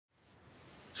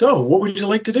So, what would you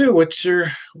like to do?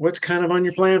 What's kind of on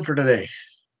your plan for today?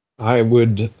 I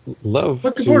would love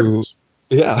What's to, important?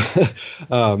 yeah,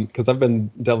 because I've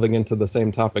been delving into the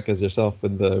same topic as yourself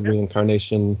with the Yeah.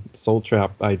 reincarnation soul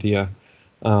trap idea.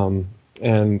 Um,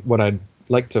 and what I'd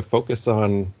like to focus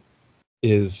on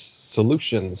is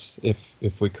solutions,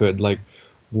 if we could. Like,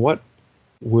 what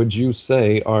would you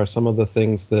say are some of the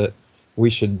things that we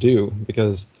should do?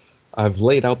 Because I've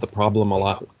laid out the problem a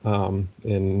lot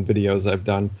in videos I've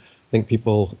done. I think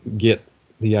people get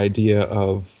the idea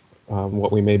of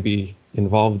what we may be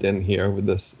involved in here with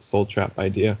this soul trap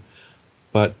idea.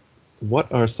 But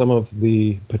what are some of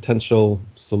the potential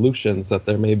solutions that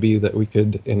there may be that we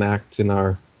could enact in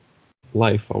our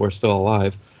life while we're still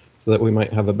alive so that we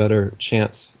might have a better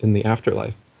chance in the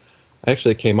afterlife? I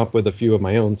actually came up with a few of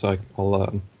my own, so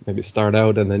I'll maybe start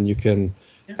out and then you can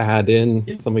Yeah. add in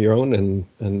Yeah. some of your own and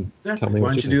tell Exactly. me Why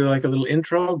what you don't you think. do like a little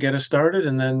intro, get us started,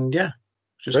 and then yeah,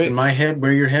 just in Great. my head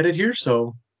where you're headed here.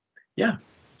 So yeah,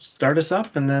 start us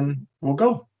up, and then we'll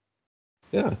go.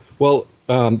 Yeah. Well,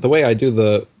 the way I do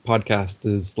the podcast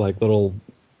is like little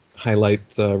highlight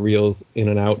reels in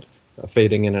and out,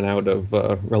 fading in and out of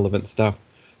relevant stuff.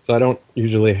 So I don't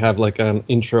usually have like an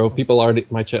intro. People already,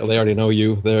 my channel, they already know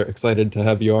you. They're excited to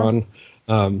have you Oh, on.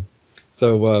 Um,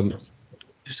 so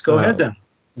just go ahead uh, then.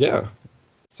 yeah.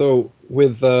 So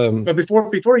with But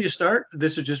before you start,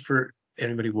 this is just for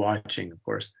anybody watching, of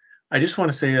course. I just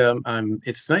want to say,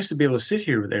 it's nice to be able to sit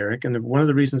here with Eric, and one of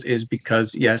the reasons is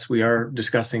because yes, we are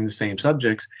discussing the same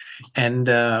subjects, and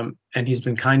he's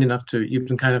been kind enough to you've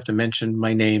been kind enough to mention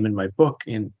my name and my book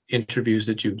in interviews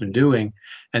that you've been doing,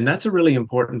 and that's a really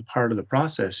important part of the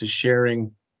process is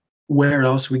sharing where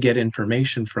else we get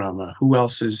information from, who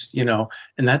else is,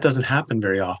 and that doesn't happen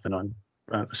very often on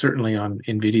certainly on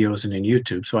in videos and in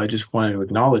YouTube. So I just wanted to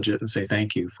acknowledge it and say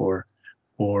thank you for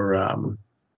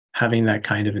having that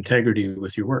kind of integrity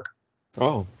with your work.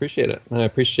 Oh, appreciate it. I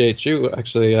appreciate you.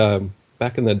 Actually,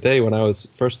 back in the day when I was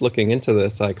first looking into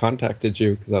this, I contacted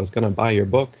you because I was going to buy your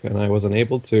book and I wasn't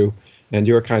able to, and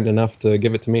you were kind enough to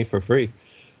give it to me for free.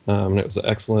 And it was an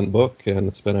excellent book, and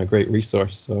it's been a great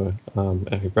resource. So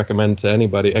I recommend to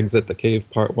anybody Exit the Cave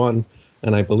Part 1,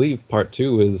 and I believe Part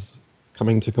 2 is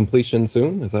coming to completion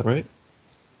soon. Is that right?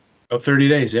 About 30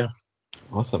 days, yeah.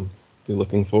 Awesome. Be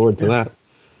looking forward to Yeah. that.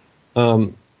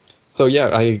 Um, So yeah,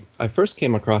 I first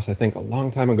came across, I think a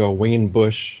long time ago, Wayne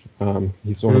Bush.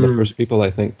 He's one of the Mm. first people I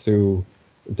think to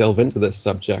delve into this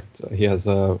subject. He has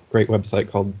a great website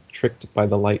called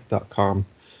trickedbythelight.com,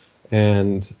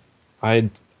 and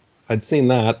I'd I'd seen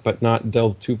that, but not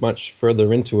delved too much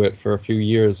further into it for a few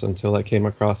years until I came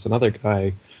across another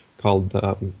guy called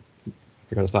I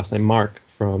forgot his last name, Mark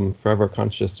from Forever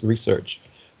Conscious Research,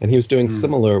 and he was doing Mm.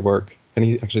 similar work, and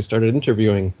he actually started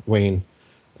interviewing Wayne.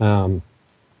 Um,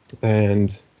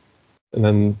 and and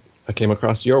then I came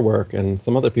across your work and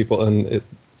some other people, and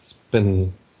it's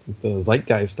been the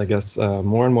zeitgeist, I guess.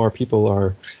 More and more people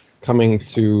are coming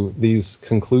to these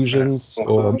conclusions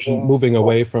or moving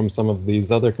away from some of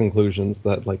these other conclusions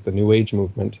that, like, the New Age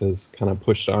movement has kind of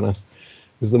pushed on us.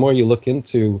 Because the more you look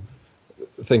into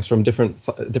things from different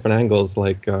angles,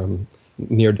 like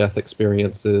near-death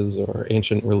experiences or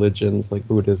ancient religions like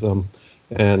Buddhism,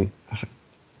 and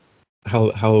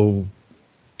how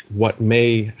what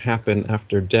may happen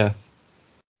after death,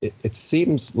 it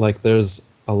seems like there's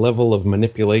a level of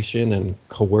manipulation and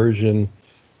coercion,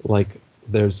 like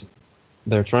there's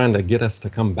they're trying to get us to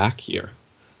come back here.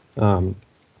 Um,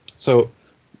 so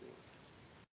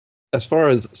as far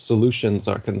as solutions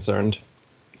are concerned,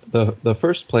 the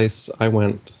first place I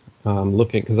went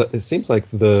looking, because it seems like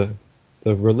the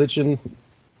religion,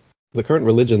 the current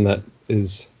religion that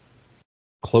is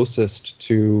closest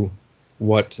to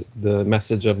what the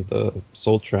message of the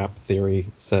soul trap theory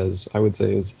says, I would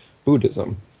say, is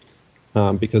Buddhism.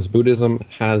 Because Buddhism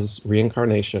has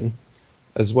reincarnation,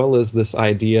 as well as this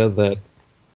idea that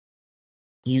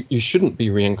you shouldn't be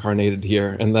reincarnated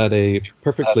here, and that a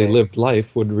perfectly lived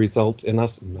life would result in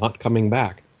us not coming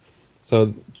back.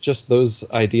 So just those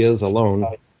ideas alone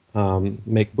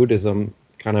make Buddhism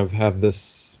kind of have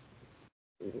this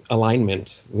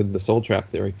alignment with the soul trap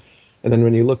theory. And then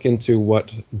when you look into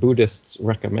what Buddhists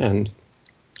recommend,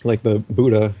 like the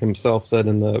Buddha himself said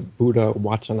in the Buddha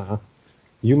Vachana,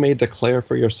 you may declare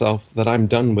for yourself that I'm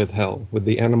done with hell, with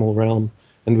the animal realm,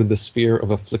 and with the sphere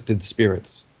of afflicted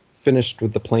spirits, finished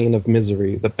with the plane of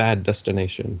misery, the bad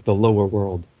destination, the lower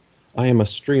world. I am a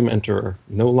stream enterer,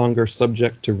 no longer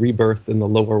subject to rebirth in the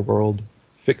lower world,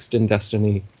 fixed in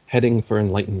destiny, heading for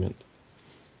enlightenment.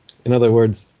 In other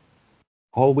words,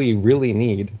 all we really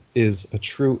need is a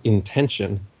true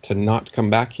intention to not come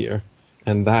back here,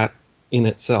 and that in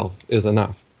itself is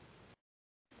enough.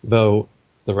 Though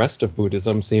the rest of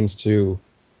Buddhism seems to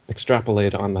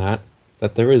extrapolate on that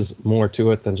there is more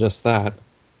to it than just that,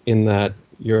 in that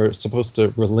you're supposed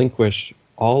to relinquish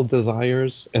all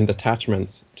desires and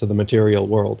attachments to the material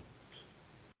world,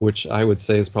 which I would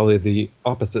say is probably the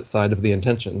opposite side of the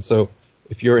intention. So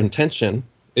if your intention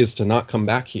is to not come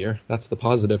back here, that's the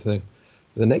positive thing.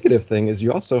 The negative thing is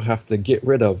you also have to get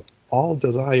rid of all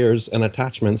desires and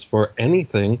attachments for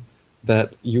anything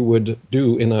that you would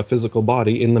do in a physical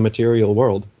body in the material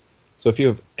world. So if you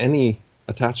have any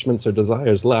attachments or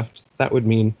desires left, that would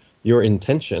mean your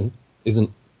intention isn't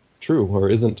true or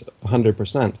isn't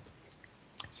 100%.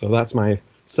 So that's my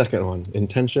second one,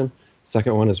 intention.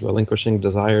 Second one is relinquishing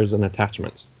desires and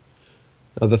attachments.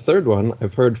 Now, the third one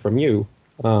I've heard from you,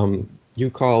 you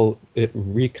call it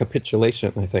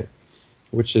recapitulation, I think,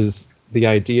 which is the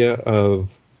idea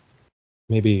of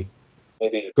maybe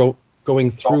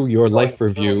going through your life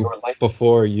review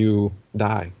before you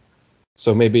die.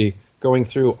 So maybe going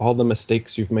through all the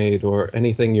mistakes you've made or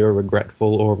anything you're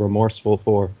regretful or remorseful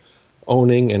for,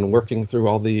 owning and working through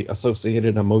all the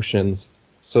associated emotions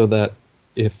so that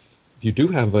if you do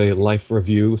have a life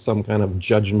review, some kind of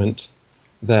judgment,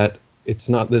 that it's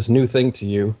not this new thing to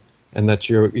you and that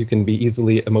you can be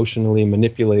easily emotionally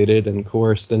manipulated and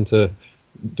coerced into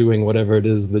doing whatever it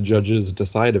is the judges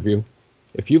decide of you.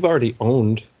 If you've already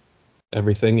owned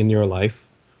everything in your life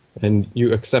and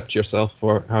you accept yourself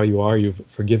for how you are, you've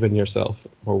forgiven yourself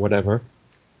or whatever,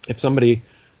 if somebody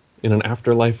in an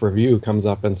afterlife review comes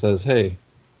up and says, hey,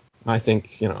 I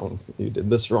think, you did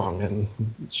this wrong and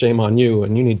shame on you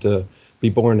and you need to be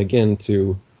born again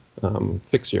to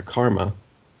fix your karma,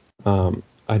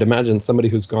 I'd imagine somebody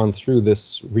who's gone through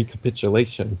this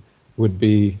recapitulation would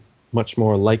be much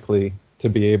more likely to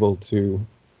be able to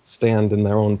stand in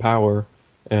their own power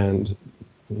and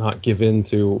not give in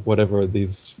to whatever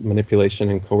these manipulation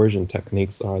and coercion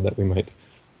techniques are that we might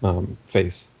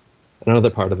face.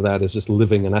 Another part of that is just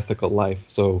living an ethical life.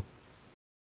 So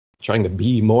trying to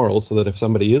be moral so that if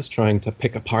somebody is trying to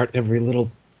pick apart every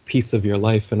little piece of your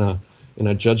life in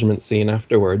a judgment scene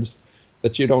afterwards,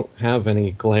 that you don't have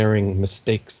any glaring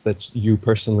mistakes that you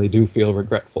personally do feel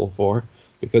regretful for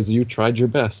because you tried your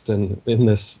best. And in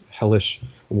this hellish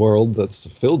world that's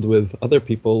filled with other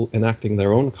people enacting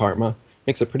their own karma,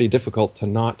 makes it pretty difficult to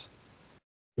not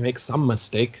make some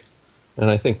mistake. And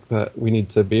I think that we need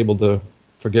to be able to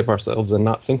forgive ourselves and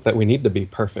not think that we need to be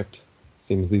perfect.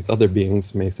 Seems these other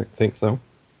beings may think so.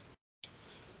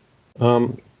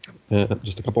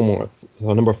 Just a couple more.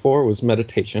 So number 4 was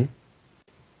meditation.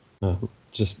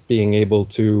 Just being able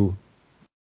to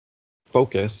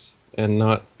focus and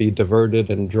not be diverted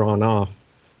and drawn off,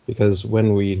 because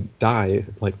when we die,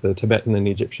 like the Tibetan and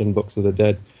Egyptian books of the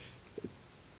dead,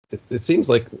 it seems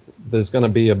like there's going to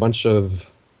be a bunch of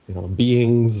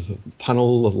beings,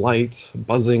 tunnel of light,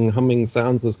 buzzing, humming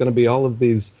sounds. There's going to be all of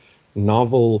these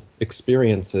novel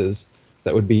experiences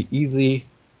that would be easy,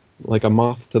 like a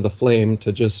moth to the flame,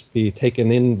 to just be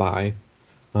taken in by.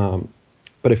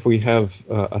 But if we have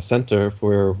a center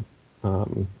for,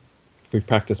 if we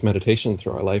practice meditation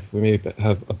through our life, we may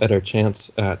have a better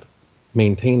chance at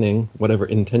maintaining whatever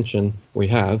intention we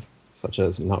have, such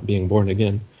as not being born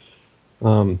again.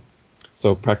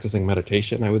 So practicing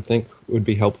meditation, I would think, would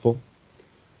be helpful.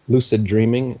 Lucid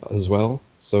dreaming as well.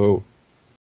 So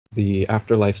the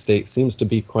afterlife state seems to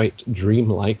be quite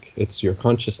dreamlike. It's your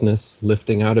consciousness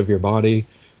lifting out of your body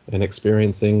and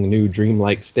experiencing new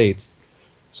dreamlike states.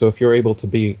 So if you're able to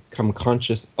become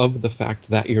conscious of the fact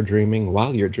that you're dreaming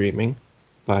while you're dreaming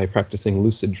by practicing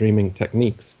lucid dreaming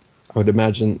techniques, I would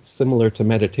imagine similar to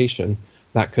meditation,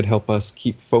 that could help us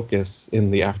keep focus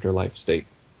in the afterlife state.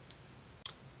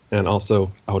 And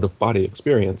also out-of-body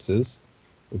experiences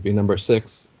would be number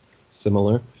 6,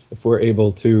 similar. If we're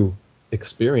able to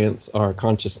experience our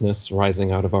consciousness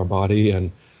rising out of our body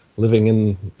and living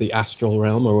in the astral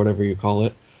realm or whatever you call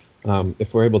it,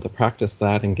 if we're able to practice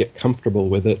that and get comfortable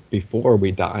with it before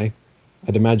we die,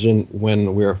 I'd imagine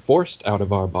when we're forced out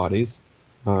of our bodies,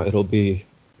 we'll be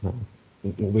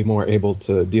more able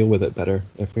to deal with it better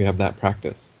if we have that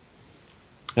practice.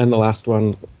 And the last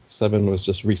one, 7, was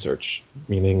just research,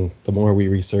 meaning the more we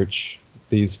research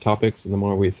these topics and the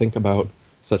more we think about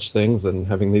such things and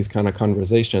having these kind of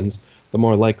conversations, the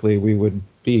more likely we would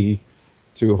be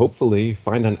to hopefully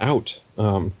find an out,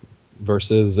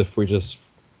 versus if we just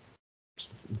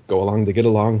go along to get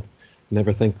along,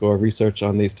 never think or research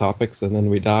on these topics, and then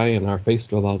we die and are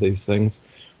faced with all these things,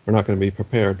 we're not going to be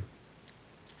prepared.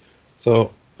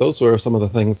 So those were some of the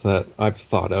things that I've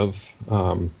thought of.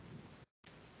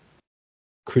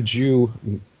 Could you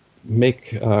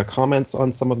make comments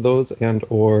on some of those and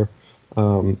or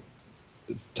Um,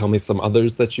 Tell me some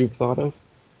others that you've thought of.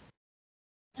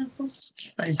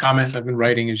 I can comment. I've been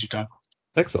writing as you talk.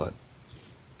 Excellent.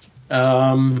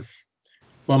 Um,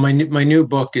 well, my new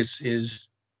book is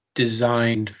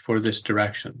designed for this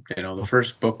direction. You know, the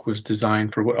first book was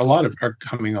designed for what a lot of are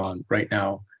coming on right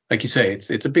now. Like you say,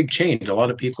 it's a big change. A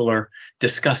lot of people are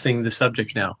discussing the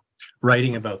subject now,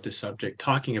 writing about this subject,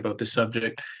 talking about this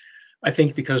subject. I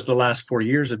think because the last 4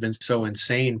 years have been so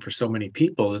insane for so many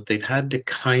people that they've had to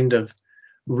kind of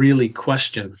really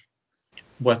question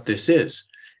what this is.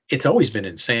 It's always been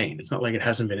insane. It's not like it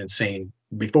hasn't been insane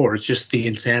before. It's just the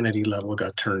insanity level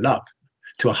got turned up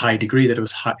to a high degree that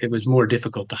it was more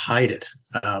difficult to hide it.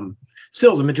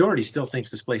 Still, the majority still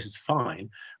thinks this place is fine,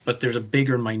 but there's a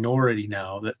bigger minority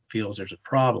now that feels there's a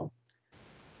problem.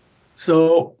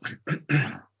 So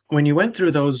when you went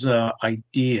through those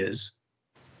ideas,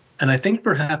 and I think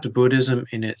perhaps Buddhism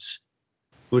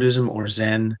or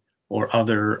Zen or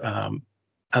other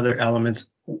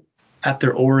elements at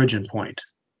their origin point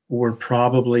were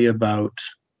probably about,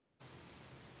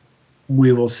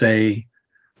 we will say,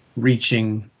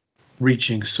 reaching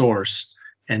source.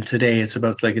 And today it's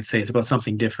about, like it's about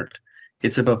something different.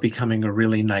 It's about becoming a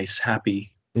really nice,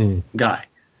 happy Mm. guy,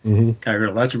 Mm-hmm. guy or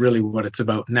girl. That's really what it's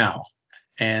about now.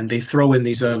 And they throw in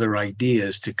these other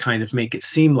ideas to kind of make it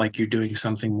seem like you're doing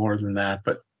something more than that,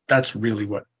 but that's really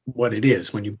what it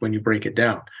is when you break it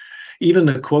down. Even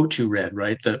the quote you read,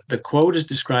 right? The quote is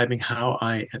describing how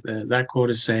that quote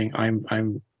is saying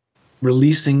I'm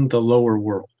releasing the lower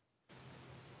world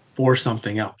for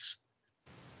something else.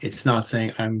 It's not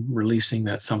saying I'm releasing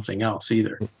that something else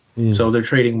either. Mm. So they're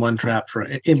trading one trap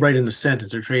right in the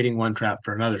sentence. They're trading one trap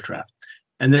for another trap,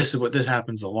 and this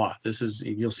happens a lot.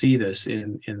 You'll see this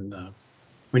in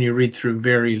when you read through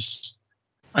various,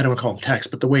 I don't want to call them texts,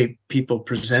 but the way people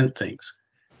present things.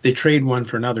 They trade one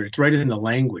for another. It's right in the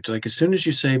language. Like as soon as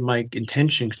you say my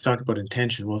intention, talk about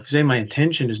intention. Well, if you say my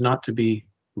intention is not to be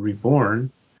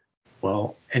reborn,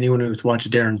 well, anyone who's watched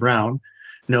Darren Brown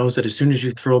knows that as soon as you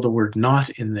throw the word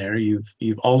not in there,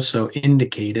 you've also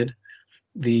indicated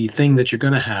the thing that you're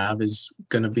going to have is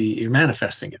going to be, you're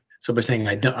manifesting it. So by saying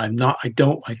I don't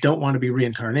want to be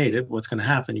reincarnated, what's going to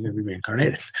happen? You're going to be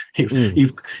reincarnated.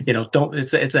 Mm. Don't,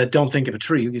 it's that don't think of a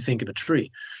tree, you think of a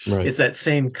tree. Right. It's that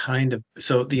same kind of,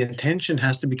 so the intention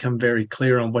has to become very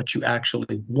clear on what you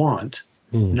actually want,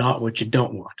 Mm. not what you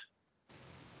don't want.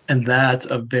 And that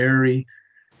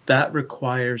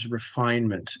requires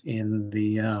refinement in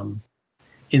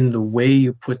the way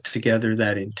you put together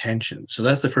that intention. So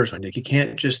that's the first one, Nick. You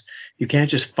can't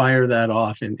just fire that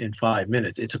off in 5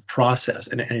 minutes. It's a process,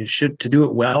 and it should, to do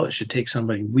it well, it should take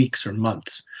somebody weeks or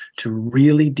months to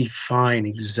really define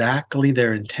exactly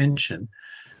their intention.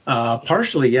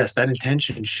 Partially, yes, that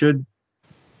intention should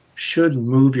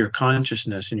move your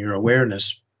consciousness and your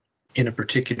awareness in a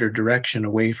particular direction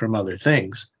away from other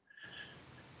things.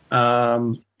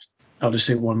 I'll just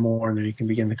say one more, and then you can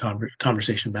begin the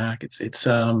conversation back. It's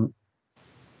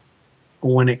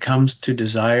when it comes to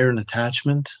desire and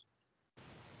attachment,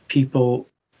 people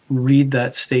read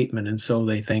that statement, and so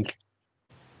they think,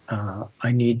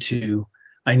 I need to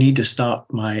stop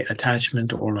my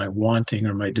attachment or my wanting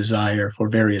or my desire for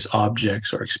various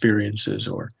objects or experiences,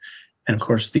 and of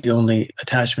course, the only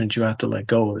attachment you have to let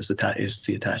go of is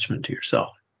the attachment to yourself.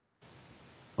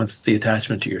 Once the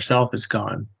attachment to yourself is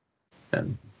gone,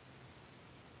 then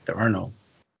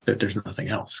there's nothing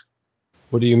else.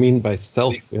 What do you mean by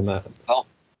self in that?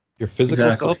 Your physical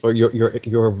Exactly. self or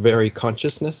your very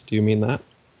consciousness? Do you mean that?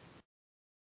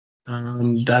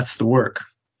 That's the work.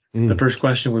 The Mm. first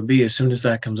question would be, as soon as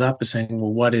that comes up, is saying,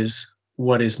 well, what is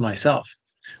myself?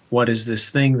 What is this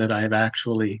thing that I've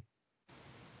actually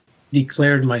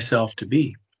declared myself to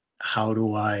be? How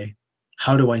do I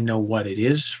know what it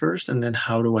is first, and then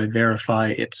how do I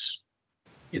verify its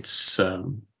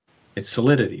its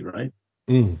solidity, right?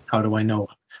 Mm. How do I know?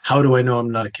 How do I know I'm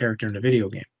not a character in a video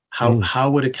game? Mm. How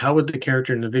would the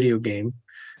character in the video game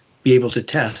be able to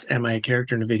test, am I a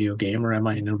character in a video game or am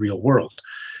I in the real world?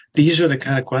 These are the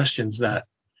kind of questions that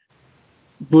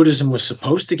Buddhism was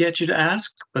supposed to get you to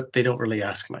ask, but they don't really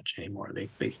ask much anymore.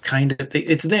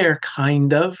 It's there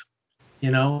kind of,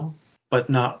 but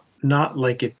not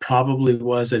like it probably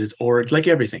was at its origin, like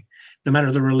everything. No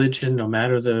matter the religion, no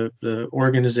matter the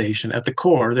organization, at the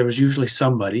core, there was usually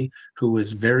somebody who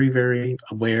was very, very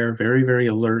aware, very, very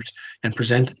alert, and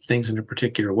presented things in a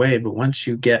particular way. But once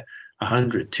you get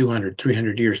 100, 200,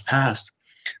 300 years past,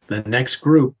 the next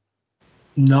group,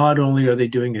 not only are they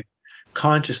doing it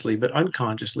consciously but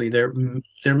unconsciously, they're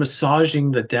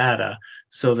massaging the data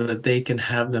so that they can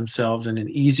have themselves in an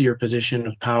easier position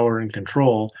of power and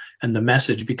control, and the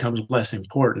message becomes less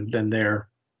important than their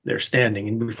standing.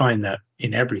 And we find that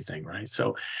in everything, right?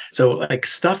 So like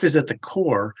stuff is at the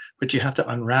core, but you have to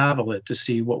unravel it to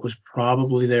see what was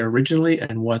probably there originally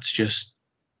and what's just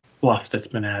fluff that's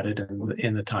been added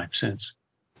in the time since.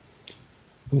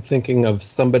 I'm thinking of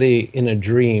somebody in a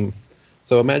dream.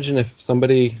 So imagine if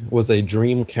somebody was a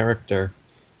dream character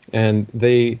and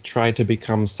they try to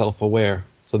become self-aware.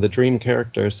 So the dream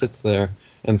character sits there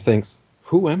and thinks,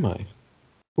 who am I?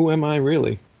 Who am I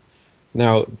really?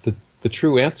 Now, the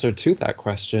true answer to that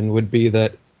question would be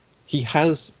that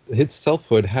his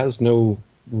selfhood has no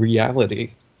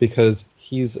reality because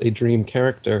he's a dream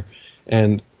character,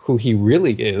 and who he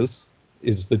really is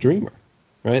the dreamer,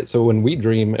 right? So when we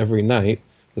dream every night,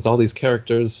 there's all these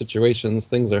characters, situations,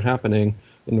 things are happening,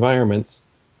 environments,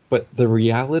 but the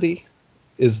reality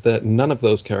is that none of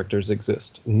those characters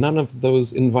exist. None of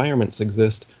those environments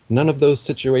exist. None of those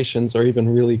situations are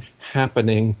even really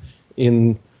happening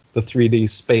in the 3D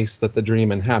space that the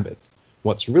dream inhabits.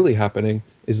 What's really happening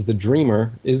is the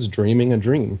dreamer is dreaming a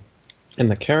dream, and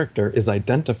the character is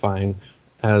identifying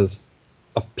as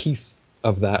a piece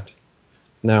of that.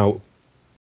 Now,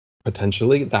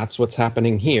 potentially, that's what's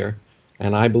happening here,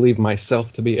 and I believe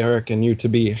myself to be Eric and you to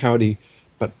be Howdie,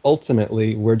 but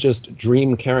ultimately, we're just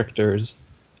dream characters,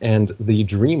 and the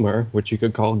dreamer, which you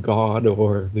could call God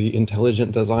or the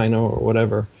intelligent designer or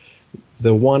whatever,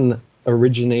 the one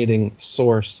originating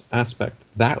source aspect,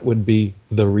 that would be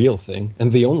the real thing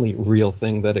and the only real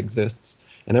thing that exists.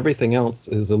 And everything else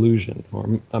is illusion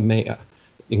or a maya,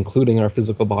 including our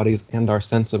physical bodies and our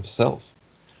sense of self.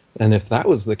 And if that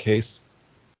was the case,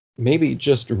 maybe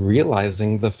just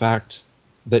realizing the fact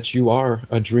that you are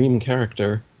a dream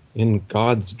character in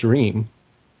God's dream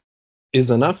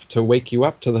is enough to wake you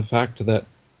up to the fact that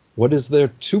what is there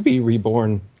to be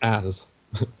reborn as?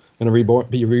 Going to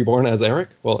be reborn as Eric?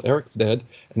 Well, Eric's dead,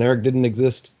 and Eric didn't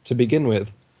exist to begin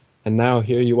with. And now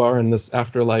here you are in this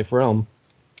afterlife realm,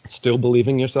 still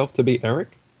believing yourself to be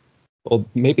Eric? Well,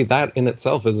 maybe that in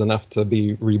itself is enough to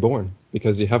be reborn,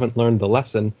 because you haven't learned the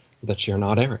lesson that you're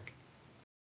not Eric.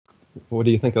 What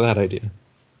do you think of that idea?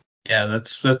 Yeah,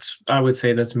 that's I would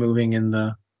say that's moving in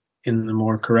the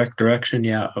more correct direction,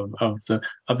 yeah, of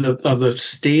the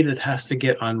state it has to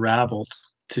get unraveled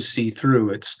to see through.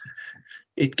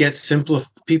 It gets simple.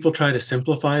 People try to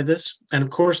simplify this, and of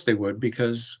course they would,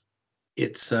 because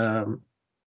it's um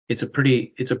it's a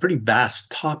pretty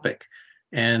vast topic.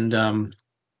 And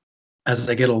as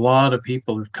I get a lot of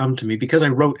people who've come to me, because I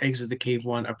wrote Exit the Cave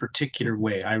one a particular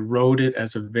way. I wrote it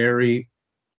as a very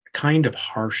kind of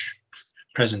harsh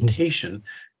presentation,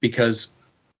 because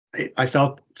I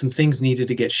felt some things needed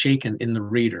to get shaken in the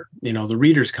reader. You know, the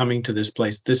reader's coming to this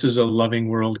place. This is a loving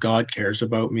world. God cares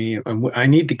about me. And I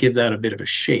need to give that a bit of a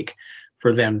shake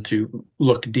for them to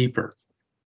look deeper.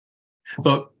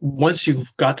 But once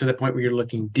you've got to the point where you're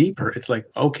looking deeper, it's like,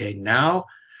 okay, now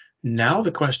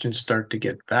the questions start to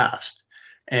get vast.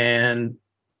 And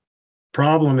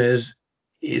problem is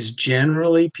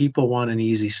generally people want an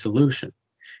easy solution.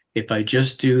 If I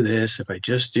just do this, if I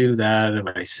just do that, if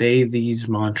I say these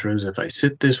mantras, if I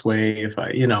sit this way, if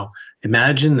I,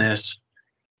 imagine this,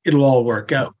 it'll all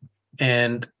work out.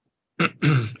 And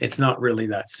it's not really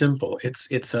that simple.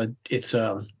 It's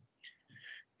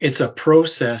a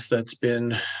process that's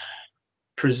been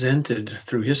presented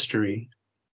through history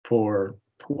for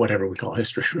whatever we call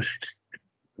history,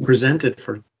 presented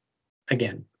for,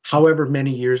 again, however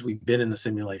many years we've been in the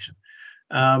simulation.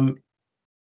 Um,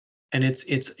 and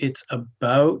it's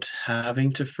about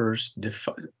having to first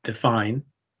define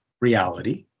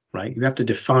reality, right? You have to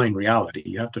define reality.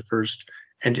 You have to first,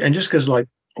 and just because, like,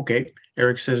 okay,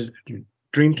 Eric says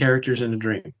dream characters in a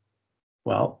dream.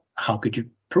 Well, how could you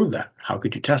prove that? How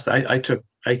could you test that? I took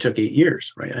 8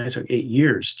 years, right? I took 8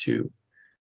 years to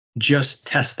just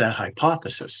test that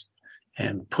hypothesis,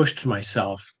 and pushed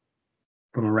myself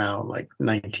from around like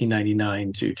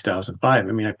 1999 to 2005.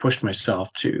 I mean, I pushed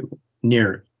myself to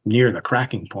near the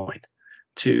cracking point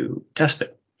to test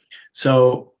it.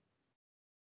 So,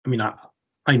 I mean,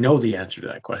 I know the answer to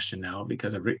that question now,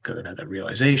 because because I've had that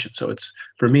realization. So it's,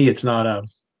 for me, it's not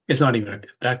even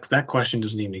that question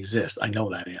doesn't even exist. I know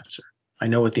that answer. I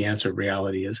know what the answer of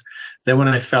reality is. Then when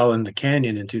I fell in the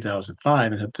canyon in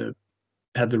 2005 and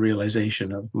had the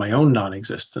realization of my own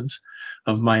non-existence,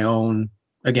 of my own,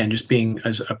 again, just being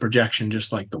as a projection,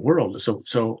 just like the world.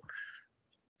 So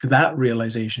that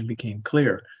realization became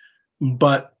clear.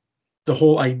 But the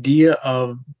whole idea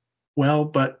of, well,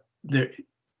 but there,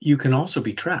 you can also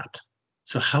be trapped.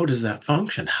 So how does that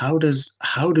function? How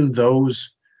do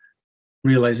those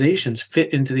realizations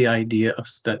fit into the idea of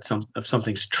that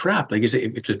something's trapped. Like, if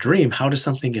it's a dream, how does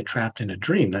something get trapped in a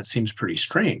dream? That seems pretty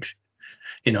strange.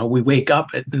 We wake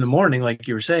up in the morning, like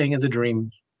you were saying, and the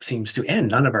dream seems to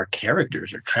end. None of our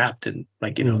characters are trapped in,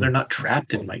 like, they're not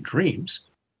trapped in my dreams.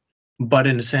 But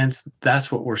in a sense,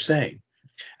 that's what we're saying.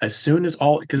 As soon as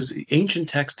because ancient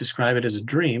texts describe it as a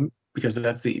dream, because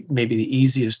that's maybe the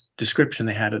easiest description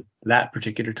they had at that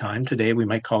particular time. Today, we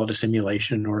might call it a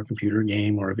simulation or a computer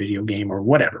game or a video game or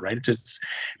whatever, right? It's just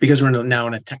because we're now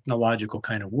in a technological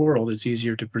kind of world, it's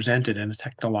easier to present it in a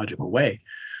technological way.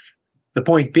 The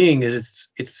point being is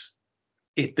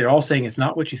they're all saying it's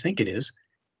not what you think it is.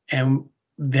 And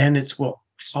then it's, well,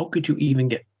 how could you even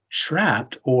get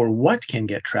trapped, or what can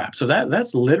get trapped? So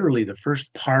that's literally the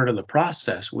first part of the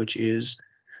process, which is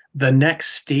the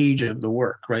next stage of the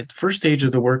work, right? The first stage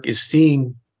of the work is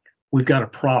seeing we've got a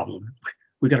problem.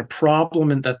 We've got a problem,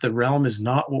 and that the realm is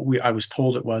not what I was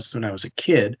told it was when I was a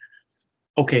kid.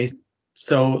 Okay,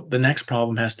 so the next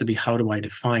problem has to be, how do I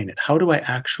define it? How do I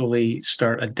actually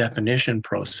start a definition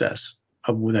process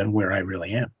of then where I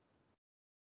really am?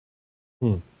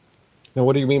 Hmm. Now,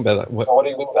 what do you mean by that? What Now, what do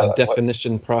you mean by a that? What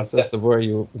definition a process of where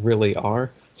you really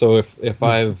are? So if Mm-hmm.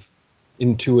 I've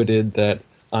intuited that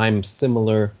I'm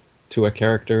similar to a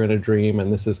character in a dream,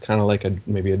 and this is kind of like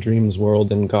maybe a dream's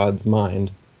world in God's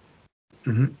mind.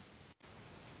 Mm-hmm.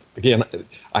 Again,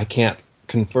 I can't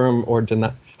confirm or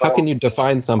deny. How can you define How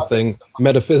can you something define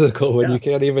metaphysical when Yeah, you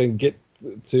can't even get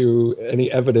to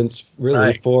any evidence really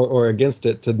right. for or against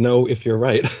it to know if you're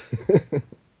right?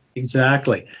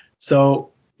 Exactly.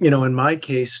 So, in my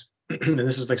case, and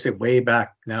this is, like I say, way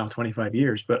back now, 25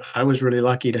 years, but I was really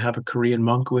lucky to have a Korean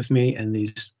monk with me and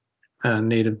these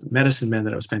native medicine men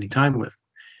that I was spending time with.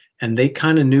 And they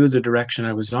kind of knew the direction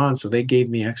I was on. So they gave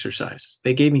me exercises,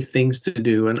 they gave me things to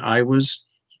do. And I was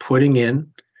putting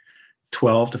in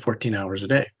 12 to 14 hours a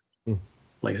day,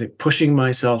 like I say, pushing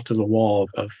myself to the wall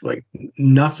of like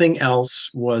nothing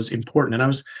else was important. And I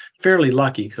was fairly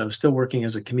lucky because I was still working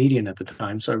as a comedian at the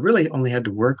time. So I really only had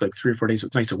to work like 3 or 4 days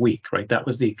nights a week, right? That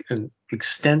was the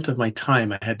extent of my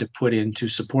time I had to put in to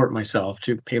support myself,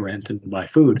 to pay rent and buy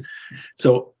food.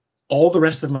 So all the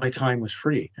rest of my time was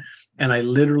free. And I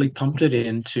literally pumped it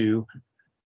into,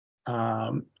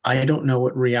 I don't know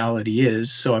what reality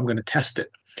is, so I'm going to test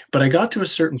it. But I got to a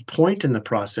certain point in the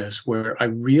process where I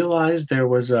realized there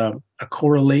was a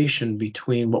correlation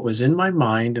between what was in my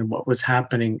mind and what was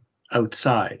happening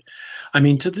outside. I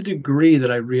mean, to the degree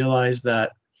that I realized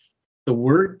that the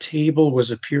word table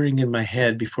was appearing in my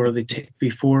head before the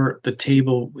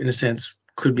table, in a sense,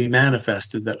 could be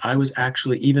manifested, that I was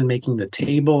actually even making the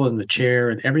table and the chair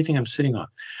and everything I'm sitting on.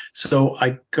 So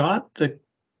I got the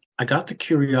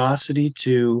curiosity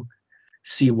to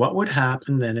see what would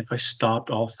happen then if I stopped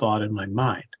all thought in my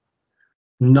mind.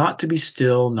 Not to be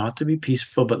still, not to be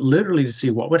peaceful, but literally to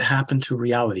see what would happen to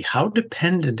reality. How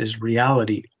dependent is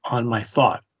reality on my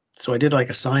thought? So I did like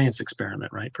a science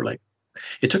experiment, right?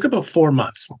 It took about 4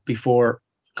 months before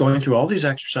going through all these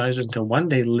exercises until one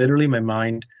day, literally, my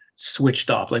mind switched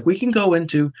off. Like, we can go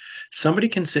into, somebody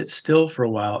can sit still for a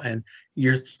while and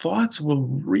your thoughts will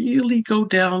really go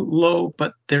down low,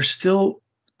 but there'll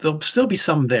still be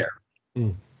some there,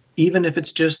 Mm. even if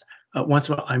it's just once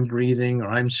in a while I'm breathing or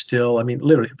I'm still. I mean,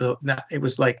 literally, it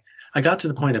was like I got to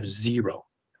the point of zero,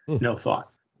 Mm. no thought.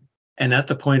 And at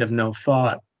the point of no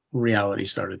thought, reality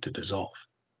started to dissolve.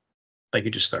 Like, it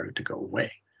just started to go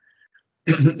away.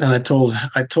 And I've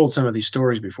told some of these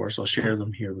stories before, so I'll share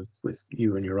them here with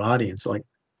you and your audience. Like,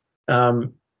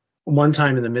 um, one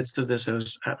time in the midst of this, I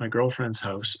was at my girlfriend's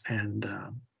house, and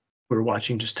we were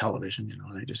watching just television,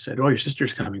 and I just said, "Oh, your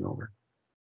sister's coming over."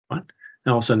 What?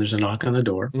 And all of a sudden, there's a knock on the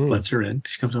door. Mm. Lets her in.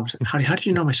 She comes over and says, how did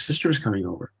you know my sister was coming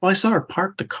over?" "Well, I saw her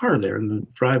park the car there in the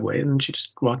driveway, and then she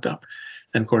just walked up."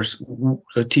 And of course,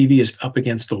 the TV is up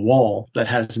against the wall that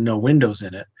has no windows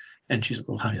in it. And she's,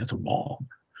 "Well, honey, that's a wall."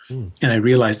 Mm. And I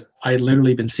realized I had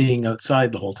literally been seeing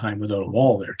outside the whole time without a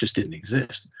wall there. It just didn't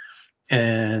exist.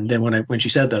 And then when she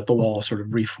said that, the wall sort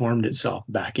of reformed itself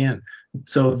back in.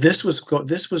 So this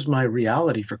was my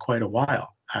reality for quite a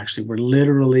while. Actually, where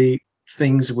literally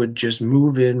things would just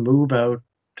move in, move out,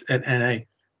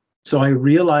 so I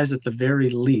realized at the very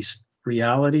least,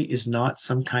 reality is not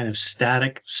some kind of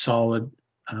static, solid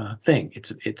thing.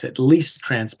 It's at least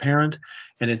transparent,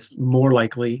 and it's more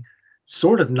likely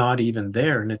sort of not even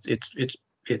there, and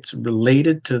it's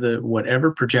related to the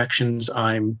whatever projections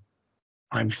I'm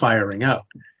firing out.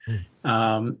 Mm.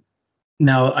 Um,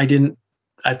 Now, I didn't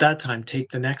at that time take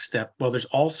the next step. Well, there's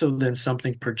also then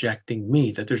something projecting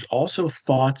me, that there's also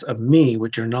thoughts of me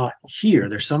which are not here,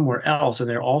 they're somewhere else, and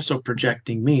they're also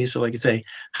projecting me. So like you say,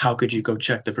 how could you go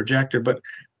check the projector? But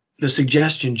the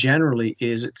suggestion generally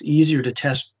is it's easier to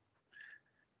test,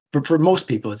 for most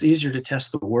people it's easier to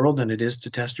test the world than it is to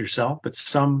test yourself, but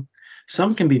some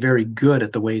can be very good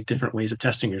at the way different ways of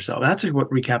testing yourself. That's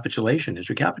what recapitulation is.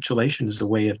 Recapitulation is a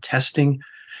way of testing.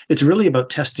 It's really about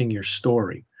testing your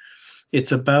story.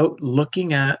 It's about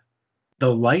looking at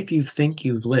the life you think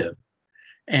you've lived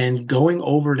and going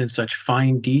over it in such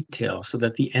fine detail so that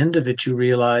at the end of it you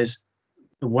realize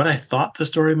what I thought the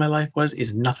story of my life was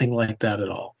is nothing like that at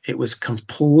all. It was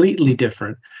completely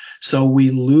different. So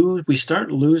we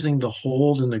start losing the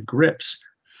hold and the grips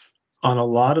on a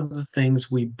lot of the things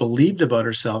we believed about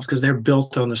ourselves because they're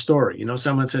built on the story. You know,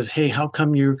 someone says, "Hey, how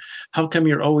come you're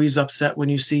always upset when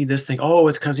you see this thing?" Oh,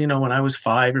 it's because, when I was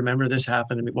 5, remember this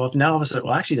happened to me. Well, if now all of a sudden,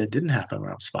 well, actually that didn't happen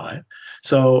when I was 5.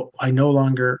 So I no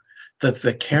longer that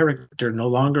the character no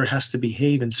longer has to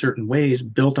behave in certain ways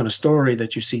built on a story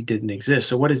that you see didn't exist.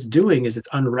 So what it's doing is it's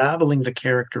unraveling the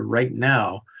character right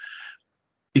now,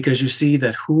 because you see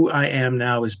that who I am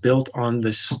now is built on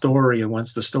this story. And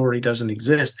once the story doesn't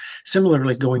exist,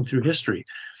 similarly going through history,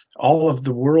 all of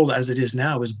the world as it is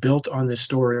now is built on this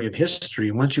story of history.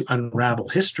 And once you unravel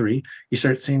history, you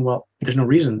start saying, well, there's no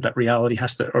reason that reality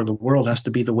has to, or the world has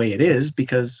to be the way it is,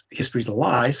 because history's a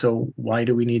lie. So why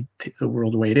do we need the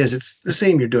world the way it is? It's the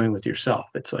same you're doing with yourself.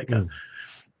 It's like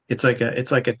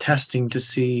a testing to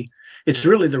see. It's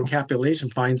really the recapitulation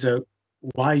finds out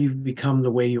why you've become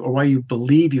the way you, or why you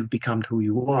believe you've become who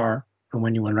you are. And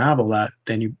when you unravel that,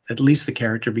 then you, at least the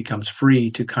character becomes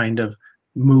free to kind of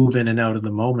move in and out of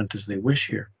the moment as they wish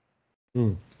here.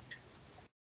 Hmm.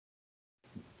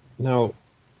 Now,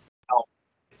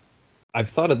 I've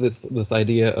thought of this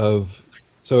idea of,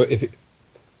 so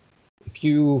if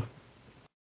you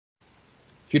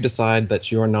decide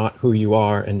that you're not who you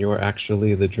are and you're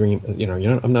actually the dream,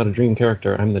 I'm not a dream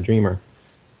character, I'm the dreamer.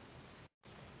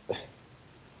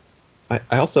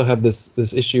 I also have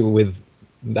this issue with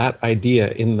that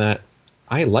idea, in that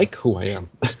I like who I am.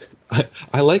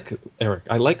 I like Eric.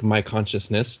 I like my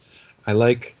consciousness. I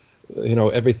like,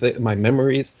 everything, my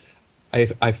memories.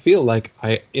 I feel like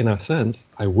in a sense,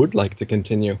 I would like to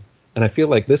continue. And I feel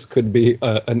like this could be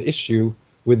an issue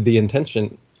with the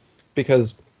intention,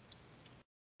 because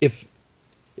if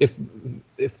if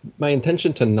if my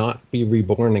intention to not be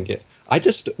reborn again,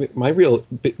 my real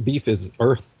beef is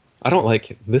Earth. I don't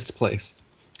like this place.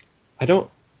 I don't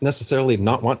necessarily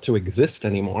not want to exist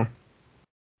anymore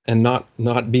and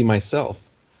not be myself.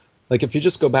 Like, if you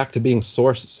just go back to being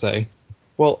Source, say,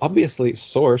 well, obviously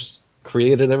Source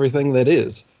created everything that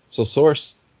is. So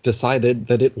Source decided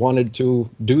that it wanted to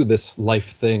do this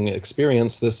life thing,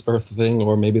 experience this Earth thing,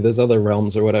 or maybe there's other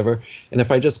realms or whatever. And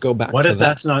if I just go back What to if that,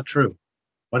 that's not true?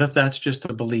 What if that's just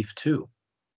a belief too?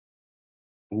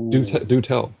 do Ooh.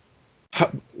 tell.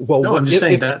 Well, No, I'm what just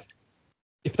saying that.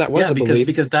 if that was Yeah, a because belief?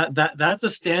 because that's a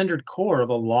standard core of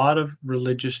a lot of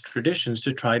religious traditions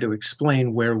to try to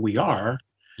explain where we are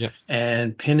Yeah,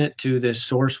 and pin it to this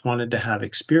source wanted to have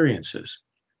experiences.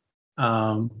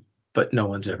 Um, but no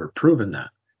one's ever proven that.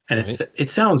 And right. it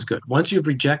sounds good. Once you've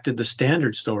rejected the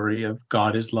standard story of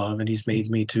God is love and he's made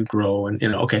me to grow, and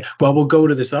okay, well, we'll go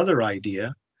to this other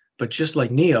idea. But just like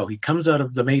Neo, he comes out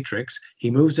of the Matrix, he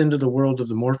moves into the world of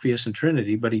the Morpheus and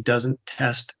Trinity, but he doesn't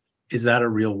test, is that a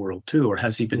real world too? Or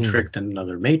has he been Mm. tricked in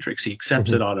another matrix? He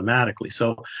accepts Hmm. it automatically.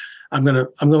 So I'm gonna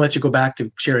let you go back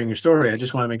to sharing your story. I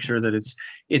just want to make sure that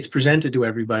it's presented to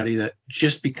everybody, that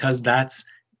just because that's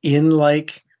in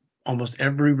like almost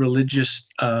every religious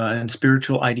and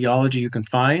spiritual ideology you can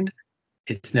find,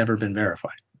 it's never been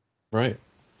verified. Right.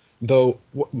 Though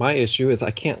my issue is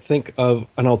I can't think of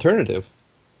an alternative.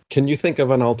 Can you think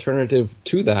of an alternative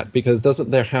to that? Because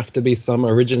doesn't there have to be some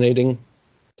originating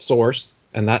source,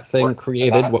 and that thing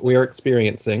created what we are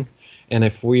experiencing? And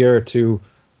if we are to,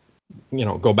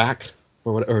 go back,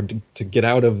 or to get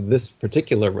out of this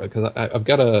particular, because I've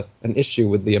got an issue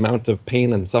with the amount of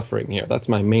pain and suffering here. That's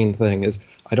my main thing. Is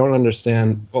I don't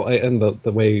understand, well, and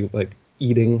the way like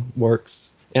eating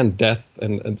works, and death,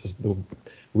 and just the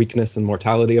weakness and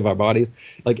mortality of our bodies.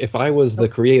 Like, if I was the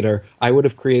creator, I would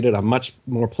have created a much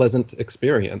more pleasant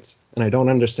experience. And I don't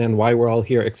understand why we're all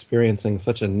here experiencing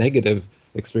such a negative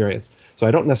experience. So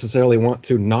I don't necessarily want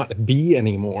to not be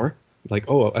anymore. Like,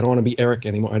 oh, I don't want to be Eric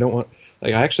anymore. I don't want,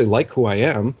 like, I actually like who I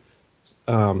am.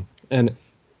 And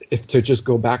if to just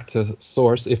go back to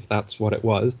Source, if that's what it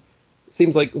was, it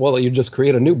seems like, well, you just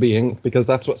create a new being, because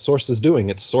that's what Source is doing.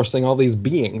 It's sourcing all these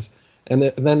beings. And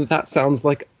then that sounds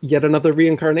like yet another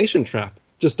reincarnation trap,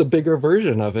 just a bigger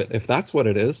version of it, if that's what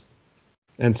it is.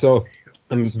 And so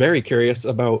I'm very curious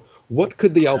about what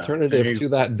could the alternative to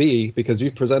that be, because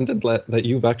you presented that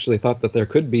you've actually thought that there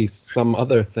could be some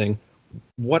other thing.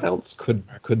 What else could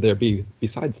there be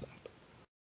besides that?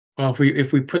 Well,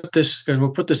 if we put this, and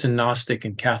we'll put this in Gnostic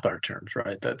and Cathar terms,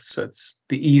 right? That's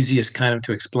the easiest kind of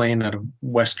to explain out of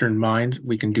Western minds.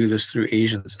 We can do this through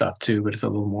Asian stuff too, but it's a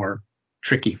little more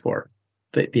tricky for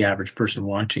the average person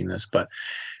watching this. But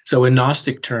so in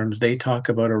Gnostic terms, they talk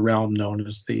about a realm known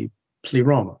as the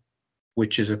Pleroma,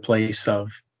 which is a place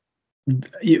of,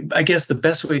 I guess the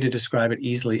best way to describe it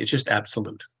easily, it's just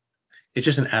absolute. It's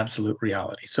just an absolute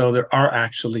reality. So there are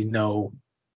actually no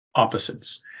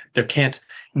opposites. There can't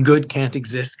Good can't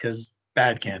exist because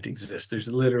bad can't exist. There's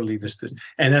literally this,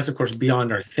 and that's of course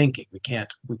beyond our thinking. We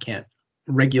can't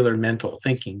regular mental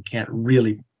thinking can't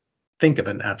really think of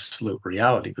an absolute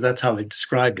reality, but that's how they've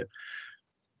described it.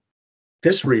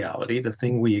 This reality, the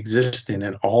thing we exist in,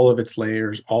 and all of its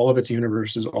layers, all of its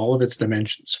universes, all of its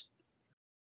dimensions,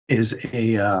 is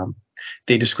they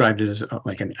described it as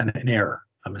like an error,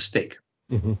 a mistake.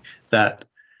 Mm-hmm. That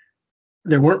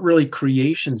there weren't really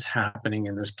creations happening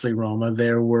in this pleroma.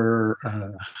 There were,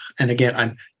 and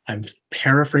again, I'm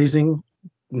paraphrasing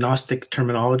Gnostic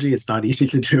terminology. It's not easy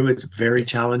to do. It's very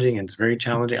challenging, and it's very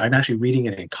challenging. I'm actually reading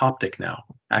it in Coptic now,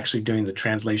 actually doing the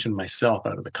translation myself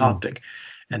out of the Coptic,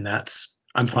 and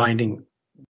I'm finding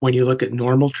when you look at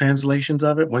normal translations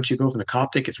of it, once you go from the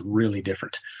Coptic, it's really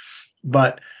different.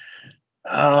 But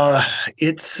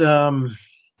it's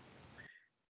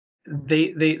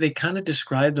they kind of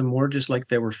describe them more just like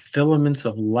there were filaments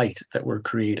of light that were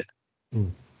created.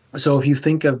 Mm. So if you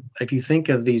think of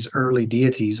these early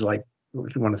deities, like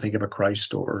if you want to think of a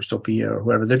Christ or Sophia or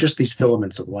whoever, they're just these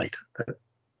filaments of light that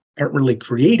aren't really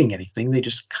creating anything. They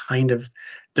just kind of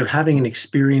they're having an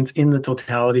experience in the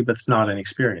totality, but it's not an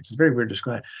experience. It's very weird to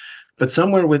describe. But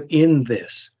somewhere within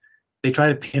this, they try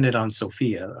to pin it on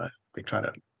Sophia. They try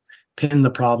to pin the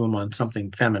problem on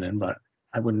something feminine, but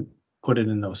I wouldn't put it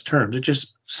in those terms. It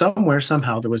just somewhere,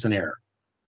 somehow, there was an error,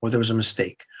 or there was a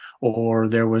mistake, or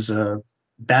there was a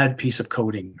bad piece of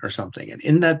coding or something. And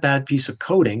in that bad piece of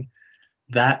coding,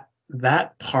 that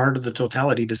part of the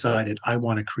totality decided, I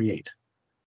want to create.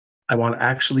 I want to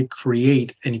actually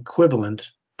create an equivalent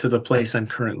to the place I'm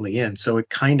currently in. So it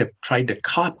kind of tried to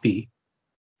copy.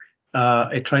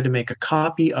 It tried to make a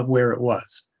copy of where it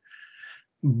was,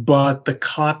 but the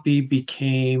copy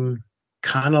became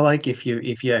kind of like if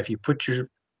you put your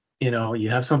you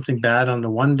have something bad on the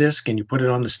one disk and you put it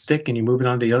on the stick and you move it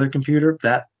on the other computer,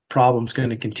 that problem's going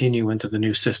to continue into the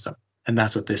new system. And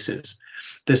that's what this is.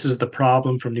 This is the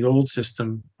problem from the old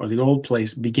system or the old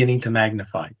place beginning to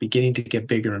magnify, beginning to get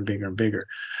bigger and bigger and bigger.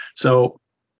 So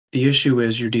the issue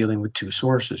is you're dealing with two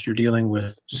sources. You're dealing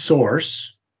with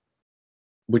source,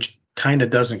 which kind of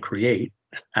doesn't create,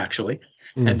 actually.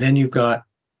 And then you've got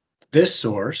this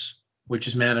source, which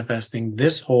is manifesting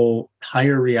this whole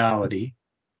higher reality,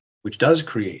 which does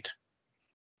create.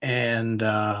 And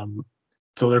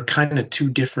so they're kind of two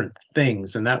different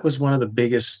things. And that was one of the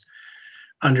biggest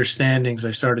understandings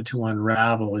I started to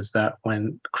unravel, is that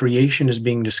when creation is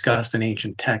being discussed in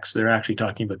ancient texts, they're actually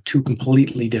talking about two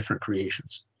completely different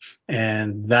creations.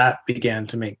 And that began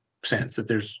to make sense, that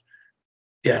there's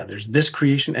this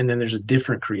creation and then there's a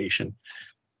different creation.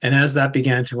 And as that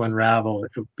began to unravel,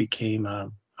 it became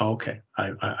okay,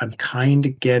 I'm kind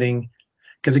of getting,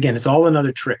 because again, it's all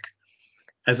another trick.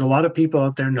 As a lot of people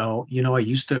out there know,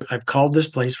 I've called this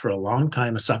place for a long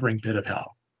time a suffering pit of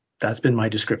hell. That's been my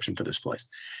description for this place.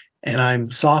 And I'm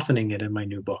softening it in my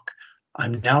new book.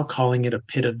 I'm now calling it a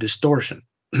pit of distortion,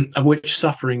 of which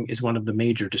suffering is one of the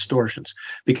major distortions.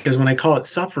 Because when I call it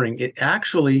suffering, it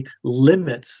actually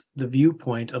limits the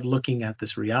viewpoint of looking at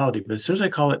this reality. But as soon as I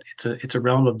call it, it's a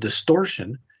realm of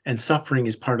distortion, and suffering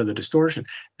is part of the distortion,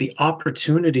 the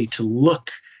opportunity to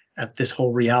look at this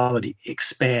whole reality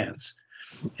expands.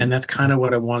 And that's kind of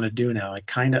what I want to do now.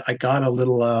 I got a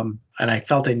little and I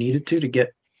felt I needed to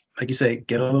get, like you say,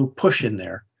 get a little push in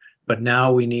there. But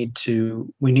now we need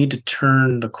to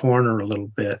turn the corner a little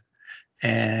bit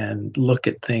and look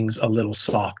at things a little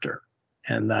softer.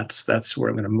 And that's where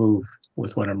I'm going to move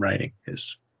with what I'm writing,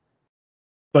 is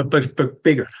but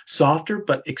bigger, softer,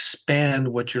 but expand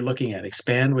what you're looking at,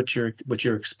 expand what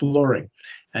you're exploring.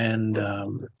 And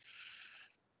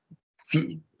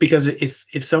because if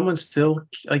someone's still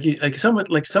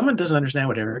someone doesn't understand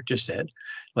what Eric just said,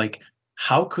 like,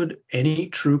 how could any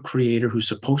true creator who's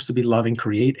supposed to be loving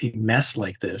create a mess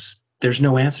like this? There's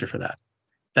no answer for that.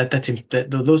 That's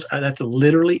a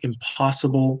literally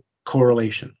impossible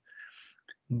correlation.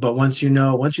 But once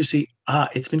you see,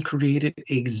 it's been created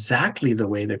exactly the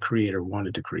way the creator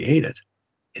wanted to create it.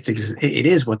 It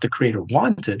is what the creator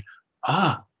wanted.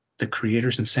 Ah, the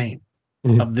creator's insane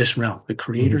Mhm. of this realm. The Mhm.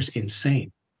 creator's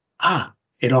insane. Ah,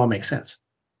 it all makes sense.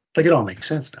 Like it all makes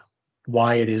sense now.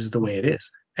 Why it is the way it is,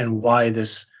 and why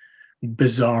this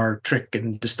bizarre trick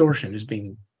and distortion is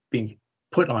being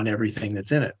put on everything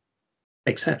that's in it.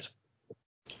 Makes sense.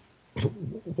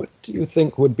 What do you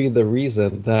think would be the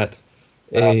reason that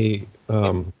a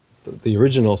the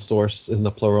original source in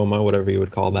the pleroma, whatever you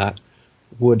would call that,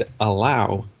 would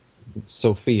allow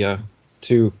Sophia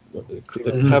to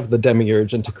Mhm. have the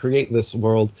demiurge and to create this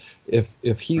world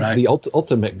if he's Right. the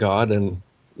ultimate god and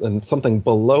something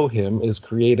below him is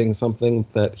creating something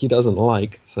that he doesn't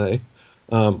like, say,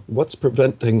 what's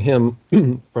preventing him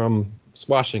from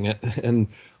squashing it and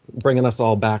bringing us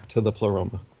all back to the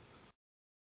pleroma?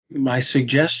 My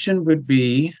suggestion would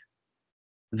be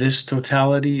this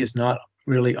totality is not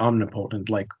really omnipotent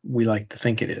like we like to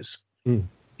think it is. Mm,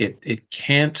 It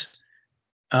can't.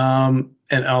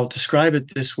 And I'll describe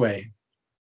it this way: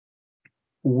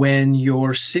 when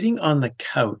you're sitting on the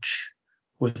couch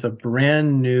with a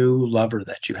brand new lover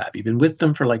that you have, you've been with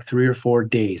them for like 3 or 4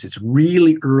 days. It's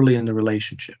really early in the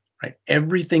relationship, right?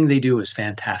 Everything they do is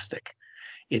fantastic.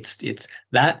 It's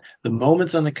that the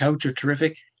moments on the couch are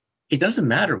terrific. It doesn't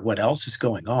matter what else is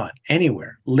going on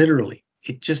anywhere, literally.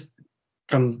 It just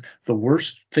from the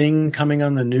worst thing coming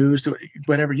on the news to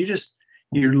whatever,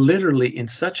 you're literally in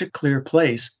such a clear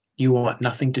place, you want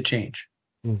nothing to change.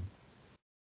 mm,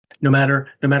 No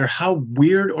matter how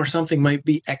weird or something might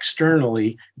be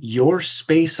externally, your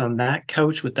space on that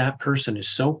couch with that person is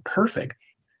so perfect.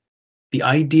 The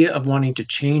idea of wanting to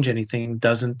change anything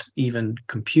doesn't even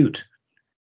compute.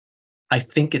 I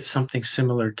think it's something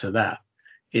similar to that.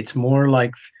 It's more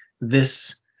like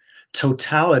this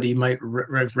totality might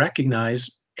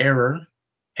recognize error,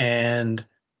 and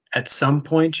at some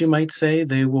point you might say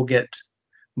they will get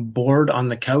bored on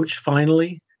the couch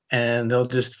finally, and they'll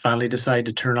just finally decide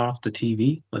to turn off the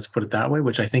TV. Let's put it that way,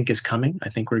 which I think is coming. I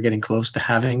think we're getting close to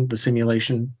having the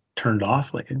simulation turned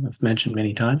off, like I've mentioned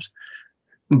many times.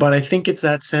 But I think it's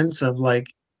that sense of like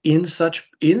in such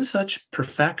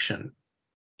perfection,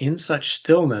 in such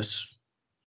stillness,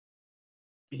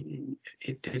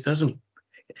 it doesn't.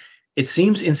 It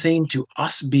seems insane to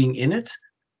us being in it,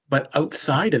 but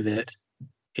outside of it,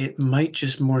 it might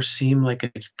just more seem like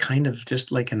a kind of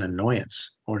just like an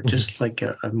annoyance or mhm, just like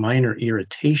a minor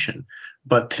irritation.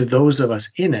 But to those of us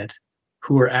in it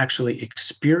who are actually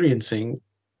experiencing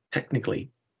technically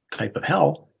type of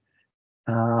hell,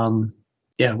 um,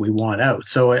 yeah, we want out.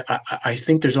 So I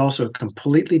think there's also a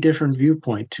completely different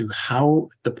viewpoint to how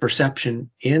the perception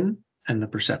in and the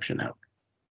perception out.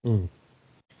 mm.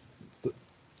 So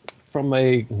from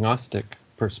a Gnostic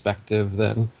perspective,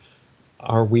 then,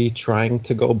 are we trying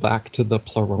to go back to the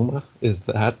pleroma? Is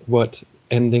that what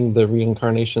ending the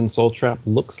reincarnation soul trap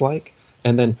looks like?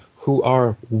 And then who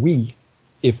are we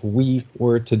if we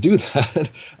were to do that?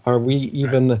 Are we Right.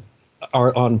 even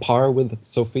are on par with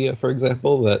Sophia, for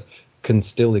example, that can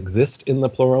still exist in the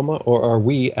pleroma? Or are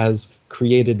we as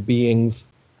created beings,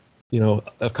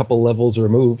 a couple levels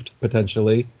removed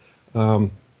potentially,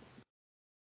 um,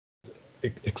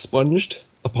 expunged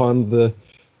upon the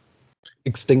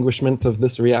extinguishment of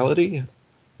this reality?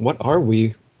 What are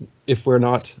we if we're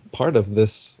not part of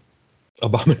this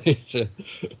abomination?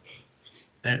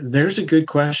 There's a good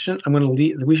question. I'm going to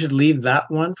leave. We should leave that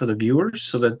one for the viewers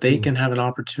so that they Mm, can have an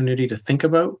opportunity to think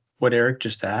about what Eric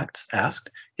just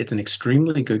asked. It's an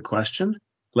extremely good question.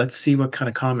 Let's see what kind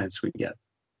of comments we get.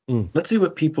 mm, Let's see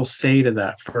what people say to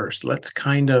that first. Let's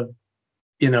kind of,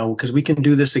 because we can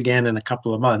do this again in a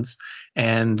couple of months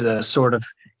and sort of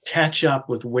catch up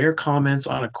with where comments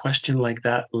on a question like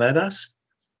that led us,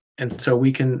 and so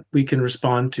we can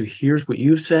respond to here's what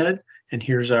you've said, and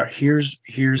here's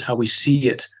how we see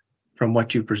it from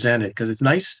what you presented, because it's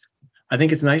nice. I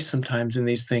think it's nice sometimes in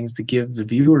these things to give the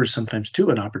viewers sometimes too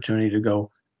an opportunity to go,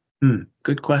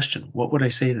 good question, what would I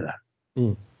say to that?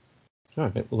 mm. All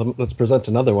right, let's present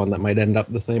another one that might end up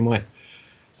the same way.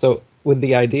 So, with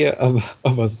the idea of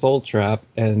a soul trap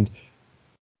and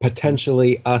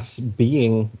potentially us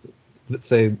being, let's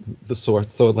say, the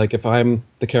source. So, like, if I'm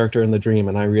the character in the dream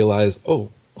and I realize, oh,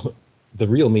 the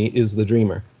real me is the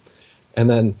dreamer, and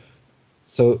then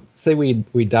so say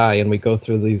we die and we go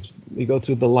through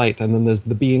the light, and then there's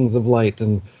the beings of light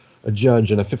and a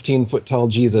judge and a 15-foot tall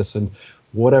Jesus and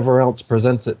whatever else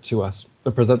presents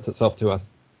itself to us.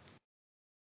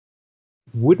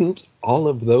 Wouldn't all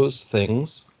of those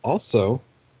things also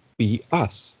be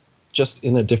us, just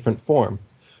in a different form?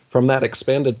 From that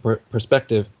expanded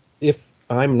perspective, if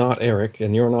I'm not Eric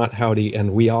and you're not Howdy,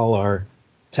 and we all are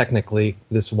technically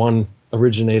this one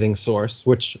originating source,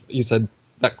 which you said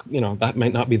that, that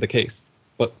might not be the case.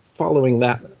 But following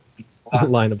that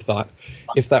line of thought,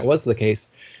 if that was the case,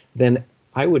 then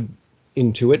I would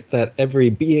intuit that every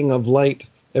being of light,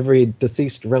 every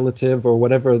deceased relative or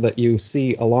whatever that you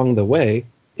see along the way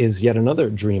is yet another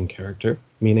dream character,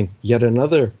 meaning yet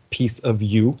another piece of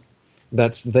you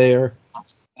that's there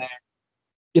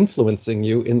influencing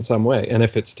you in some way. And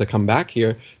if it's to come back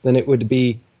here, then it would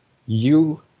be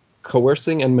you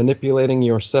coercing and manipulating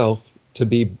yourself to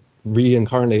be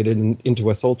reincarnated into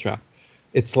a soul trap.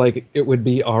 It's like it would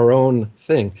be our own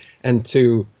thing. And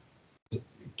to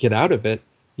get out of it,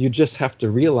 you just have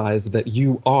to realize that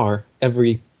you are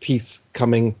every piece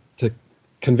coming to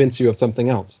convince you of something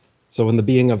else. So when the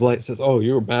being of light says, "Oh,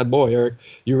 you're a bad boy, Eric.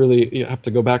 You have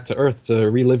to go back to Earth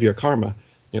to relive your karma,"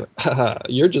 you're like, "Haha,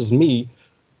 you're just me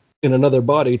in another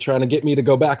body trying to get me to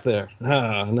go back there.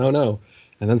 Ah, no, no."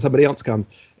 And then somebody else comes.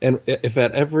 And if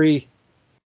at every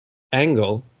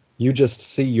angle you just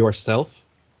see yourself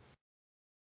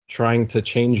trying to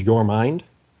change your mind,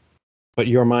 but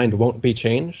your mind won't be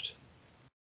changed,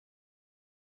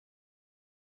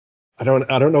 I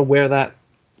don't know where that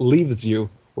leaves you.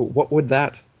 What would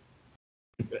that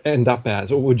end up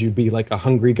as? Or would you be like a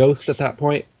hungry ghost at that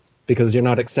point because you're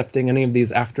not accepting any of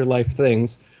these afterlife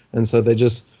things, and so they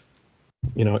just,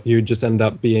 you just end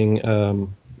up being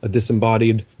a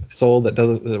disembodied soul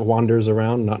that wanders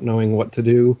around not knowing what to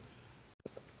do?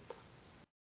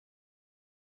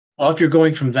 Well, if you're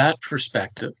going from that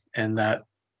perspective, and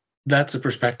that's a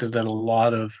perspective that a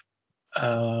lot of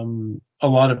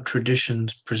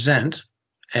traditions present,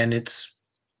 and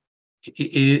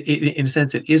in a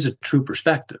sense, it is a true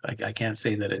perspective. I can't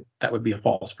say that would be a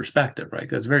false perspective, right?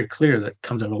 Because it's very clear that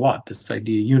comes out a lot. This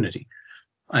idea of unity,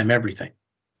 I'm everything,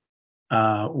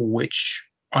 which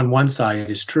on one side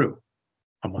is true,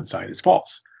 on one side is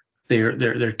false.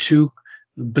 They're two,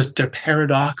 but they're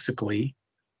paradoxically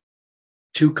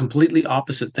two completely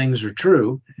opposite things are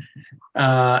true,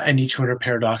 and each one are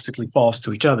paradoxically false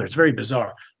to each other. It's very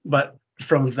bizarre. But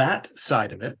from that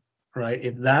side of it, right,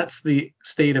 if that's the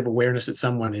state of awareness that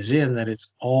someone is in, that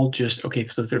it's all just, okay,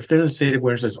 so if they're in a state of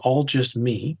awareness that's all just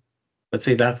me, let's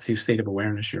say that's the state of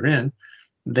awareness you're in,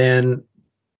 then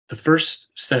the first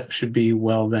step should be,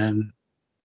 well, then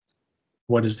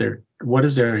what is there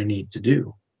I need to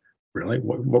do? Really?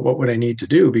 What would I need to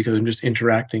do? Because I'm just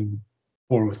interacting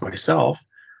more with myself.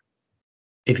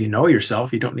 If you know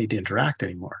yourself, you don't need to interact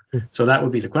anymore. So that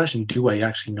would be the question: do I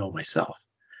actually know myself?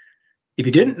 If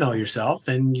you didn't know yourself,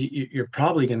 then you're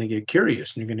probably going to get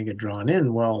curious and you're going to get drawn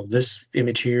in. Well, this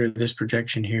image here, this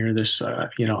projection here, this,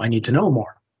 I need to know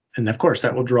more. And of course,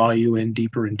 that will draw you in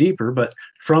deeper and deeper. But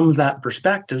from that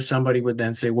perspective, somebody would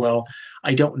then say, well,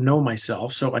 I don't know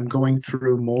myself. So I'm going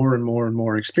through more and more and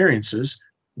more experiences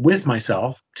with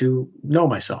myself to know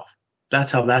myself.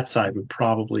 That's how that side would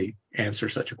probably answer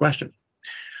such a question.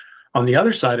 On the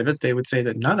other side of it, they would say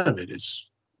that none of it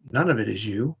is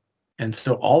you, and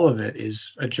so all of it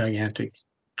is a gigantic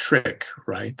trick,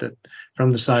 right? That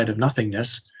from the side of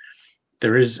nothingness,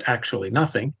 there is actually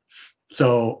nothing.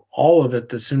 So all of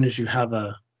it, as soon as you have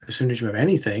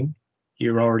anything,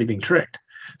 you're already being tricked.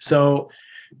 So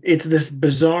it's this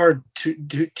bizarre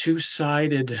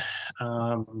two-sided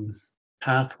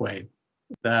pathway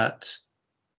that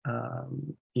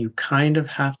you kind of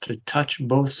have to touch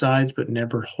both sides, but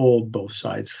never hold both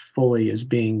sides fully as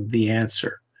being the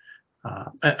answer.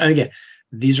 And again,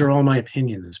 these are all my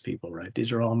opinions, people, right?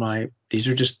 These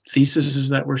are just theses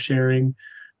that we're sharing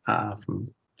from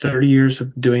 30 years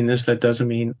of doing this. That doesn't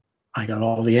mean I got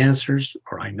all the answers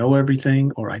or I know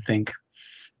everything or I think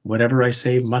whatever I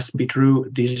say must be true.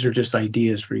 These are just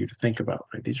ideas for you to think about,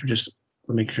 right? These are just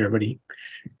to make sure everybody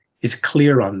is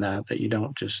clear on that you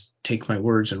don't just take my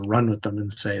words and run with them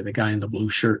and say the guy in the blue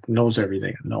shirt knows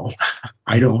everything. No,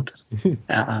 I don't.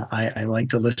 I like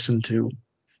to listen to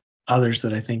others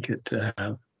that I think that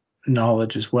have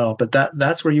knowledge as well. But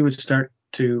that's where you would start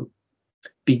to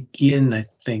begin, I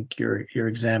think, your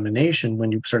examination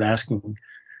when you start asking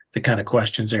the kind of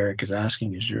questions Eric is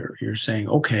asking. Is you're saying,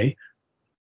 okay,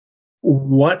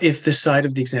 what if this side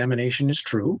of the examination is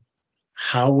true?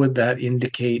 How would that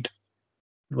indicate,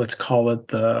 let's call it,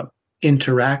 the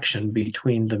interaction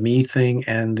between the me thing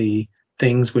and the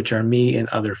things which are me in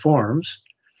other forms?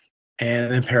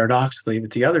 And then paradoxically,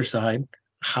 with the other side,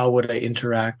 how would I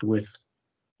interact with,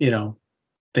 you know,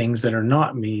 things that are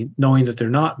not me, knowing that they're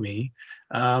not me?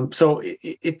 So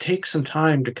it takes some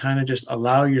time to kind of just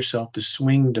allow yourself to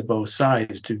swing to both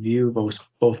sides, to view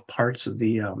both parts of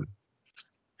the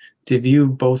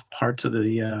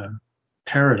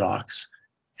paradox,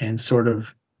 and sort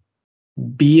of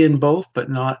be in both, but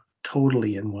not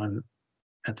totally in one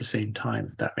at the same time,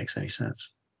 if that makes any sense.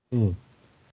 Mm.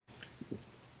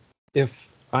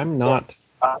 If I'm If not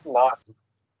I'm not.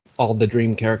 all the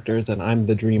dream characters and I'm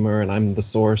the dreamer and I'm the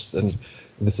source and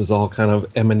this is all kind of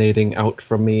emanating out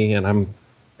from me and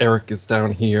Eric is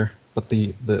down here, but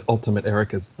the ultimate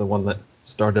Eric is the one that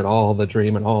started all the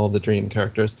dream and all the dream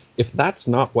characters. If that's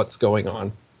not what's going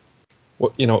on,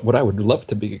 what I would love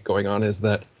to be going on is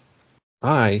that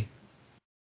I,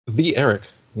 the Eric,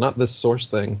 not this source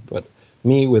thing, but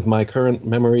me with my current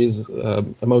memories,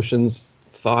 emotions,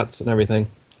 thoughts, and everything,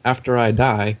 after I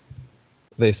die,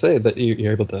 they say that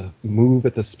you're able to move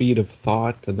at the speed of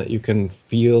thought and that you can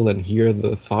feel and hear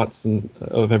the thoughts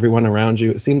of everyone around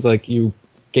you. It seems like you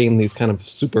gain these kind of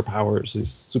superpowers,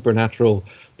 these supernatural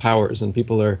powers, and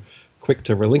people are quick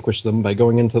to relinquish them by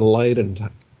going into the light and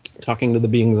talking to the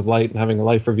beings of light and having a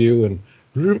life review, and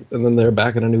then they're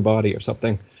back in a new body or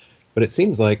something. But it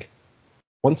seems like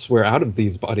once we're out of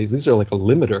these bodies, these are like a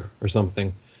limiter or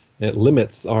something. It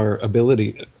limits our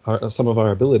ability, some of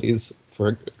our abilities.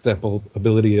 For example,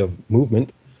 ability of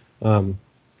movement, because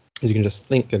you can just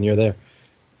think and you're there.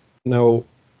 Now,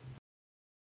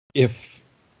 if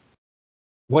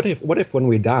what if when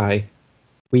we die,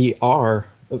 we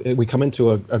come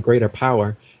into a greater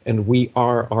power and we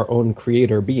are our own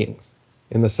creator beings,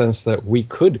 in the sense that we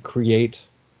could create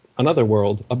another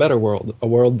world, a better world, a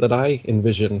world that I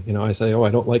envision. I say, oh,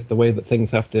 I don't like the way that things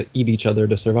have to eat each other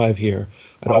to survive here.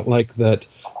 I don't like that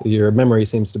your memory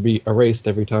seems to be erased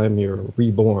every time you're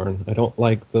reborn. I don't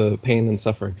like the pain and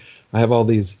suffering. I have all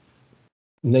these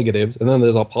negatives, and then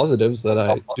there's all positives that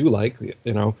I do like.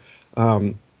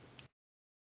 Um,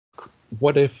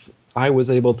 what if I was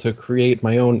able to create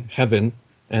my own heaven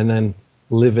and then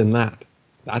live in that?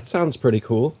 That sounds pretty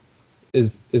cool.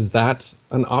 Is that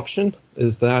an option?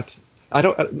 Is that I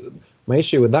don't my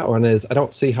issue with that one is I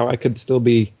don't see how I could still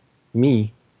be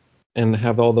me and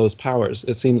have all those powers.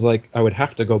 It seems like I would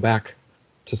have to go back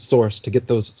to source to get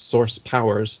those source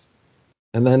powers.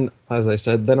 And then, as I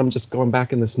said, then I'm just going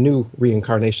back in this new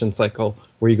reincarnation cycle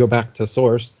where you go back to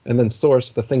source, and then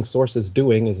source, the thing source is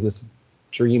doing is this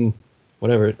dream,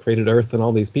 whatever, it created Earth and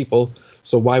all these people.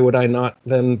 So why would I not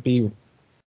then be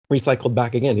recycled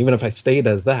back again? Even if I stayed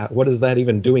as that, what is that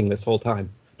even doing this whole time?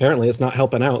 Apparently it's not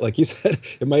helping out. Like you said,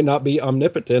 it might not be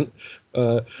omnipotent,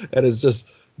 and is just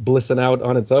blissing out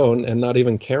on its own and not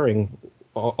even caring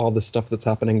all the stuff that's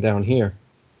happening down here.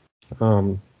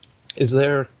 Is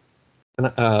there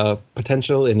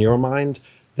potential in your mind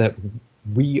that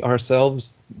we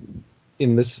ourselves,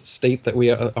 in this state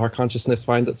that our consciousness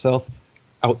finds itself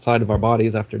outside of our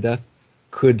bodies after death,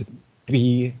 could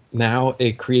be now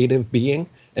a creative being,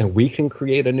 and we can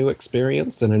create a new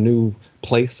experience and a new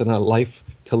place and a life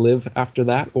to live after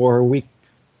that? Or are we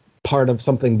part of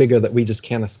something bigger that we just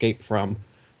can't escape from,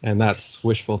 and that's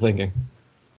wishful thinking?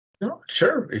 No,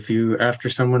 sure. If you after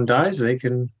someone dies, they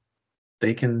can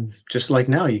just like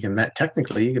now you can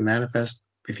technically you can manifest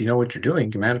if you know what you're doing.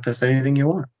 You can manifest anything you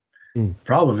want. Mm,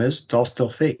 Problem is, it's all still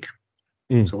fake.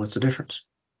 mm, So what's the difference?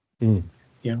 mm,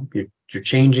 You're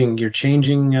changing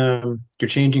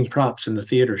props in the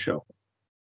theater show.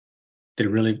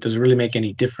 Does it really make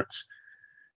any difference?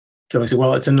 So I say,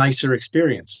 well, it's a nicer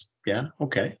experience. Yeah,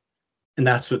 okay. And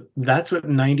that's what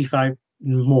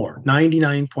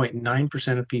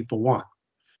 99.9% of people want.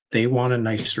 They want a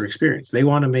nicer experience. They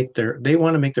want to make their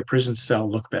prison cell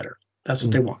look better. That's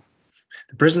what mm, they want.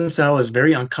 The prison cell is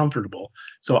very uncomfortable.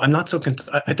 So I'm not so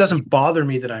it doesn't bother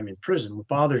me that I'm in prison. What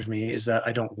bothers me is that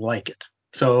I don't like it.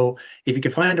 So if you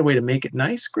can find a way to make it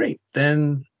nice, great.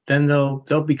 Then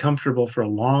they'll be comfortable for a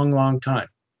long, long time.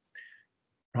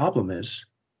 Problem is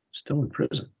still in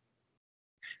prison.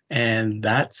 And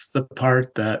that's the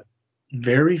part that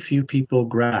very few people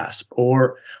grasp,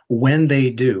 or when they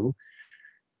do,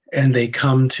 and they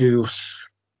come to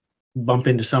bump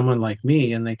into someone like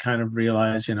me and they kind of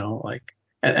realize, like,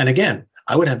 and again,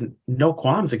 I would have no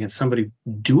qualms against somebody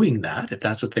doing that if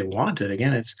that's what they wanted.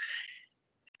 Again, it's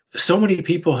so many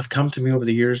people have come to me over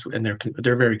the years and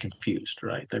they're very confused,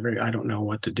 right? I don't know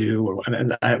what to do,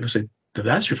 and I would say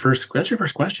that's your first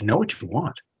question. Know what you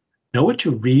want. Know what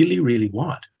you really, really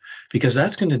want, because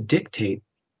that's going to dictate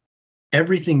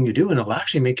everything you do, and it'll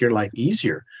actually make your life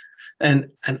easier. And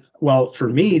well, for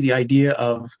me, the idea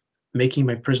of making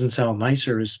my prison cell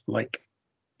nicer is like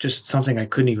just something I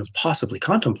couldn't even possibly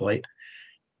contemplate.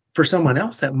 For someone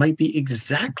else, that might be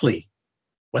exactly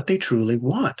what they truly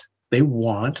want. They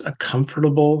want a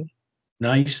comfortable,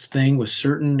 nice thing with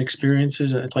certain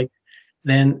experiences. And it's like,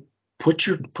 then put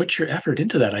your effort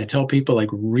into that. I tell people, like,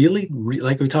 really,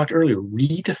 like we talked earlier,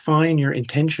 redefine your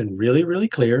intention really, really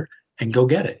clear and go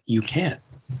get it. You can.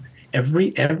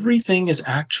 Everything is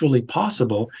actually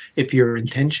possible if your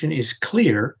intention is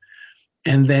clear,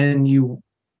 and then you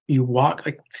walk.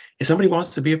 Like, if somebody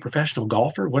wants to be a professional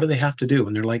golfer, what do they have to do?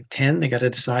 When they're like 10, they got to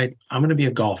decide, I'm going to be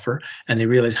a golfer, and they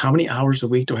realize, how many hours a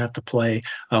week do I have to play?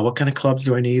 What kind of clubs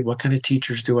do I need? What kind of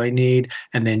teachers do I need?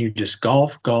 And then you just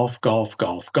golf, golf, golf,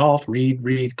 golf, golf,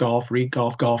 read, golf, read,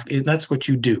 golf, golf. That's what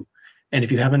you do. And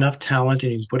if you have enough talent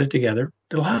and you can put it together,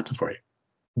 it'll happen for you.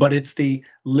 But it's the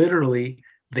literally,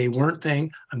 they weren't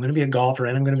saying, I'm going to be a golfer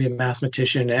and I'm going to be a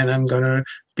mathematician and I'm going to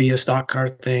be a stock car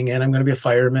thing and I'm going to be a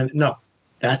fireman. No,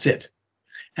 that's it.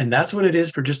 And that's what it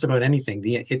is for just about anything.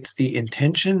 It's the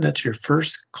intention that's your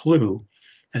first clue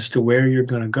as to where you're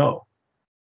going to go.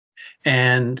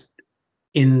 And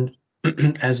in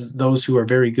as those who are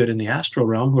very good in the astral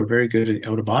realm, who are very good at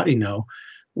out of body, know,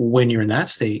 when you're in that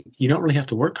state, you don't really have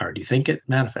to work hard. You think it,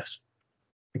 manifests.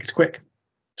 Like, it's quick.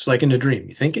 It's like in a dream.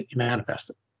 You think it, you manifest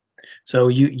it. So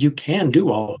you can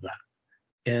do all of that,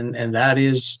 and that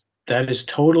is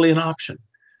totally an option.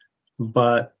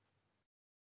 But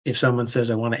if someone says,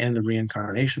 I want to end the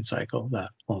reincarnation cycle, that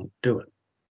won't do it,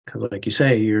 because, like you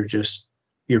say,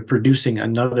 you're producing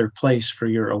another place for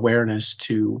your awareness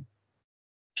to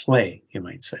play, you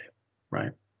might say,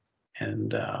 right?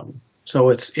 And so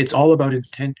it's all about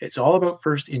intent. It's all about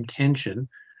first intention.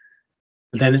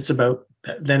 Then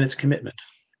it's commitment.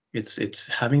 It's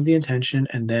having the intention,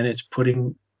 and then it's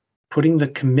putting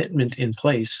the commitment in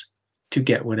place to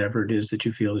get whatever it is that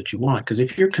you feel that you want. Because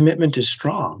if your commitment is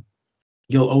strong,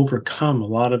 you'll overcome a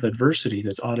lot of adversity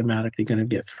that's automatically going to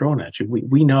get thrown at you.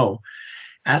 We know.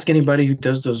 Ask anybody who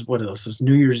does those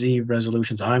New Year's Eve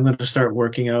resolutions. I'm going to start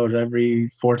working out every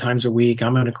 4 times a week.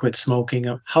 I'm going to quit smoking.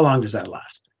 How long does that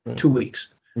last? Right. 2 weeks,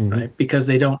 right? Because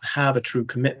they don't have a true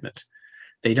commitment.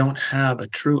 They don't have a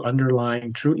true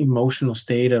underlying, true emotional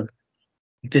state of,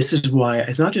 this is why.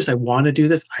 It's not just, I want to do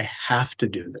this, I have to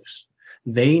do this.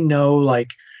 They know, like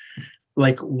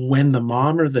when the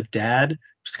mom or the dad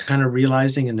is kind of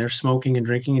realizing, and they're smoking and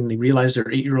drinking, and they realize their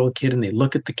 8-year-old kid, and they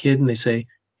look at the kid and they say,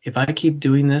 if I keep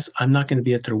doing this, I'm not going to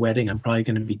be at their wedding. I'm probably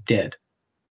going to be dead.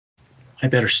 I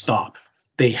better stop.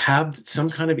 They have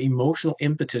some kind of emotional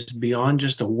impetus beyond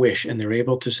just a wish, and they're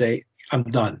able to say, I'm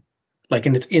done. Like,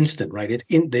 and it's instant, right? It's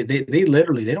in they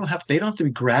literally, they don't have to be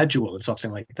gradual in something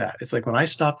like that. It's like when I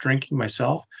stopped drinking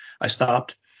myself, I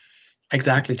stopped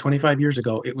exactly 25 years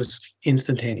ago. It was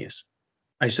instantaneous.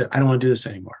 I said, I don't want to do this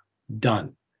anymore.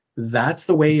 Done. That's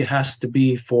the way it has to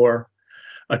be for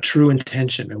a true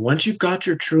intention. And once you've got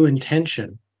your true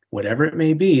intention, whatever it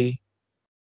may be,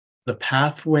 the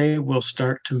pathway will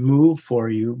start to move for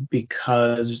you,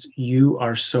 because you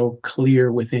are so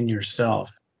clear within yourself,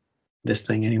 this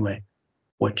thing anyway,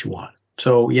 what you want.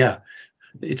 So yeah,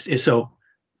 it's so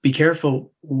be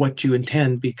careful what you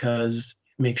intend, because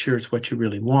make sure it's what you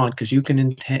really want, because you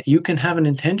can have an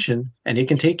intention and it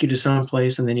can take you to some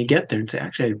place, and then you get there and say,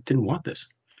 actually, I didn't want this.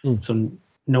 So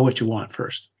know what you want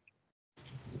first.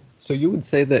 So you would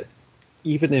say that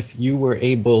even if you were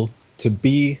able to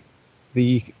be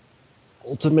the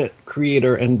ultimate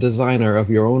creator and designer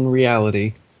of your own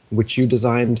reality, which you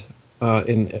designed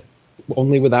in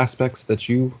only with aspects that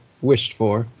you wished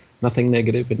for, nothing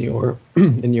negative in your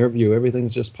in your view,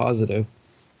 everything's just positive,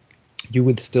 you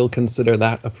would still consider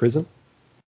that a prison?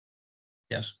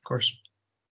 Yes, of course.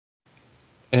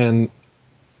 And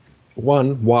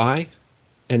one, why?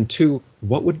 And two,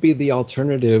 what would be the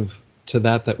alternative to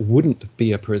that wouldn't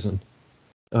be a prison?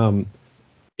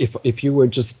 If you were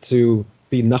just to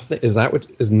be nothing, is that what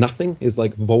is nothing? Is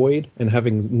like void and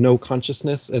having no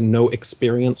consciousness and no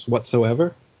experience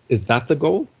whatsoever? Is that the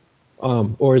goal?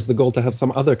 Or is the goal to have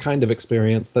some other kind of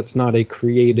experience that's not a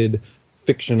created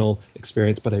fictional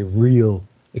experience, but a real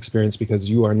experience, because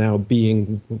you are now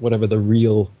being whatever the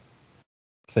real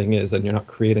thing is, and you're not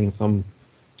creating some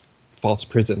false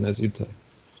prison, as you'd say?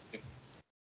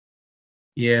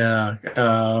 Yeah,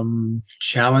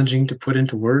 challenging to put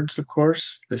into words, of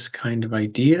course, this kind of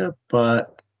idea,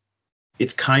 but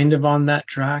it's kind of on that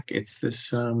track. It's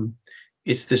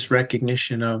this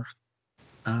recognition of,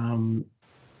 um,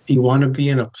 you want to be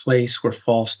in a place where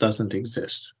false doesn't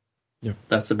exist. Yeah.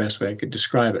 That's the best way I could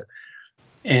describe it.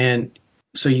 And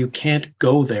so you can't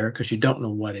go there because you don't know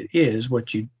what it is.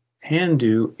 What you can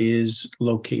do is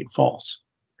locate false.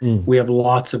 We have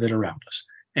lots of it around us,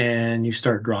 and you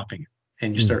start dropping it,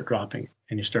 and you start dropping it,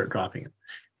 and you start dropping it.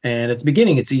 And at the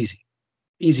beginning, it's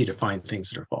easy to find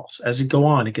things that are false. As you go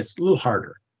on, it gets a little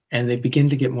harder. and they begin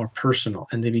to get more personal,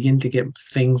 and they begin to get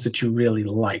things that you really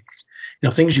like.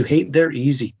 Things you hate, they're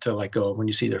easy to let go of when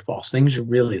you see they're false. Things you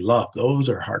really love, those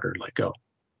are harder to let go.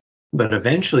 But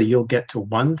eventually you'll get to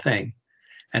one thing,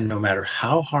 and no matter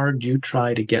how hard you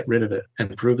try to get rid of it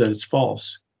and prove that it's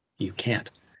false, you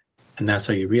can't. And that's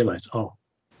how you realize, oh,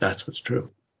 that's what's true.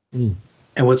 Mm.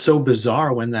 And what's so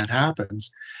bizarre when that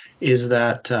happens is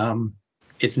that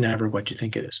it's never what you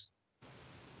think it is.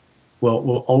 Well,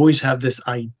 we'll always have this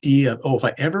idea of, oh, if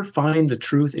I ever find the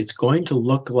truth, it's going to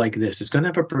look like this. It's going to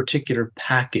have a particular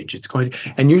package. It's going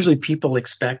to, and usually people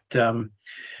expect,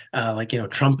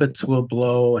 trumpets will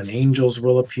blow and angels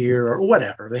will appear or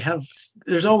whatever.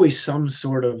 There's always some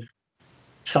sort of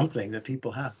something that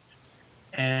people have.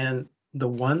 And the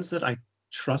ones that I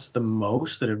trust the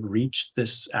most that have reached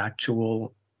this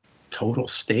actual total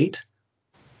state,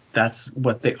 that's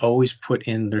what they always put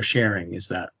in their sharing, is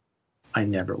that I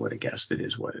never would have guessed it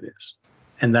is what it is.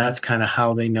 And that's kind of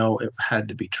how they know it had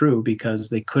to be true, because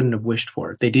they couldn't have wished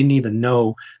for it. They didn't even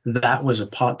know that was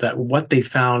that what they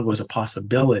found was a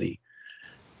possibility.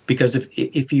 Because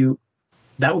if you,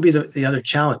 that would be the other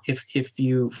challenge. If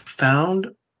you found,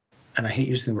 and I hate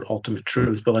using the word ultimate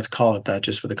truth, but let's call it that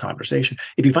just for the conversation.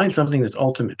 If you find something that's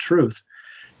ultimate truth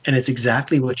and it's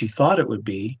exactly what you thought it would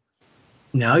be,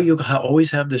 now you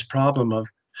always have this problem of,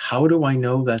 how do I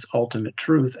know that's ultimate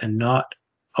truth and not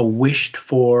a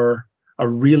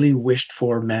really wished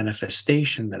for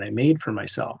manifestation that I made for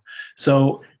myself?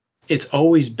 So it's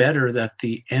always better that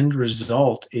the end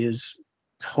result is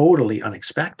totally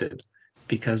unexpected,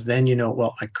 because then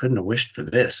well, I couldn't have wished for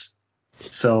this.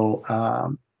 So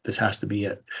this has to be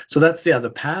it. So that's,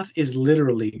 the path is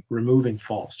literally removing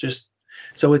false. Just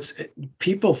so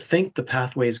people think the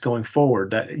pathway is going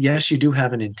forward, that yes, you do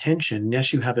have an intention,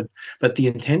 yes, you have it, but the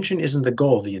intention isn't the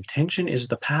goal. The intention is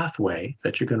the pathway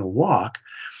that you're going to walk,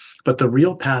 but the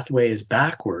real pathway is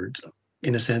backwards,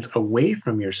 in a sense, away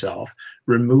from yourself,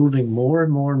 removing more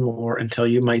and more and more until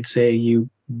you might say you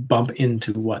bump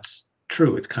into what's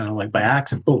true. It's kind of like by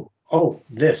accident, boom, oh,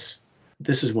 this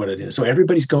is what it is. So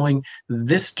everybody's going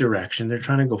this direction. They're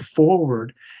trying to go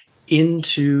forward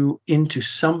into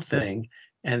something,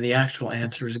 and the actual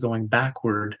answer is going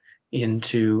backward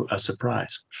into a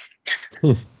surprise.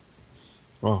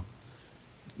 Wow.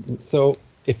 So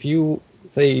if you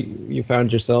say you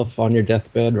found yourself on your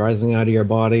deathbed, rising out of your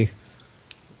body,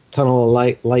 tunnel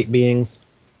of light beings,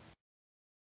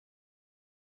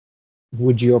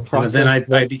 would your And then process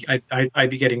I'd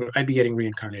be getting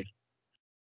reincarnated,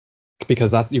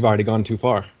 because you've already gone too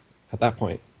far at that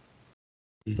point.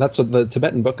 That's what the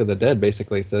Tibetan Book of the Dead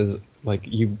basically says. Like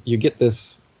you get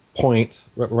this point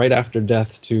right after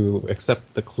death to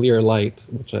accept the clear light,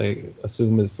 which I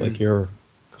assume is like your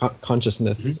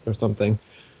consciousness or something.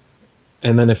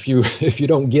 And then if you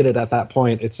don't get it at that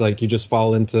point, it's like you just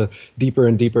fall into deeper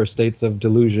and deeper states of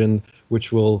delusion,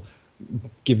 which will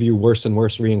give you worse and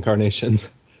worse reincarnations.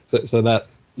 So that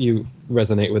you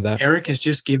resonate with that. Eric has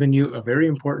just given you a very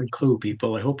important clue,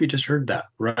 people. I hope you just heard that.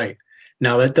 Right.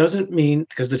 Now, that doesn't mean,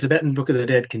 because the Tibetan Book of the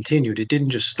Dead continued, it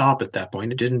didn't just stop at that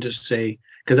point. It didn't just say,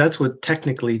 because that's what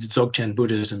technically Dzogchen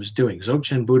Buddhism is doing.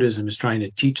 Dzogchen Buddhism is trying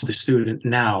to teach the student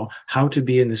now how to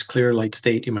be in this clear light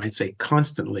state, you might say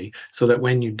constantly, so that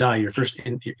when you die,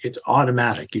 it's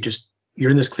automatic.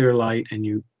 You're in this clear light and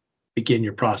you begin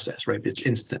your process, right? It's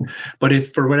instant. But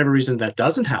if for whatever reason that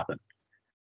doesn't happen,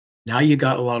 now you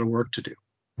got a lot of work to do.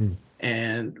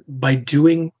 And by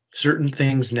doing certain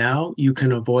things now, you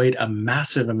can avoid a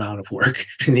massive amount of work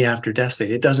in the after death state.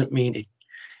 It doesn't mean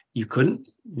you couldn't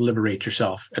liberate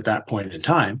yourself at that point in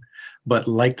time, but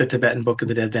like the Tibetan Book of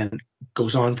the Dead then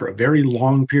goes on for a very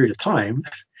long period of time,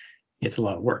 it's a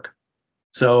lot of work.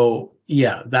 So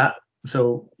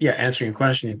answering your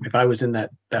question, if I was in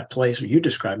that place where you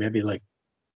described me, I'd be like,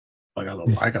 I got a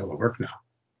little work now.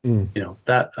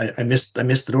 That I missed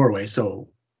the doorway, so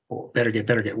better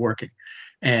get working.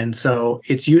 And so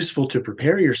it's useful to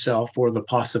prepare yourself for the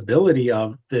possibility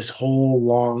of this whole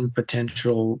long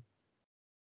potential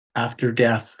after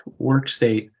death work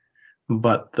state.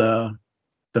 But the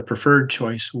preferred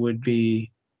choice would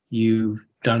be, you've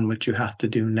done what you have to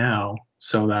do now,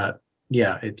 so that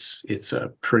it's a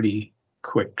pretty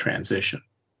quick transition.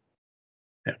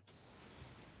 Yeah.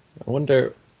 I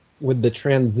wonder, with the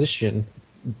transition,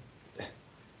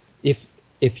 if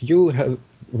you have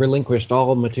relinquished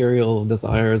all material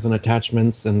desires and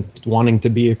attachments and wanting to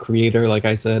be a creator, like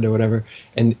I said, or whatever,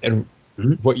 and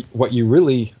what you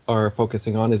really are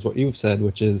focusing on is what you've said,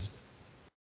 which is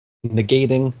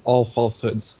negating all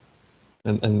falsehoods,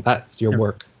 and that's your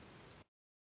work.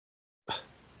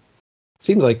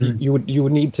 Seems like Mm. you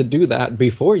would need to do that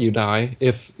before you die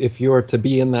if you're to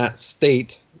be in that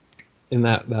state, in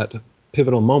that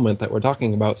pivotal moment that we're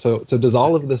talking about. So does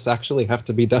all of this actually have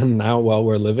to be done now while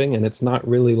we're living? And it's not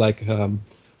really like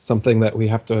something that we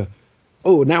have to,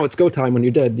 oh, now it's go time when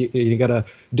you're dead. You gotta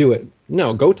do it.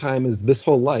 No, go time is this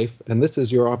whole life, and this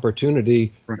is your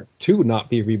opportunity Right. to not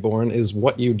be reborn. Is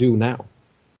what you do now.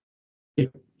 Yeah,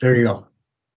 there you go.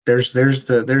 There's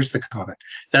the comment.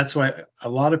 That's why a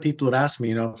lot of people have asked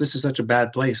me, if this is such a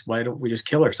bad place, why don't we just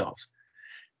kill ourselves?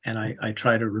 And I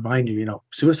try to remind you,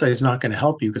 suicide is not going to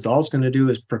help you because all it's going to do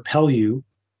is propel you.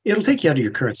 It'll take you out of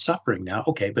your current suffering now,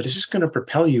 okay, but it's just going to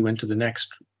propel you into the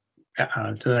next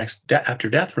after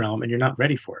death realm, and you're not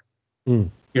ready for it. Mm.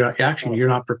 You're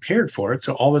not prepared for it.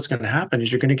 So all that's going to happen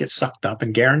is you're going to get sucked up,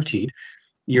 and guaranteed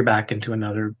you're back into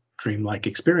another dreamlike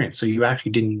experience. So you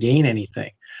actually didn't gain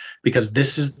anything, because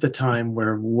this is the time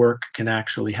where work can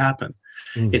actually happen.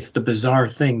 Mm. It's the bizarre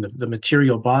thing. The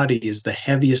material body is the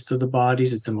heaviest of the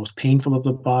bodies. It's the most painful of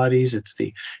the bodies. It's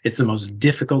the most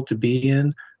difficult to be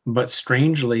in. But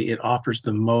strangely, it offers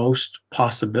the most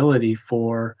possibility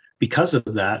for, because of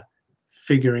that,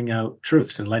 figuring out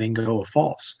truths and letting go of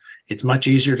false. It's much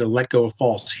easier to let go of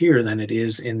false here than it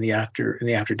is in the after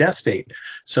death state.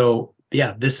 So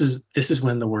yeah, this is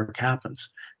when the work happens.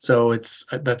 So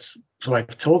that's so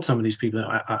I've told some of these people,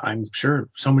 I'm sure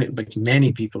so many, like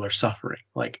many people are suffering.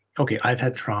 Like, okay, I've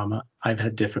had trauma, I've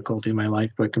had difficulty in my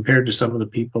life, but compared to some of the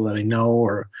people that I know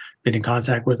or been in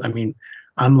contact with, I mean,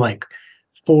 I'm like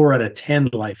 4 out of 10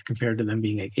 life compared to them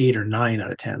being like 8 or 9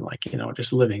 out of 10, like,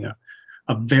 just living a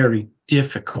very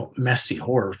difficult, messy,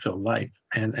 horror-filled life.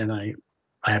 And I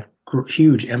have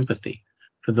huge empathy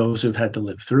for those who've had to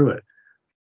live through it.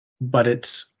 But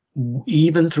it's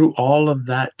even through all of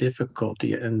that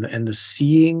difficulty and the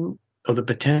seeing of the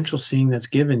potential seeing that's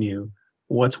given you,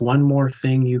 what's one more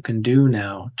thing you can do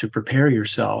now to prepare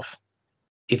yourself?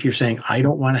 If you're saying, I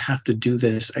don't want to have to do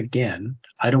this again,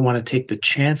 I don't want to take the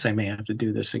chance I may have to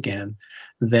do this again,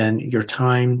 then your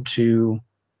time to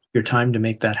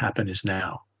make that happen is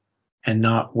now, and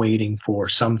not waiting for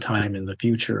some time in the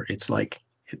future. It's like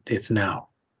it's now.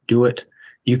 Do it.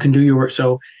 You can do your work.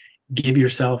 So give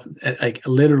yourself, like,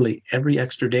 literally every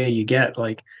extra day you get.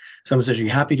 Like, someone says, "Are you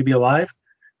happy to be alive?"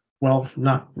 Well,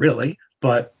 not really,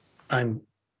 but I'm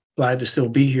glad to still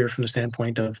be here from the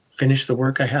standpoint of finish the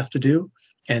work I have to do,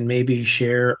 and maybe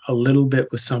share a little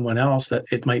bit with someone else that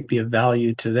it might be of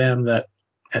value to them, that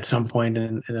at some point,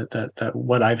 and that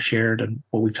what I've shared and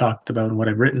what we've talked about and what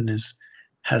I've written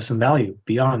has some value.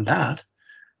 Beyond that,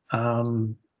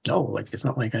 no, like, it's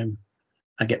not like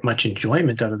I get much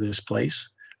enjoyment out of this place,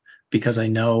 because I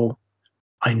know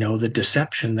the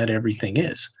deception that everything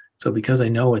is. So because I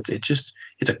know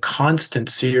it's a constant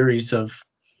series of,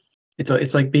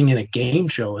 it's like being in a game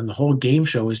show, and the whole game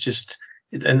show is just,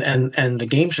 and the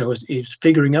game show is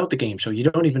figuring out the game show. You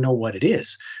don't even know what it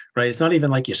is, right? It's not even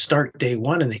like you start day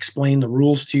one and they explain the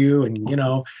rules to you, and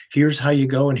here's how you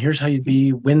go, and here's how you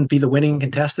be the winning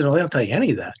contestant. Well, they don't tell you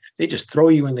any of that. They just throw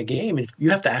you in the game, and you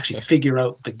have to actually figure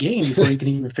out the game before you can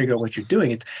even figure out what you're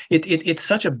doing. It's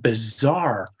such a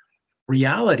bizarre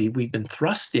reality we've been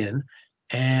thrust in,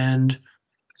 and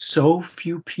so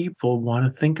few people want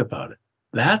to think about it.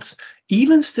 That's,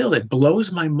 even still, it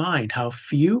blows my mind how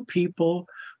few people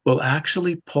will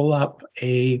actually pull up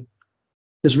a,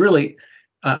 because really,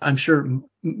 I'm sure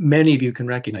many of you can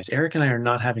recognize Eric and I are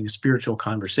not having a spiritual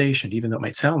conversation, even though it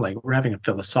might sound like we're having a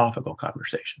philosophical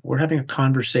conversation. We're having a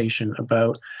conversation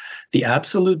about the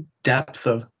absolute depth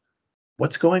of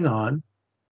what's going on.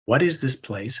 What is this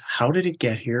place? How did it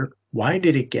get here? Why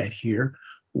did it get here?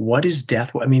 What is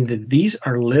death? I mean, these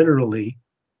are literally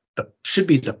should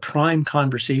be the prime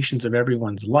conversations of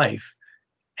everyone's life,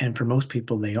 and for most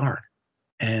people, they aren't.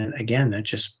 And again,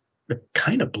 it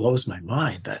kind of blows my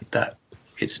mind that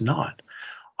it's not.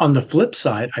 On the flip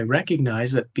side, I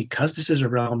recognize that because this is a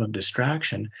realm of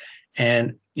distraction,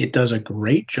 and it does a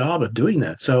great job of doing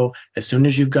that. So as soon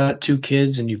as you've got 2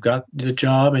 kids and you've got the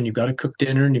job and you've got to cook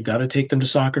dinner and you've got to take them to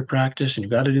soccer practice and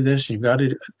you've got to do this and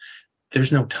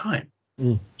there's no time.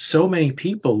 Mm. So many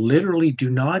people literally do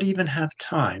not even have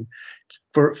time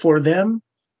for them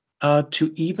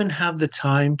to even have the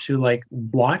time to, like,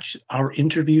 watch our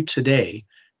interview today.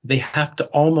 They have to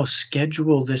almost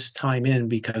schedule this time in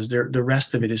because the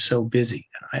rest of it is so busy.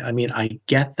 I mean, I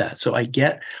get that. So I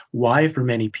get why for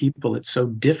many people it's so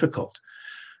difficult.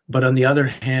 But on the other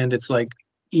hand, it's like,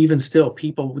 even still,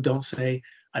 people don't say,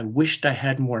 I wished I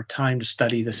had more time to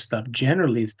study this stuff.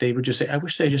 Generally, they would just say, I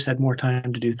wish I just had more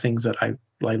time to do things that I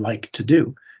like to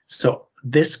do. So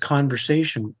this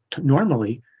conversation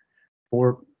normally,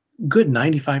 or good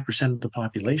 95% of the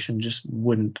population just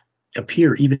wouldn't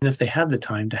appear, even if they had the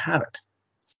time to have it.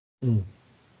 Mm.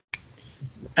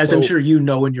 As I'm So sure you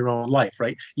know in your own life,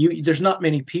 right? There's not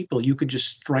many people you could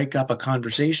just strike up a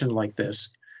conversation like this.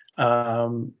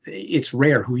 It's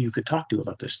rare who you could talk to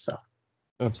about this stuff.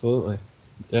 absolutely,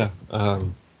 yeah.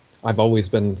 I've always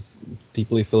been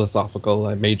deeply philosophical.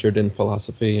 I majored in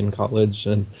philosophy in college,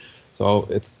 and so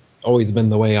it's always been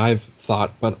the way I've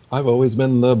thought. But I've always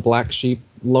been the black sheep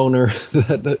loner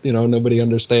that nobody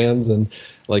understands. And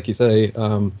like you say,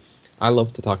 I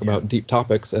love to talk Yeah. about deep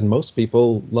topics, and most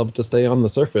people love to stay on the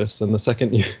surface. And the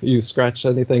second you scratch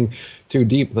anything too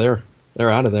deep, they're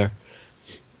out of there.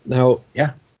 Now,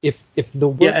 Yeah. if the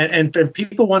Yeah, work, and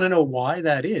people want to know why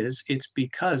that is. It's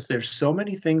because there's so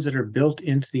many things that are built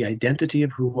into the identity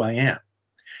of who I am.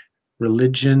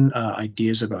 Religion,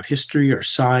 ideas about history or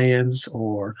science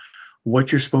or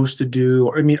what you're supposed to do.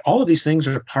 Or, I mean, all of these things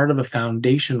are part of a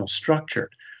foundational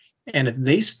structure. And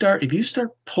if you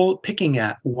start picking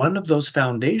at one of those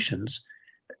foundations,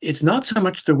 it's not so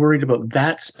much they're worried about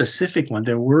that specific one.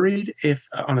 They're worried if,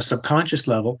 on a subconscious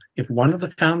level, if one of the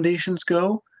foundations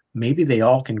go, maybe they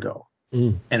all can go.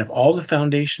 mm, And if all the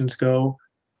foundations go,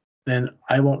 then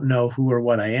I won't know who or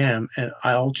what I am. And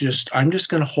I'm just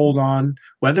going to hold on,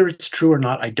 whether it's true or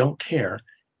not, I don't care.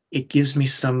 It gives me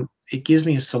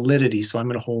a solidity. So I'm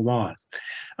going to hold on.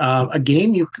 A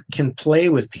game you can play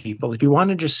with people if you want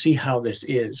to just see how this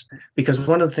is, because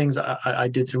one of the things I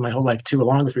did through my whole life too,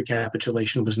 along with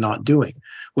recapitulation, was not doing,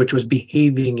 which was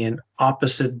behaving in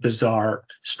opposite, bizarre,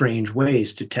 strange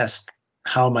ways to test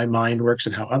how my mind works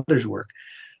and how others work.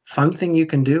 Fun thing you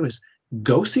can do is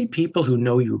go see people who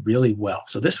know you really well.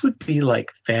 So this would be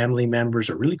like family members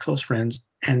or really close friends,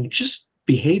 and just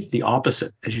behave the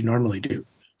opposite as you normally do.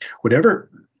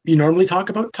 Whatever you normally talk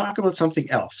about something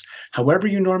else. However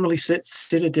you normally sit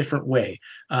a different way.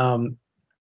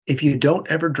 If you don't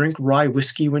ever drink rye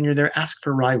whiskey when you're there, ask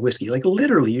for rye whiskey. Like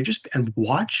literally, and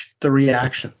watch the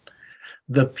reaction.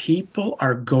 The people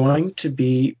are going to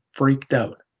be freaked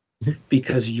out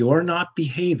because you're not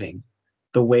behaving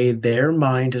the way their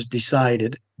mind has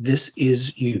decided this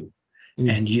is you.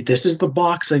 mm, And this is the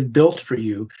box I've built for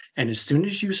you. And as soon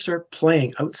as you start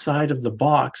playing outside of the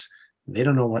box, they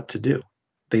don't know what to do.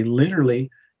 They literally,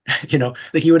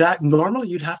 like you would act normally,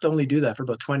 you'd have to only do that for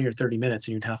about 20 or 30 minutes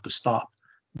and you'd have to stop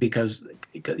because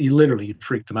you'd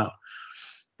freak them out.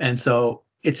 And so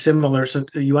it's similar. So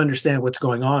you understand what's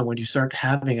going on when you start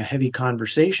having a heavy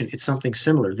conversation. It's something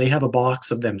similar. They have a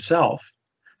box of themselves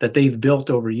that they've built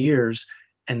over years,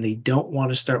 and they don't want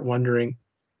to start wondering,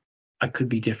 I could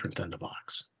be different than the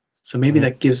box. So maybe right.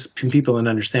 that gives people an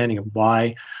understanding of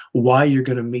why you're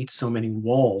going to meet so many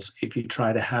walls if you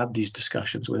try to have these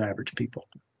discussions with average people.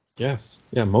 Yes.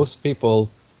 Yeah, most people,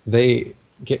 they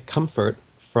get comfort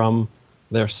from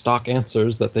their stock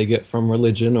answers that they get from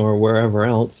religion or wherever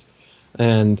else,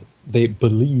 and they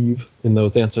believe in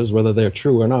those answers, whether they're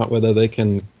true or not, whether they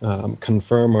can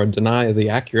confirm or deny the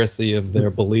accuracy of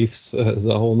their beliefs is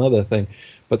a whole nother thing.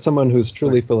 But someone who's Right.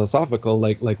 truly philosophical,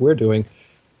 like we're doing,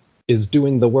 is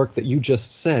doing the work that you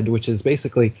just said, which is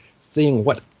basically seeing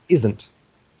what isn't.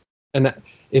 And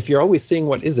if you're always seeing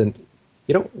what isn't,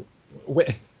 you don't.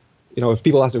 If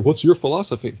people ask me, "What's your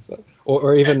philosophy?"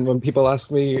 or even when people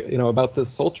ask me, about this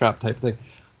soul trap type thing,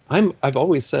 I've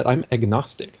always said I'm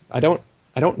agnostic. I don't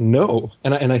know,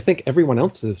 and I think everyone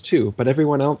else is too. But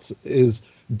everyone else is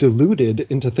deluded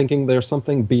into thinking there's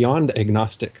something beyond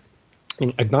agnostic.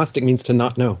 And agnostic means to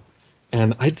not know.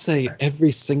 And I'd say Right.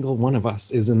 every single one of us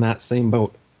is in that same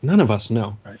boat. None of us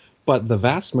know. Right. But the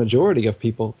vast majority of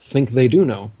people think they do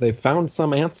know. They've found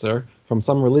some answer from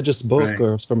some religious book Right.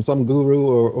 or from some guru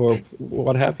or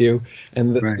what have you.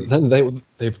 And Right. then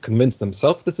they've convinced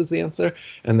themselves this is the answer.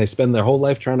 And they spend their whole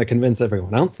life trying to convince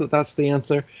everyone else that that's the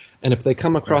answer. And if they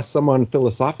come Right. across someone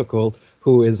philosophical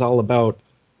who is all about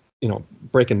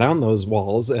breaking down those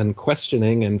walls and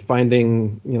questioning and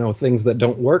finding things that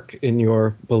don't work in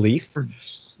your belief,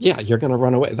 yeah, you're going to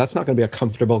run away. That's not going to be a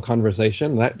comfortable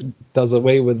conversation. That does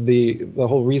away with the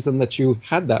whole reason that you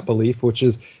had that belief, which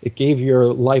is it gave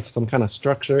your life some kind of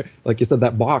structure. Like you said,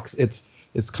 that box,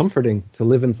 it's comforting to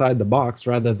live inside the box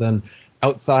rather than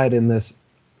outside in this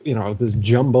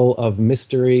jumble of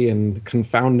mystery and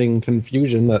confounding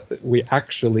confusion that we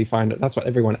actually find. That's what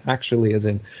everyone actually is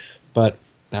in. But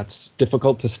that's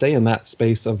difficult to stay in that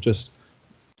space of just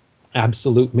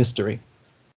absolute mystery.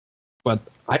 But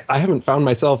I haven't found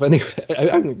myself any. I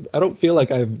don't feel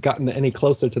like I've gotten any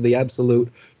closer to the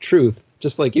absolute truth.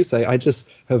 Just like you say, I just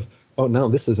have oh no,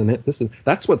 this isn't it.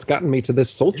 That's what's gotten me to this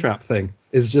soul trap thing.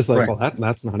 Is just like, Right. well,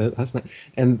 that's not it. That's not.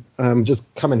 And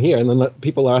just coming here, and then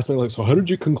people ask me like, so how did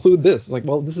you conclude this? Like,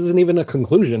 well, this isn't even a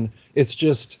conclusion. It's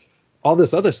just all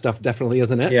this other stuff definitely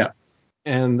isn't it. Yeah.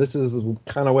 And this is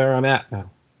kind of where I'm at now.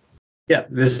 Yeah.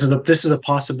 This is a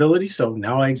possibility. So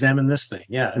now I examine this thing.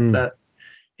 Yeah. It's Mm, that.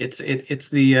 It's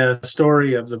the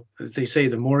story of they say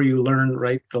the more you learn,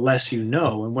 right, the less you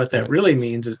know. And what that right. really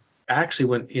means is actually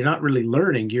when you're not really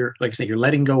learning, you're like I say, you're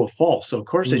letting go of false. So of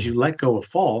course, as Mm, you let go of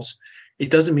false, it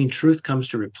doesn't mean truth comes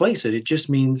to replace it. It just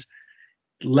means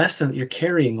you're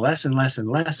carrying less and less and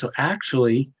less. So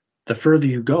actually, the further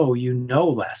you go, you know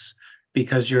less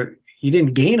because you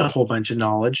didn't gain a whole bunch of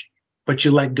knowledge, but you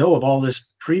let go of all this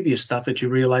previous stuff that you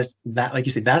realized that, like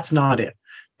you said, that's not it.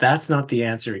 That's not the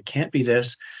answer. It can't be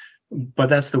this. But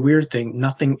that's the weird thing.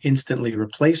 Nothing instantly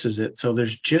replaces it. So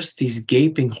there's just these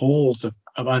gaping holes of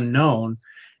unknown.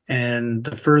 And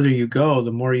the further you go,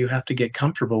 the more you have to get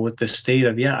comfortable with this state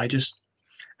of, yeah, I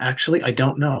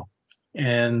don't know.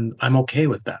 And I'm okay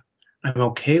with that. I'm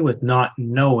okay with not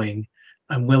knowing.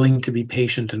 I'm willing to be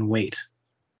patient and wait.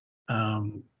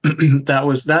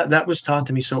 That was taught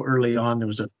to me so early on. There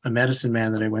was a medicine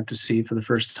man that I went to see for the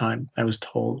first time. I was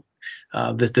told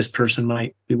that this person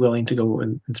might be willing to go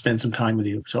and spend some time with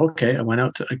you. So okay,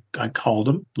 I called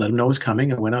him, let him know I was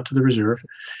coming. I went out to the reserve,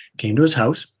 came to his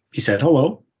house. He said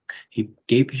hello. He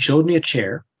showed me a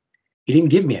chair. He didn't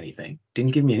give me anything,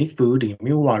 didn't give me any food, didn't give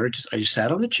me water. I just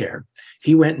sat on the chair.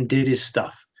 He went and did his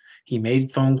stuff. He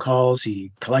made phone calls.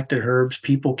 He collected herbs.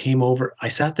 People came over. I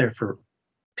sat there for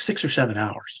 6 or 7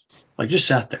 hours, like just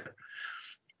sat there.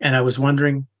 And I was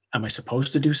wondering, am I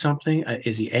supposed to do something?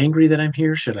 Is he angry that I'm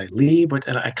here? Should I leave?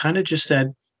 And I kind of just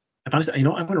said, if I was, I'm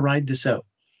going to ride this out.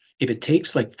 If it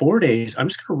takes like 4 days, I'm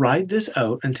just going to ride this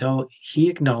out until he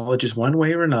acknowledges one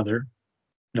way or another,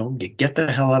 get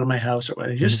the hell out of my house. Or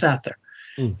I just mm, sat there.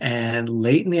 mm, And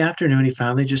late in the afternoon, he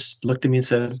finally just looked at me and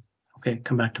said, okay,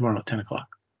 come back tomorrow at 10 o'clock.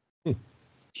 mm,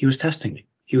 He was testing me.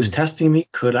 He was mm. testing me.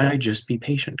 Could I just be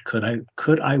patient? Could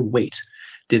I wait?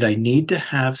 Did I need to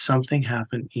have something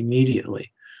happen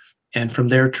immediately? And from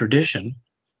their tradition,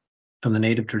 from the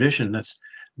native tradition,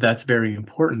 that's very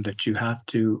important that you have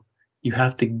to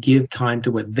give time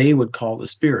to what they would call the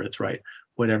spirits, right?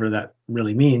 Whatever that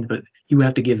really means, but you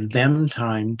have to give them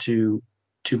time to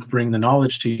bring the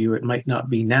knowledge to you. It might not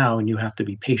be now, and you have to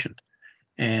be patient.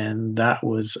 And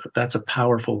that's it's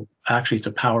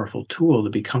a powerful tool to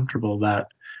be comfortable that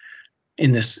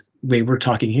in this way we're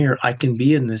talking here, I can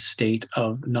be in this state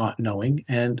of not knowing,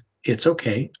 and it's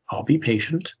okay. I'll be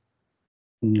patient.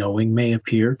 Knowing may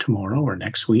appear tomorrow or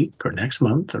next week or next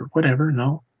month or whatever.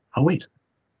 No, I'll wait.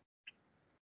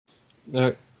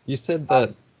 Now, you said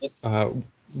that uh,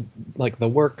 like the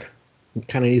work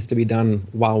kind of needs to be done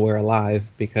while we're alive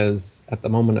because at the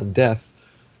moment of death,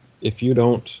 if you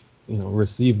don't,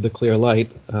 receive the clear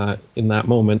light in that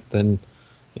moment, then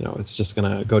it's just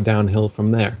gonna go downhill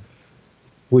from there.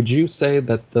 Would you say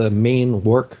that the main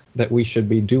work that we should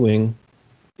be doing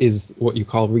is what you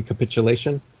call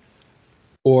recapitulation?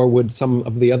 Or would some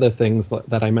of the other things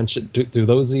that I mentioned, do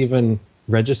those even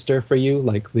register for you,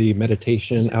 like the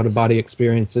meditation, out of body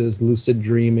experiences, lucid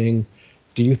dreaming?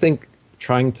 Do you think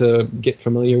trying to get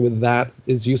familiar with that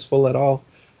is useful at all?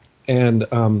 And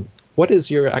what is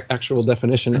your actual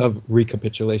definition of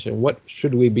recapitulation? What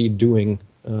should we be doing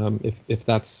if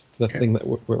that's the Okay. thing that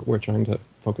we're trying to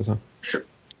focus on? Sure.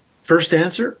 First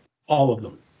answer, all of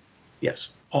them.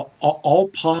 Yes. All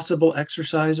possible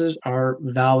exercises are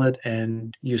valid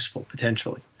and useful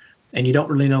potentially. And you don't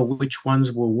really know which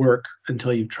ones will work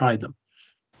until you've tried them.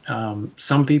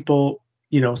 Some people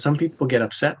get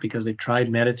upset because they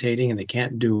tried meditating and they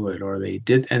can't do it, or they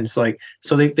did, and it's like,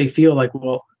 so they feel like,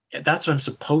 well, that's what I'm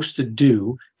supposed to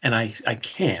do, and I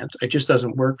can't. It just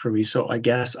doesn't work for me. So I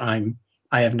guess I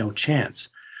have no chance.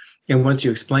 And once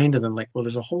you explain to them, like, well,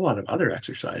 there's a whole lot of other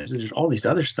exercises, there's all these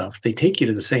other stuff, they take you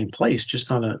to the same place,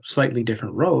 just on a slightly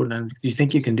different road. And you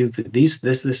think you can do this,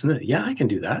 and that? Yeah, I can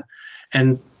do that.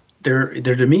 And their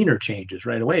demeanor changes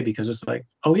right away because it's like,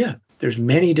 oh yeah, there's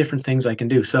many different things I can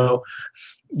do. So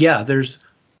yeah, there's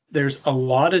a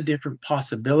lot of different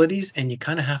possibilities, and you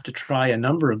kind of have to try a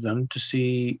number of them to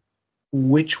see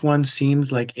which one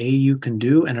seems like you can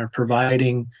do and are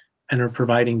providing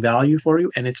value for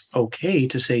you. And it's okay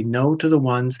to say no to the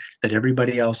ones that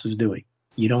everybody else is doing.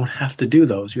 You don't have to do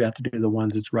those. You have to do the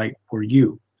ones that's right for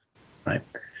you, right?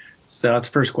 So that's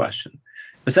the first question.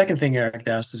 The second thing Eric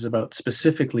asked is about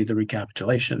specifically the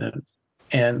recapitulation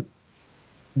and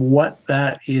what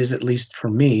that is, at least for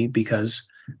me, because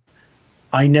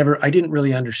I didn't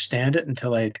really understand it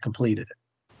until I had completed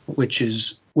it. which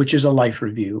is a life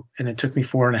review, and it took me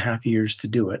 4.5 years to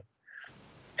do it.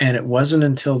 And it wasn't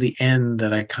until the end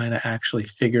that I kind of actually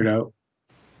figured out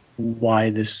why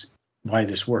this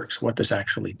works, what this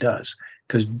actually does.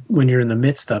 Because when you're in the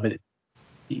midst of it,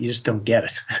 you just don't get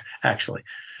it, actually.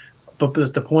 But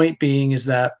the point being is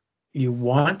that you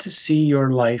want to see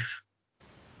your life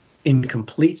in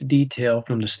complete detail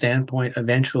from the standpoint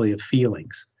eventually of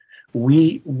feelings.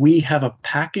 We have a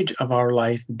package of our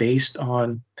life based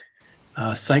on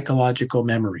psychological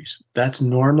memories. That's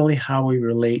normally how we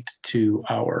relate to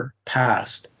our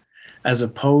past, as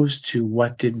opposed to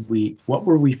what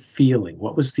were we feeling?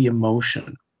 What was the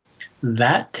emotion?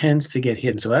 That tends to get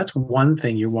hidden. So that's one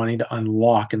thing you're wanting to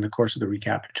unlock in the course of the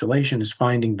recapitulation, is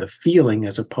finding the feeling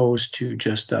as opposed to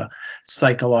just a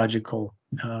psychological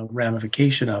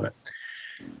ramification of it.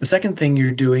 The second thing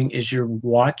you're doing is you're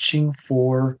watching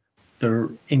for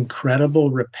the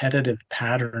incredible repetitive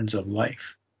patterns of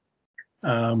life.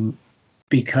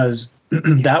 Because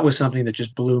that was something that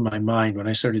just blew my mind when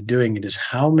I started doing it, is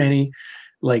how many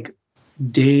like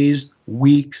days,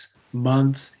 weeks,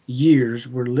 months, years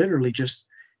were literally just,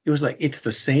 it was like it's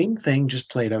the same thing just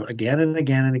played out again and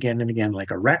again and again and again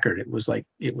like a record. It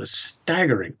was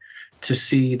staggering to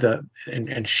see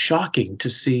and shocking to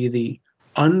see the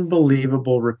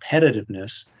unbelievable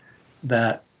repetitiveness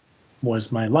that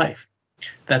was my life.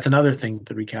 That's another thing that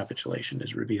the recapitulation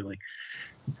is revealing.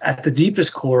 At the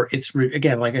deepest core,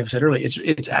 again, like I said earlier,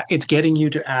 it's getting you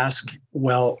to ask,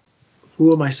 well,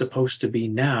 who am I supposed to be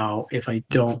now if I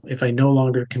no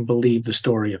longer can believe the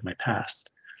story of my past?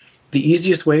 The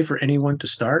easiest way for anyone to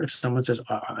start, if someone says,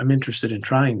 I'm interested in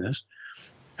trying this,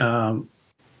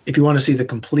 if you want to see the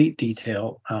complete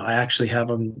detail, I actually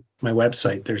have on my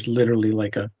website, there's literally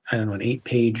like an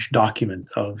 8-page document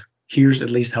of, here's at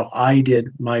least how I did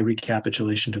my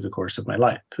recapitulation to the course of my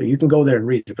life. So you can go there and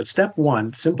read it. But step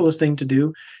one, simplest thing to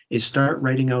do, is start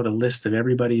writing out a list of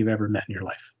everybody you've ever met in your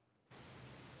life.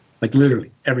 Like literally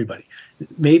everybody.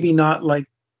 Maybe not like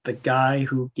the guy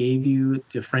who gave you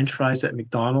the French fries at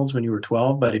McDonald's when you were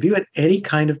 12, but if you had any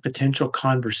kind of potential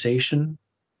conversation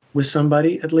with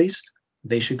somebody, at least,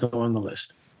 they should go on the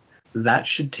list. That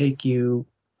should take you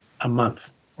a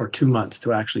month or 2 months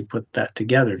to actually put that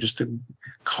together, just to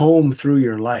comb through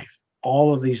your life,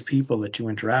 all of these people that you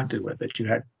interacted with, that you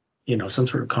had, some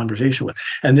sort of conversation with.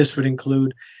 And this would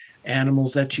include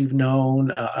animals that you've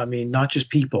known. I mean, not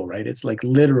just people, right? It's like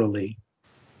literally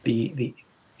the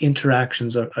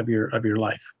interactions of your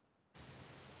life.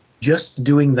 Just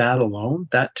doing that alone,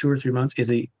 that 2 or 3 months,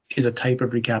 is a type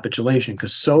of recapitulation,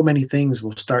 because so many things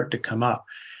will start to come up.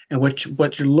 And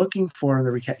what you're looking for in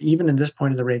the even in this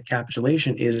point of the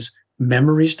recapitulation, is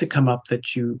memories to come up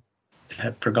that you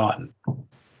have forgotten.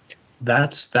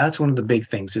 That's one of the big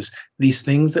things, is these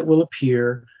things that will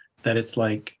appear that it's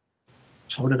like,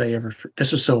 how did I ever,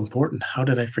 this was so important. How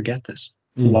did I forget this?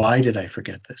 Why did I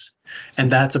forget this? And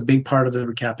that's a big part of the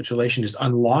recapitulation, is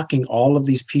unlocking all of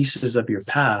these pieces of your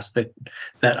past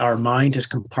that our mind has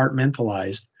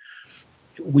compartmentalized.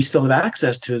 We still have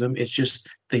access to them. It's just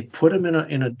they put them in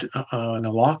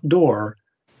a locked door,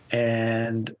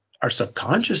 and our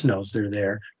subconscious knows they're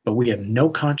there, but we have no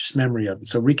conscious memory of them.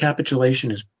 So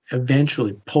recapitulation is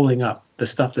eventually pulling up the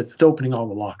stuff that's opening all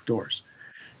the locked doors.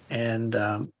 And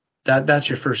that's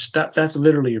your first step. That's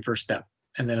literally your first step.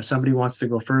 And then if somebody wants to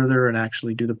go further and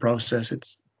actually do the process,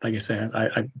 it's like I say,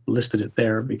 I listed it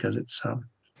there because it's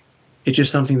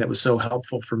just something that was so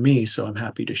helpful for me. So I'm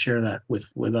happy to share that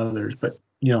with others. But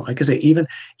like I say,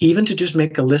 even to just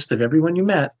make a list of everyone you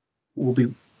met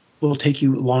will take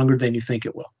you longer than you think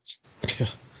it will. Yeah,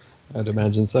 I'd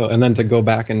imagine so. And then to go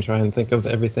back and try and think of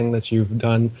everything that you've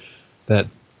done,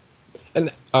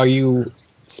 and are you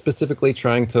specifically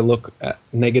trying to look at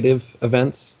negative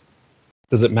events?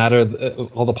 Does it matter,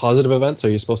 all the positive events? Are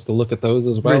you supposed to look at those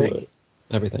as well?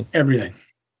 Everything.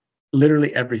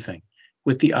 Literally everything.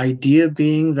 With the idea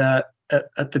being that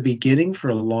at the beginning, for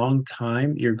a long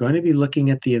time, you're going to be looking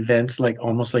at the events like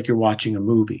almost like you're watching a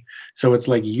movie. So it's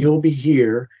like you'll be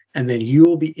here, and then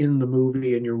you'll be in the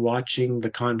movie, and you're watching the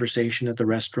conversation at the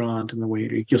restaurant and the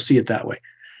waiter. You'll see it that way.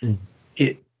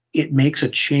 It makes a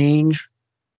change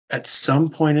at some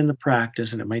point in the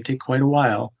practice, and it might take quite a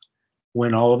while,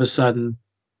 when all of a sudden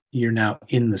you're now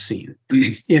in the scene,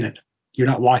 in it. You're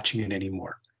not watching it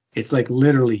anymore. It's like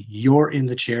literally you're in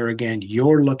the chair again.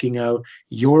 You're looking out.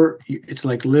 It's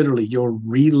like literally you're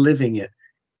reliving it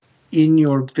in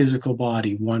your physical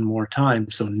body one more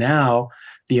time. So now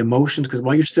the emotions, because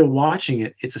while you're still watching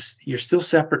it, you're still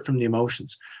separate from the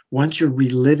emotions. Once you're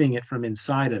reliving it from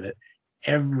inside of it,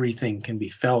 everything can be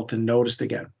felt and noticed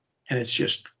again. And it's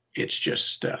just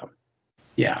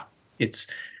yeah, it's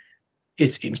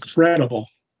it's incredible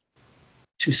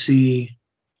to see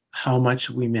how much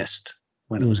we missed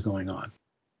when it was Mm. going on.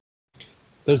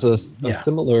 There's a Yeah.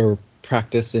 similar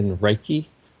practice in Reiki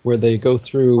where they go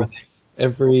through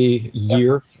every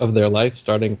year of their life,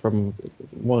 starting from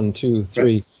one, two,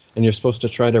 three, and you're supposed to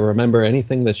try to remember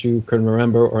anything that you can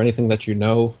remember or anything that you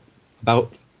know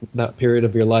about that period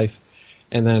of your life,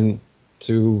 and then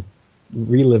to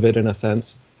relive it in a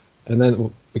sense. And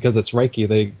then because it's Reiki,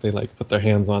 they like put their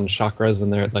hands on chakras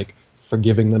and they're like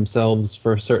forgiving themselves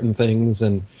for certain things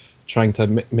and trying to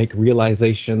make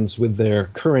realizations with their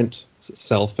current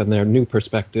self and their new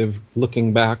perspective,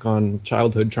 looking back on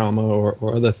childhood trauma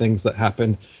or other things that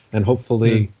happened, and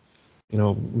hopefully,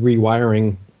 Mm.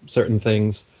 rewiring certain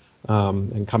things,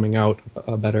 and coming out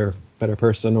a better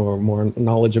person or more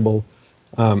knowledgeable.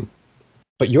 Um,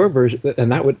 but your version,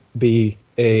 and that would be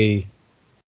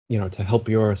to help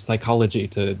your psychology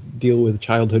to deal with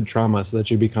childhood trauma so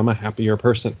that you become a happier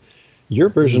person. Your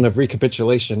version Mm. of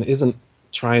recapitulation isn't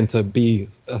trying to be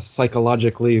a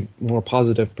psychologically more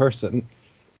positive person.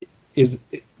 Is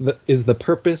the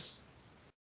purpose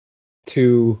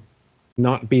to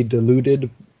not be deluded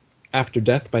after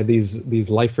death by these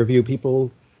life review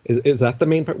people? Is that the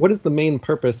main part? What is the main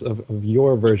purpose of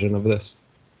your version of this?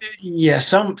 Yeah,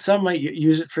 some might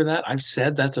use it for that. I've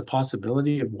said that's a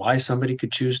possibility of why somebody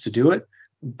could choose to do it,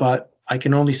 but I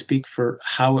can only speak for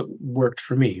how it worked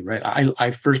for me, right?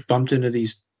 I first bumped into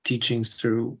these teachings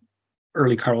through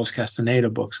early Carlos Castaneda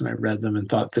books, and I read them and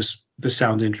thought this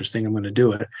sounds interesting. I'm going to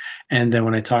do it. And then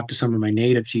when I talked to some of my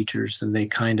native teachers, then they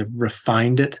kind of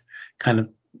refined it, kind of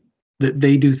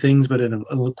they do things, but in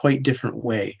a quite different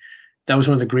way. That was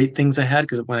one of the great things I had,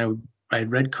 because when I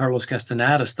had read Carlos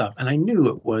Castaneda stuff, and I knew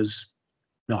it was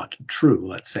not true.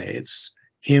 Let's say it's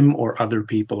him or other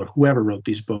people or whoever wrote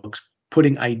these books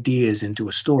putting ideas into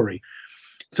a story.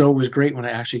 So it was great when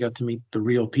I actually got to meet the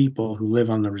real people who live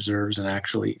on the reserves and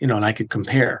actually, and I could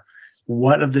compare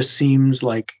what of this seems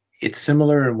like it's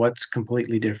similar and what's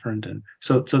completely different. And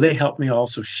so they helped me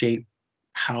also shape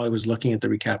how I was looking at the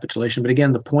recapitulation. But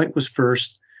again, the point was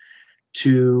first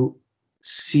to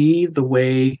see the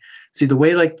way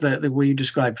like the way you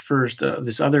described first,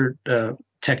 this other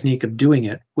technique of doing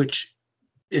it, which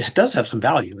it does have some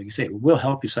value. Like you say, it will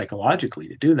help you psychologically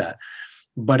to do that,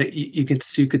 but you could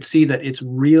see that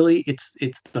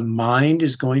it's the mind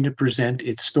is going to present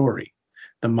its story.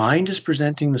 The mind is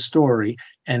presenting the story,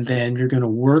 and then you're going to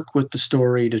work with the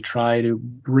story to try to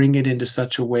bring it into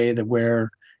such a way that where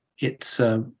it's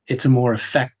a more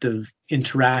effective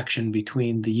interaction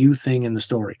between the you thing and the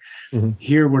story. Mm-hmm.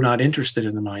 Here, we're not interested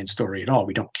in the mind story at all.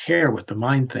 We don't care what the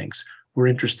mind thinks. We're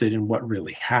interested in what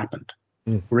really happened.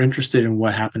 Mm. We're interested in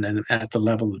what happened at the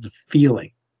level of the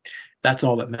feeling. That's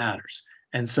all that matters.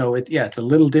 And so it's a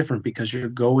little different because you're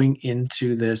going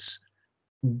into this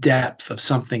depth of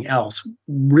something else,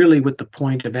 really with the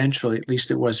point eventually, at least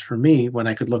it was for me, when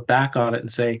I could look back on it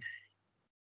and say,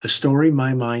 the story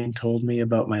my mind told me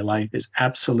about my life is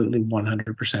absolutely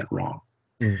 100% wrong.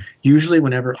 Mm. Usually,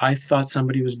 whenever I thought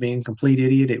somebody was being a complete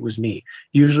idiot, it was me.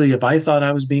 Usually, if I thought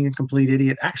I was being a complete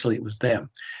idiot, actually, it was them.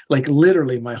 Like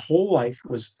literally, my whole life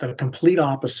was the complete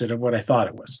opposite of what I thought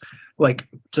it was. Like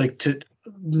to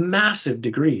massive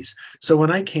degrees. So when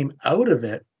I came out of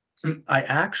it, I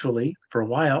actually, for a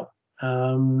while,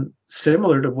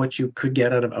 similar to what you could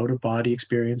get out of out of body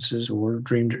experiences or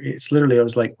dream. It's literally, I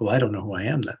was like, well, I don't know who I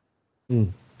am then,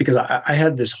 Mm. because I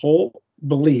had this whole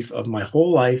belief of my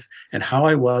whole life and how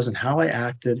I was and how I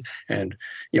acted, and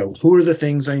who are the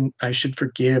things I should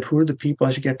forgive, who are the people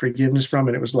I should get forgiveness from,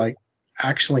 and it was like,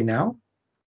 actually now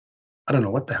I don't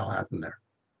know what the hell happened there.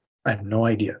 I have no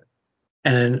idea.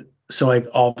 And so I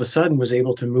all of a sudden was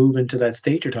able to move into that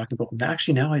state you're talking about.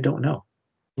 Actually, now I don't know.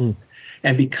 Mm.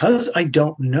 And because I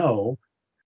don't know,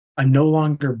 I'm no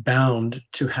longer bound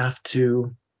to have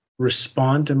to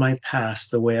respond to my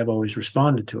past the way I've always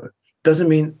responded to it. Doesn't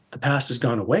mean the past has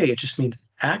gone away. It just means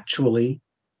actually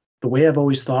the way I've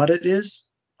always thought it is,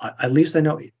 at least I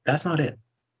know that's not it.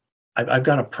 I've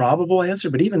got a probable answer,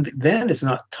 but even then it's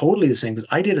not totally the same, because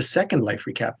I did a second life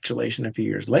recapitulation a few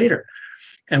years later.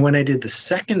 And when I did the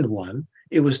second one,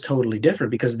 it was totally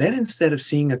different, because then instead of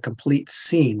seeing a complete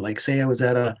scene, like say I was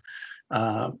at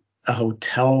uh, a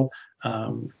hotel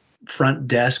um, front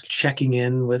desk checking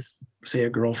in with, say, a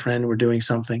girlfriend, we're doing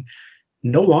something.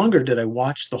 No longer did I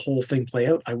watch the whole thing play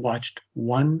out. I watched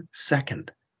 1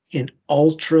 second in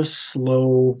ultra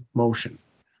slow motion.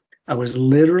 I was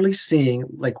literally seeing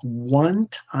like one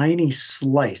tiny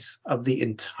slice of the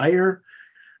entire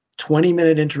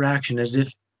 20-minute interaction, as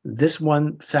if this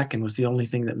 1 second was the only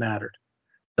thing that mattered.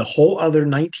 The whole other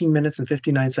 19 minutes and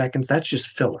 59 seconds, that's just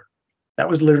filler. That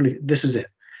was literally, this is it.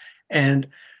 And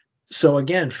so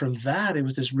again, from that, it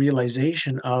was this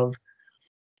realization of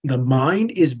the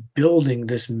mind is building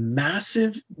this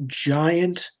massive,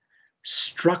 giant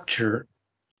structure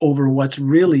over what's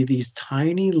really these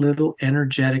tiny little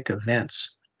energetic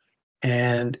events.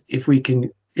 And if we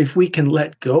can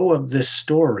let go of this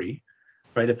story,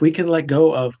 right? If we can let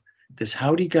go of this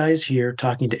Howdy guy's here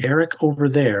talking to Eric over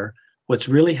there, what's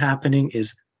really happening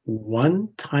is one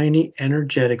tiny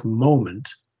energetic moment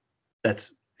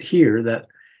that's here that,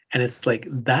 and it's like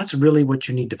that's really what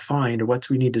you need to find, or what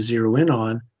we need to zero in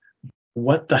on.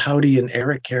 What the Howdy and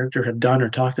Eric character have done or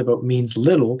talked about means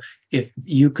little if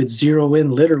you could zero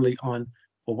in literally on,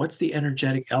 well, what's the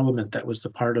energetic element that was the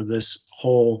part of this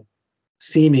whole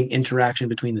seeming interaction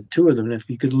between the two of them. And if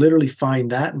you could literally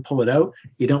find that and pull it out,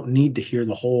 you don't need to hear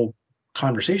the whole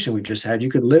conversation we just had. You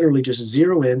could literally just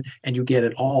zero in and you get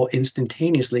it all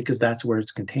instantaneously because that's where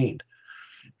it's contained.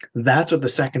 That's what the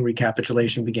second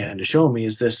recapitulation began to show me,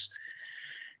 is this,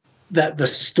 that the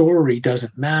story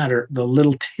doesn't matter. The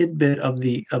little tidbit of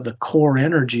the core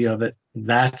energy of it,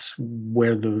 that's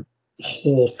where the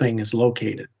whole thing is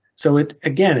located. So it,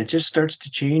 again, it just starts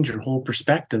to change your whole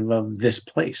perspective of this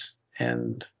place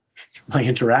and my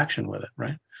interaction with it,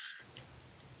 right?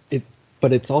 It,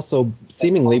 but it's also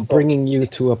seemingly bringing you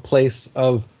to a place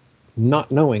of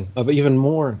not knowing, of even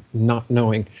more not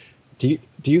knowing. Do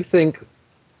you think,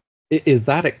 is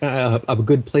that a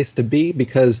good place to be?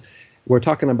 Because we're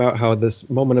talking about how this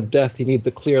moment of death, you need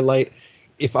the clear light.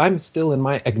 If I'm still in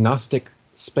my agnostic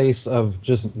space of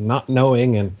just not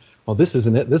knowing and, well, this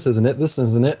isn't it, this isn't it, this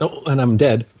isn't it, oh, and I'm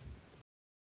dead,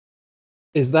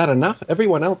 is that enough?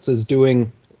 Everyone else is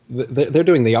doing, they're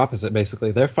doing the opposite,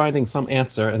 basically. They're finding some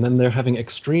answer, and then they're having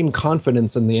extreme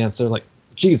confidence in the answer, like,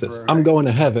 Jesus, right, I'm going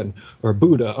to heaven, or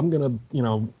Buddha, I'm going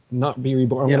to, not be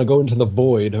reborn, I'm going to go into the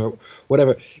void, or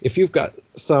whatever. If you've got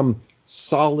some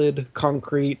solid,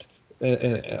 concrete,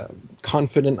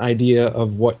 confident idea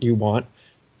of what you want,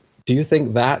 do you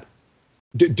think that,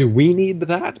 do we need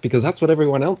that? Because that's what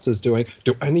everyone else is doing.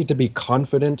 Do I need to be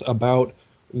confident about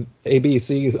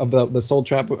ABCs of the soul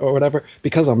trap or whatever?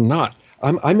 Because I'm not.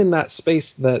 I'm in that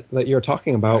space that you're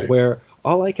talking about, right, where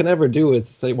all I can ever do is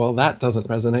say, well, that doesn't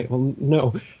resonate. Well,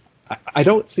 no, I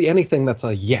don't see anything that's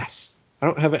a yes. I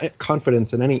don't have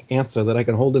confidence in any answer that I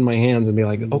can hold in my hands and be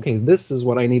like, okay, this is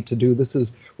what I need to do. This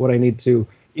is what I need to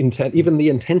intend. Even the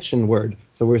intention word.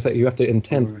 So we're saying you have to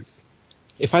intend. Right.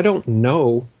 If I don't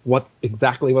know what's going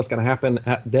to happen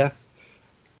at death,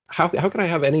 how can I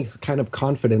have any kind of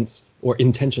confidence or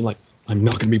intention, like, I'm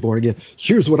not going to be born again,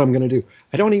 here's what I'm going to do?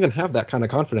 I don't even have that kind of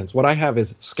confidence. What I have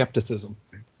is skepticism.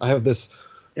 I have this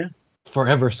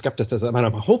forever skepticism, and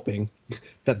I'm hoping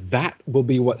that will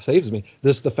be what saves me.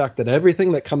 This is the fact that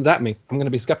everything that comes at me, I'm going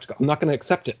to be skeptical. I'm not going to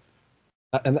accept it.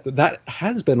 And that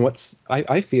has been what's,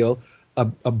 I feel,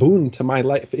 a boon to my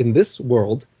life in this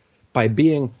world, by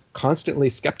being constantly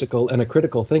skeptical and a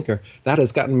critical thinker. That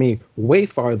has gotten me way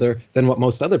farther than what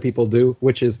most other people do,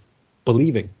 which is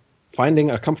believing,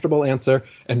 finding a comfortable answer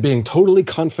and being totally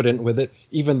confident with it,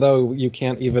 even though you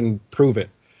can't even prove it.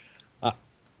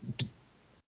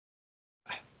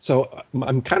 So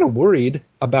I'm kind of worried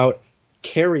about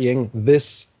carrying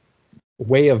this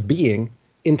way of being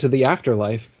into the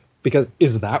afterlife, because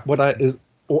is that what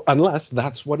or unless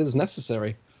that's what is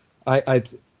necessary. I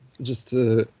just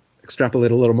to extrapolate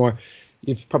a little more,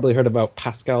 you've probably heard about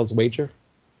Pascal's wager,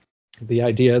 the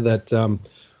idea that,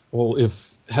 well,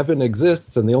 if heaven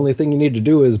exists and the only thing you need to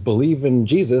do is believe in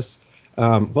Jesus,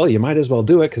 well, you might as well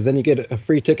do it, because then you get a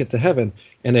free ticket to heaven.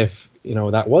 And if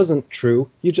that wasn't true,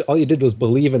 all you did was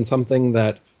believe in something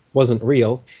that wasn't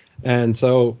real, and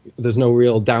so there's no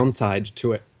real downside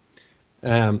to it.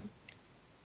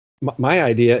 My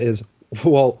idea is,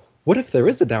 well, what if there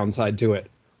is a downside to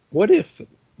it? What if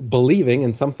believing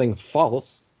in something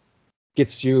false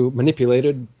gets you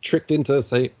manipulated, tricked into,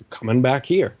 say, coming back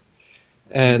here?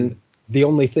 And the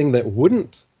only thing that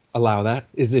wouldn't allow that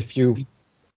is if you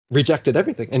rejected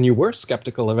everything and you were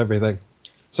skeptical of everything.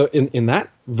 So in that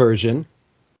version,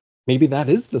 maybe that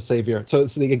is the savior. So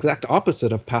it's the exact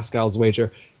opposite of Pascal's wager.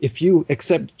 If you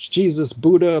accept Jesus,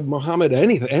 Buddha, Muhammad,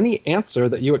 any answer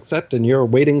that you accept, and you're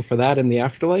waiting for that in the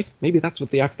afterlife, maybe that's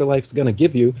what the afterlife's going to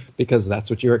give you, because that's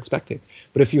what you're expecting.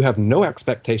 But if you have no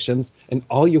expectations and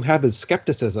all you have is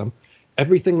skepticism,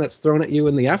 everything that's thrown at you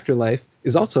in the afterlife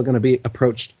is also going to be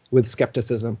approached with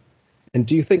skepticism. And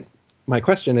do you think, my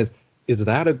question is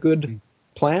that a good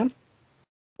plan?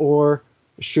 Or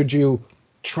should you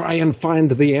try and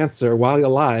find the answer while you're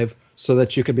alive, so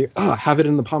that you could have it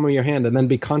in the palm of your hand and then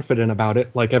be confident about it,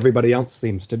 like everybody else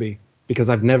seems to be? Because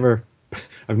I've never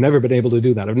I've never been able to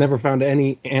do that. I've never found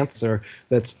any answer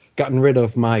that's gotten rid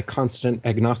of my constant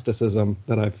agnosticism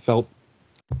that I've felt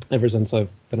ever since I've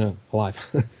been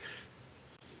alive.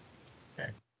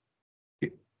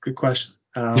 Okay. Good question.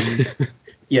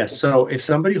 Yes, so if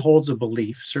somebody holds a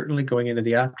belief, certainly going into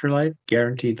the afterlife,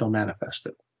 guaranteed they'll manifest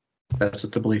it. That's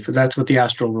what the belief is. That's what the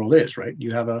astral world is, right?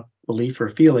 You have a belief or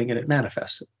a feeling and it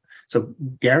manifests it. So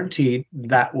guaranteed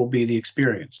that will be the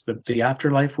experience. The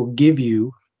afterlife will give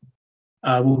you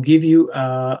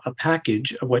a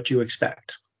package of what you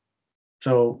expect.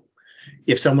 So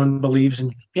if someone believes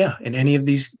in any of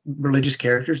these religious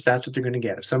characters, that's what they're going to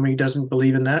get. If somebody doesn't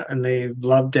believe in that and they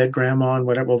love dead grandma and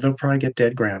whatever, well, they'll probably get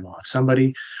dead grandma. If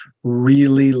somebody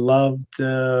really loved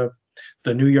the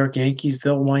New York Yankees,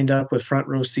 they'll wind up with front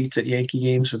row seats at Yankee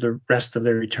games for the rest of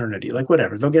their eternity. Like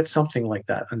whatever, they'll get something like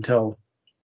that until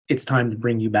it's time to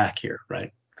bring you back here,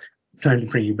 right? Time to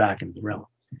bring you back into the realm.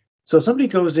 So if somebody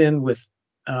goes in with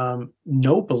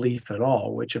no belief at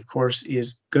all, which of course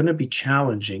is going to be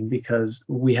challenging because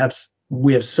we have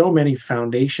so many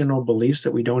foundational beliefs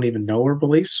that we don't even know are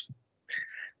beliefs.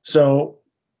 So,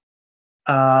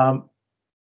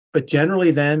 but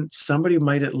generally, then somebody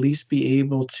might at least be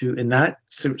able to, in that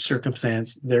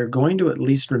circumstance, they're going to at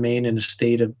least remain in a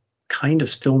state of kind of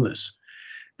stillness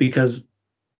because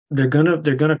they're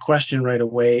gonna question right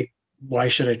away, why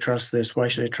should I trust this? Why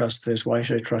should I trust this? Why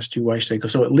should I trust you? Why should I go?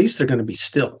 So at least they're going to be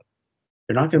still.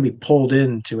 They're not going to be pulled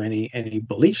into any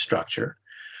belief structure,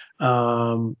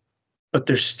 but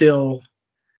they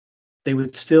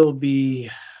would still be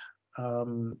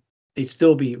they'd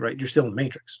still be right. You're still in the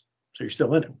matrix, so you're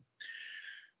still in it.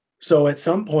 So at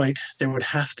some point there would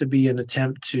have to be an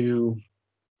attempt to,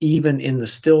 even in the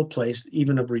still place,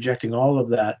 even of rejecting all of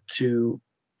that, to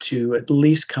at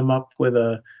least come up with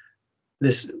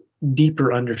this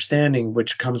deeper understanding,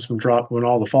 which comes from when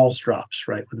all the false drops,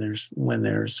 right? When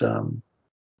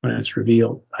it's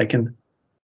revealed. I can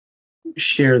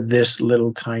share this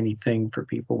little tiny thing for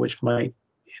people, which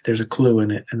there's a clue in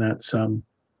it, and that's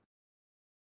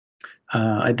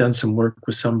I'd done some work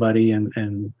with somebody,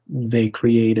 and we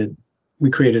created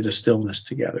a stillness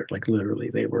together. Like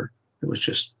literally, it was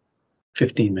just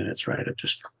 15 minutes, right, of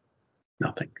just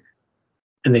nothing.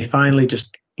 And they finally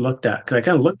just because I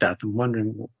kind of looked at them,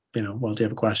 wondering, well, do you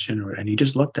have a question? And he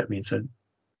just looked at me and said,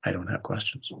 I don't have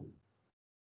questions.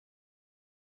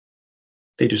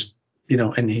 They just,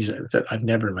 and he said, I've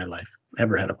never in my life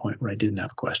ever had a point where I didn't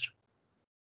have a question.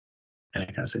 And I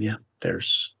kind of said, yeah,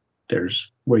 there's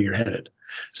where you're headed.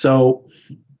 So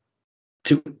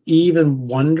to even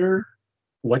wonder,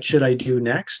 what should I do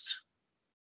next?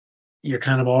 You're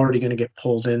kind of already going to get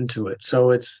pulled into it.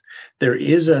 So there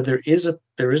is a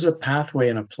pathway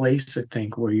and a place, I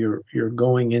think, where you're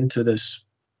going into this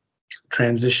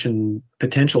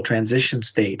potential transition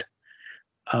state.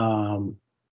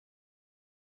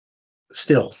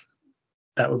 Still,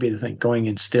 that would be the thing, going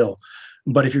in still.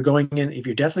 But if you're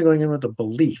definitely going in with a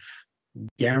belief,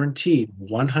 guaranteed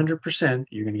 100%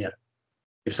 you're going to get it.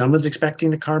 If someone's expecting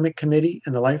the karmic committee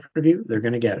and the life review, they're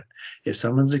going to get it. If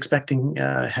someone's expecting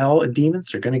hell and demons,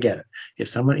 they're going to get it. If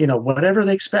someone, whatever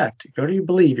they expect, whatever you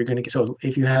believe, you're going to get. So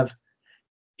if you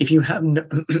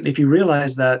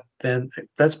realize that, then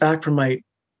that's back from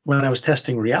when I was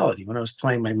testing reality, when I was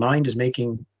playing, my mind is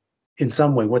making in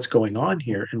some way what's going on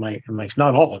here in my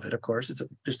not all of it, of course, it's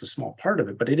just a small part of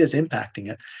it, but it is impacting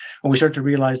it. When we start to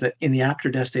realize that in the after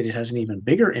death state, it has an even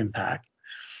bigger impact.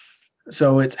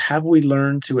 So it's, have we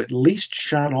learned to at least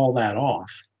shut all that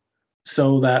off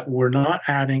so that we're not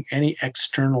adding any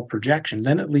external projection?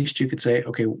 Then at least you could say,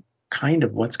 okay, kind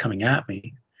of what's coming at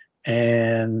me.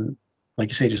 And like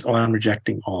you say, just, oh, I'm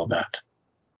rejecting all of that.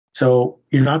 So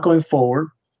you're not going forward.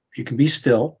 You can be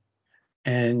still,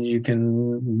 and you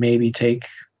can maybe take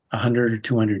 100 or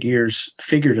 200 years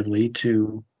figuratively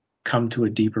to come to a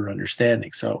deeper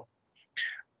understanding. So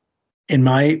in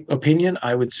my opinion,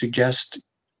 I would suggest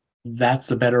that's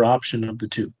the better option of the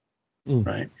two.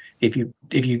 Right? If you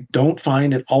don't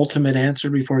find an ultimate answer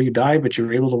before you die, but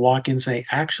you're able to walk in saying,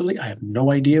 actually, I have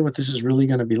no idea what this is really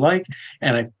going to be like,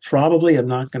 and I probably am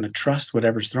not going to trust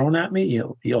whatever's thrown at me,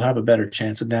 you'll have a better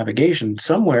chance of navigation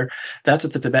somewhere. That's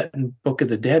what the Tibetan Book of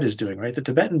the Dead is doing, right? The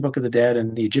Tibetan Book of the Dead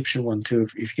and the Egyptian one too,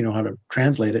 if you know how to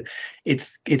translate it,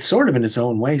 it's sort of in its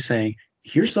own way saying,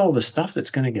 here's all the stuff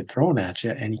that's going to get thrown at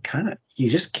you, and you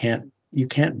just can't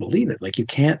believe it. Like you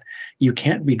can't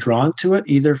be drawn to it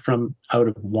either from out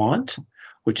of want,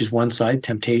 which is one side,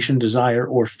 temptation, desire,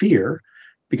 or fear,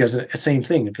 because the same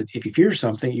thing. If you fear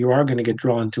something, you are going to get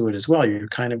drawn to it as well. You're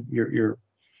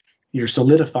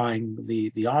solidifying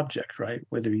the object, right?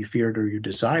 Whether you fear it or you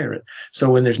desire it. So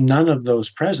when there's none of those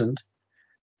present,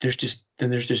 there's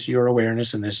just your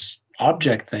awareness and this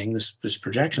object thing, this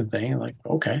projection thing. Like,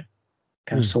 okay,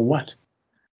 kind of, so what?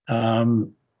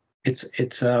 Um, it's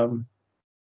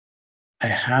I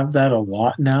have that a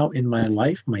lot now in my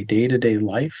life, my day-to-day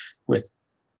life with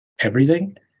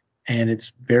everything, and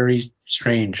it's very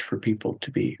strange for people to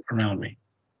be around me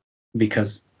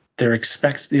because they're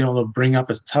expects, they'll bring up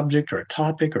a subject or a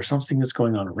topic or something that's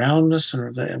going on around us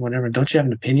or whatever. Don't you have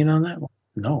an opinion on that? Well,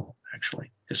 no,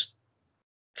 actually, just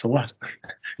so what?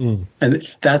 And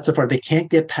that's the part they can't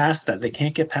get past that. They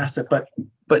can't get past that. But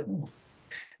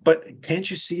but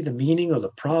can't you see the meaning or the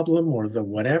problem or the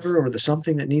whatever or the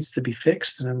something that needs to be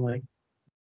fixed? And I'm like,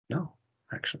 no,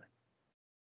 actually,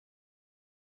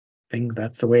 I think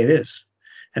that's the way it is.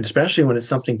 And especially when it's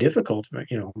something difficult,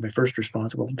 my first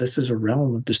response, well, this is a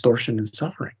realm of distortion and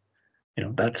suffering.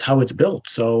 That's how it's built.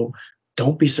 So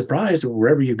don't be surprised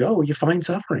wherever you go, you find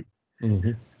suffering.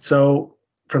 Mm-hmm. So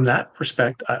from that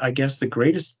perspective, I guess the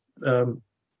greatest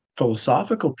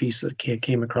philosophical piece that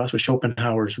came across was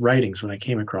Schopenhauer's writings. When I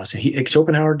came across it,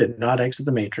 Schopenhauer did not exit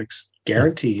the matrix,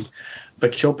 guaranteed,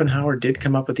 but Schopenhauer did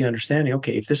come up with the understanding,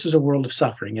 okay, if this is a world of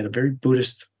suffering, and a very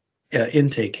Buddhist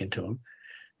intake into him,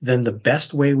 then the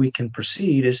best way we can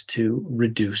proceed is to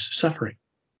reduce suffering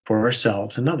for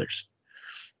ourselves and others.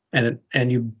 And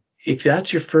you, if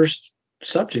that's your first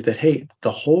subject, that hey,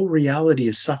 the whole reality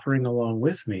is suffering along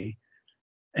with me,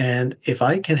 and if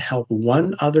I can help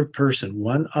one other person,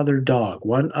 one other dog,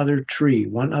 one other tree,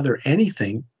 one other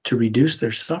anything to reduce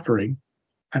their suffering,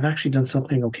 I've actually done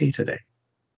something okay today.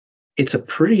 It's a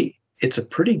pretty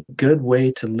good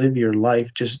way to live your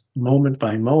life, just moment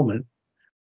by moment.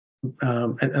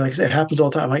 And like I said, it happens all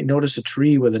the time. I might notice a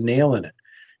tree with a nail in it,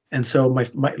 and so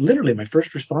literally my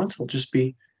first response will just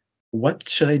be, what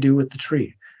should I do with the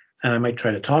tree? And I might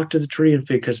try to talk to the tree and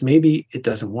figure, because maybe it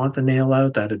doesn't want the nail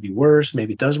out. That'd be worse.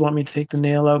 Maybe it does want me to take the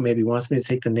nail out. Maybe it wants me to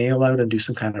take the nail out and do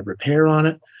some kind of repair on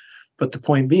it. But the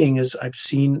point being is, I've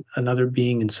seen another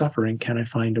being in suffering. Can I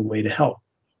find a way to help?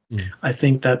 I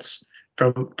think that's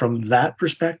from that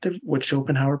perspective, what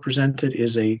Schopenhauer presented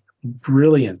is a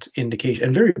brilliant indication,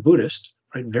 and very Buddhist,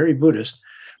 right? Very Buddhist,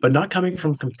 but not coming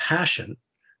from compassion,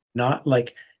 not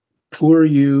like poor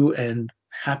you and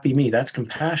happy me. That's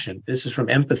compassion. This is from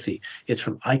empathy. It's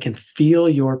from, I can feel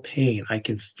your pain. I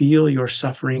can feel your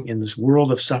suffering in this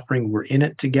world of suffering. We're in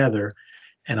it together.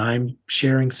 And I'm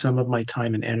sharing some of my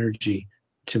time and energy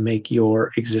to make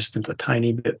your existence a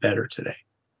tiny bit better today.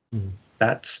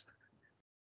 That's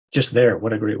just there.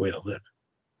 What a great way to live.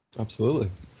 Absolutely.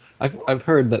 I've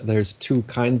heard that there's two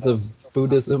kinds of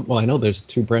Buddhism. Well, I know there's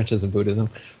two branches of Buddhism,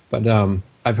 but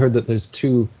I've heard that there's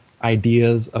two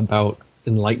ideas about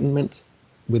enlightenment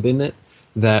within it.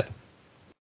 That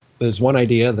there's one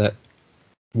idea that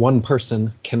one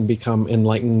person can become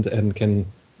enlightened and can,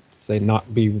 say,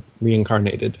 not be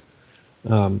reincarnated.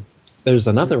 There's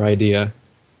another idea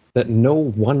that no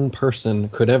one person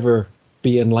could ever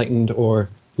be enlightened or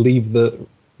leave the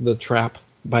trap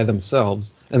by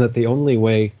themselves, and that the only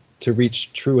way to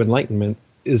reach true enlightenment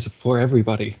is for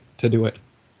everybody to do it,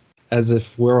 as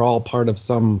if we're all part of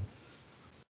some,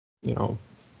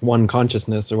 one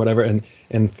consciousness or whatever,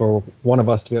 and for one of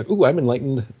us to be like, ooh, I'm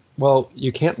enlightened. Well,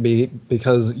 you can't be,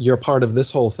 because you're part of this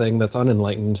whole thing that's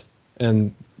unenlightened,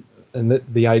 and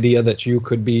the idea that you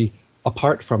could be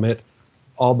apart from it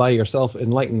all by yourself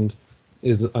enlightened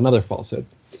is another falsehood.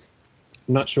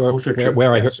 I'm not sure Both are true.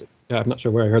 where I Yes. heard. Yeah, I'm not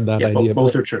sure where I heard that Yeah, idea.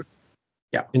 both But are true.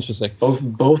 Yeah. interesting.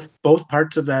 Both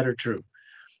parts of that are true.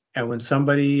 And when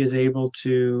somebody is able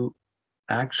to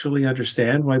actually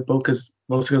understand why because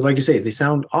like you say, they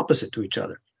sound opposite to each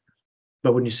other.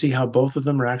 But when you see how both of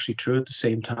them are actually true at the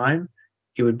same time,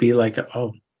 it would be like,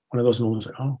 oh, one of those moments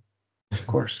like, oh, of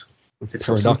course. It's It's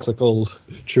so simple. paradoxical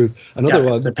truth. Another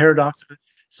Yeah, it's a one. paradox.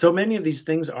 So many of these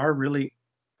things are really,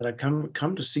 that I've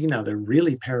come to see now, they're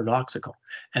really paradoxical.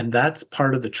 And that's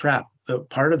part of the trap. The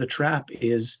part of the trap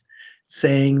is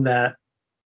saying that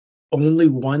only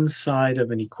one side of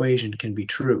an equation can be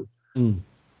true.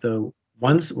 The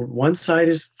one side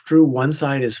is true, one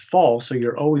side is false. So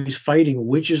you're always fighting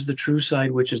which is the true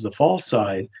side, which is the false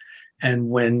side. And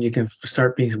when you can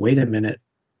start being, wait a minute,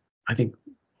 I think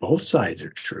both sides are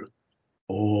true.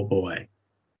 Oh boy.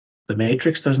 The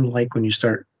matrix doesn't like when you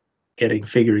start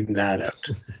figuring that out,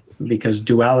 because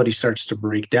duality starts to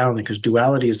break down, because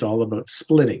duality is all about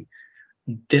splitting.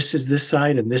 This is this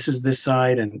side and this is this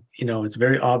side. And, it's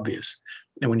very obvious.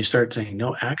 And when you start saying,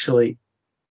 no, actually,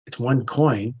 it's one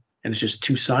coin and it's just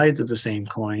two sides of the same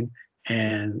coin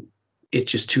and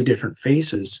it's just two different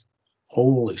faces,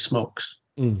 holy smokes.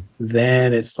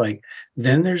 Then it's like,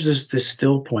 then there's this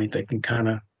still point that can kind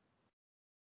of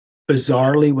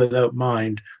bizarrely without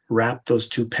mind wrap those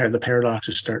the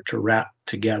paradoxes start to wrap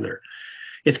together.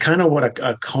 It's kind of what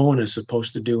a koan is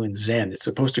supposed to do in Zen. It's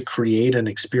supposed to create an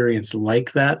experience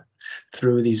like that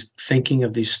through these thinking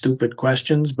of these stupid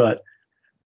questions. But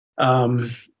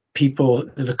people,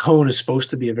 the koan is supposed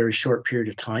to be a very short period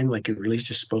of time. Like you're really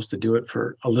just supposed to do it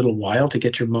for a little while to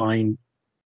get your mind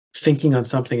thinking on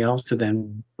something else, to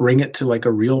then bring it to like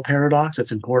a real paradox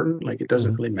that's important. Like it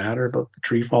doesn't Mhm. really matter about the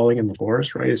tree falling in the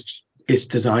forest, right? It's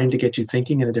designed to get you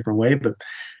thinking in a different way. But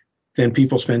then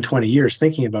people spend 20 years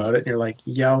thinking about it, and you're like,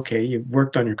 yeah, okay, you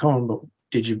worked on your koan, but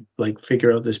did you like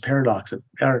figure out this paradox that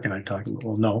Eric and I are talking about?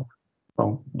 Well, no.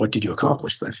 Well, what did you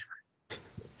accomplish then?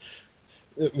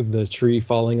 The tree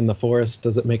falling in the forest,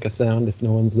 does it make a sound if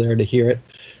no one's there to hear it?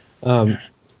 Um,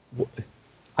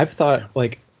 I've thought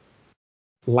like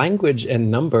language and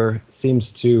number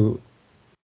seems to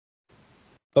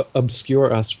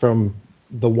obscure us from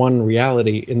the one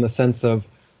reality, in the sense of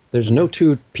there's no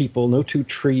two people, no two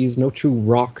trees, no two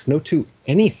rocks, no two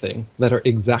anything that are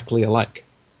exactly alike.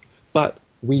 But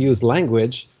we use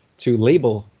language to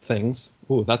label things.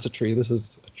 Oh, that's a tree. This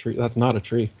is a tree. That's not a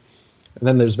tree. And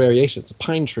then there's variations: a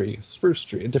pine tree, spruce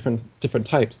tree, different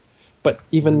types. But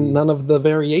even none of the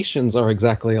variations are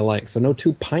exactly alike. So no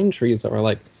two pine trees are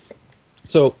alike.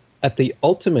 So at the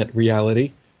ultimate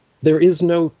reality, there is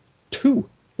no two.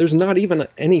 There's not even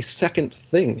any second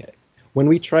thing. When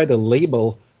we try to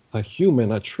label a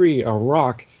human, a tree, a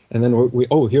rock, and then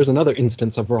oh, here's another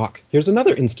instance of rock. Here's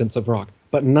another instance of rock,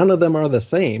 but none of them are the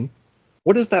same.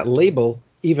 What does that label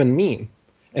even mean?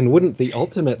 And wouldn't the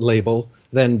ultimate label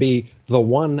then be the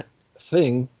one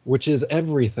thing, which is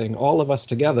everything, all of us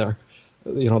together?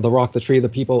 The rock, the tree, the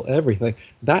people, everything.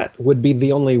 That would be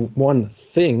the only one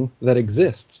thing that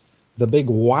exists, the big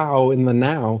wow in the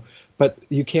now. But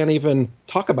you can't even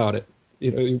talk about it.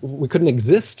 We couldn't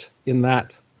exist in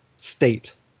that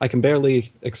state. I can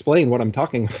barely explain what I'm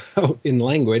talking about in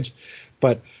language,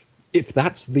 but if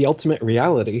that's the ultimate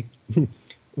reality,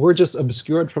 we're just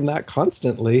obscured from that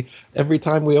constantly. Every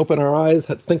time we open our eyes,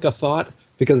 think a thought,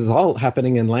 because it's all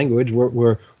happening in language.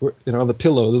 We're the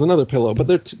pillow. There's another pillow, but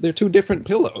they're two different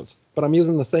pillows. But I'm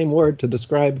using the same word to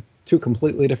describe two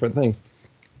completely different things.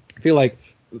 I feel like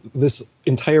this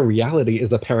entire reality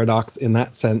is a paradox in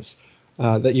that sense,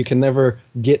 that you can never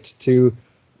get to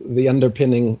the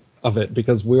underpinning of it,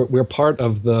 because we're part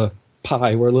of the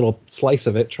pie. We're a little slice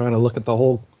of it, trying to look at the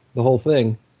whole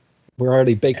thing. We're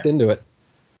already baked into it.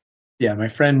 Yeah, my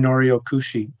friend Norio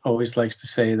Kushi always likes to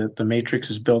say that the matrix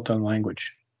is built on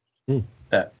language, Mm.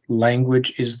 that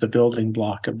language is the building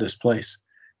block of this place.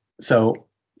 So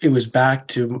it was back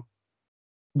to,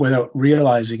 without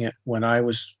realizing it, when I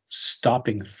was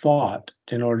stopping thought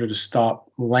in order to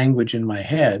stop language in my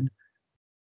head,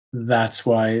 that's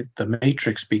why the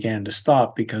matrix began to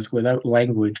stop, because without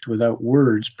language, without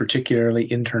words,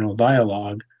 particularly internal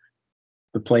dialogue,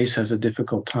 the place has a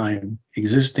difficult time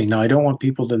existing. Now, I don't want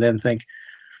people to then think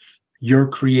you're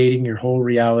creating your whole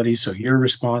reality, so you're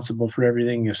responsible for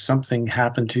everything. If something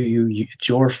happened to you, it's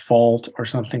your fault or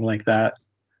something like that.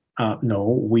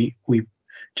 No, we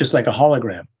just like a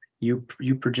hologram.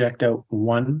 You project out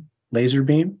one laser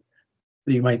beam.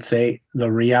 You might say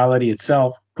the reality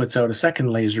itself puts out a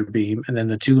second laser beam, and then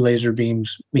the two laser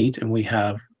beams meet, and we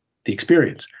have the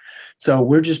experience. So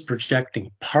we're just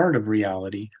projecting part of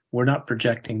reality. We're not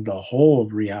projecting the whole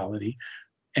of reality,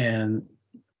 and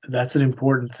that's an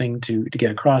important thing to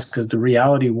get across, because the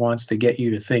reality wants to get you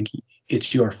to think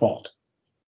it's your fault.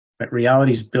 But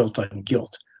reality is built on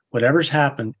guilt. Whatever's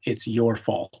happened, it's your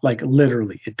fault. Like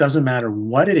literally, it doesn't matter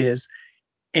what it is,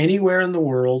 anywhere in the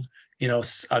world.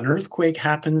 An earthquake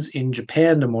happens in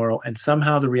Japan tomorrow, and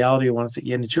somehow the reality wants it,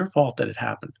 yeah, and it's your fault that it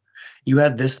happened. You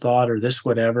had this thought or this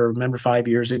whatever. Remember 5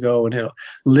 years ago, and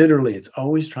literally, it's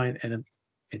always trying, and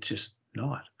it's just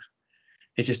not.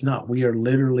 It's just not. We are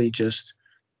literally just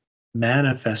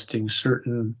manifesting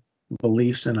certain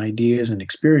beliefs and ideas and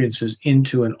experiences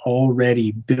into an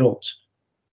already built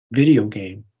video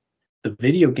game. The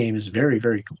video game is very,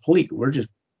 very complete. We're just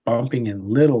bumping in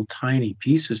little tiny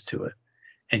pieces to it.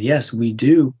 And yes, we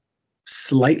do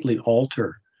slightly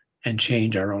alter and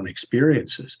change our own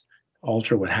experiences,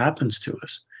 alter what happens to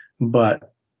us.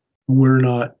 But we're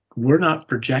not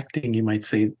projecting, you might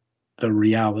say, the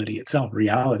reality itself.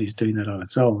 Reality is doing that on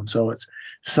its own. So it's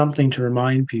something to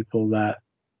remind people that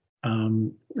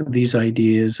these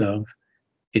ideas of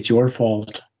it's your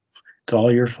fault, it's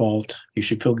all your fault, you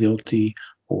should feel guilty,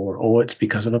 or oh, it's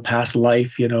because of a past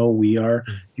life, you were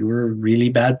a really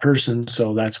bad person,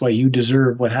 so that's why you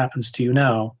deserve what happens to you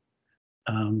now.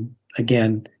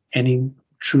 Again, any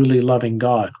truly loving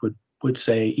God would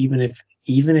say, even if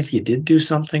even if you did do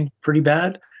something pretty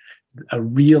bad, a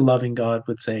real loving God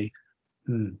would say,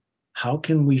 how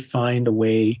can we find a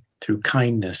way through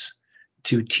kindness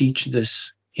to teach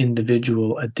this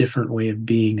individual a different way of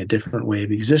being, a different way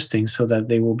of existing, so that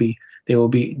they will be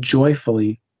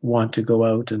joyfully want to go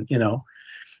out and,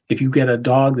 if you get a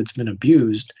dog that's been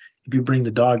abused, if you bring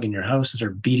the dog in your house and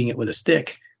start beating it with a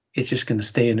stick, it's just going to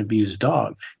stay an abused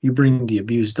dog. You bring the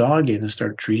abused dog in and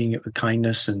start treating it with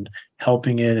kindness and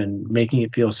helping it and making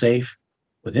it feel safe,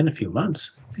 within a few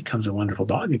months, it becomes a wonderful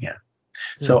dog again.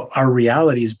 So our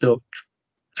reality is built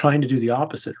trying to do the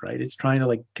opposite, right? It's trying to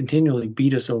like continually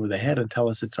beat us over the head and tell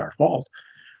us it's our fault.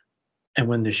 And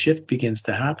when the shift begins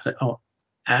to happen, oh,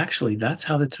 actually, that's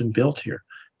how it's been built here.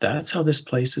 That's how this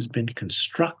place has been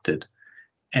constructed.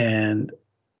 And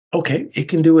okay, it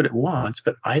can do what it wants,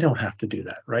 but I don't have to do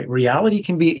that, right? Reality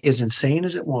can be as insane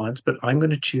as it wants, but I'm going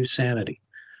to choose sanity.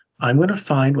 I'm going to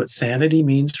find what sanity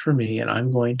means for me, and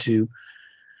I'm going to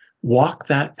walk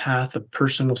that path of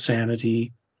personal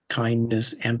sanity,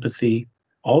 kindness, empathy,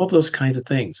 all of those kinds of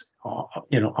things,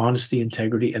 honesty,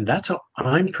 integrity. And that's how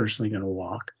I'm personally going to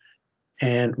walk.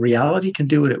 And reality can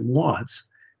do what it wants.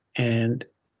 And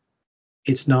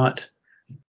it's not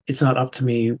it's not up to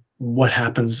me what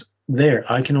happens there.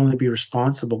 I can only be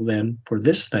responsible then for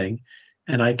this thing,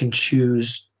 and I can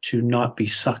choose to not be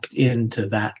sucked into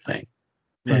that thing.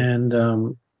 Right.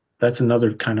 And that's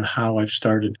another kind of how I've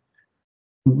started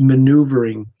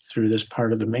maneuvering through this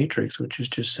part of the matrix, which is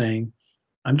just saying,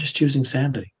 I'm just choosing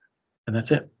sanity, and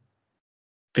that's it.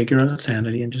 Figure out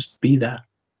sanity and just be that.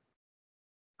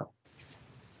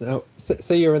 Now,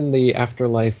 say you're in the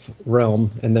afterlife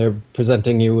realm and they're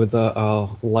presenting you with a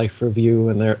life review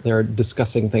and they're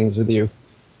discussing things with you.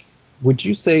 Would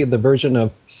you say the version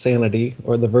of sanity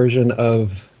or the version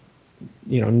of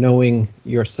knowing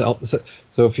yourself? So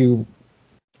if you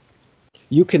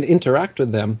can interact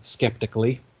with them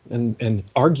skeptically and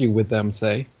argue with them,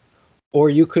 say, or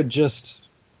you could just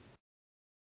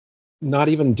not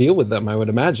even deal with them. I would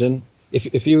imagine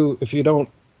if you don't,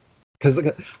 because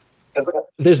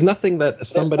there's nothing that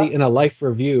somebody in a life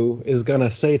review is going to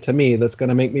say to me that's going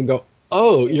to make me go,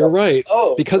 oh, you're right.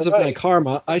 Because of my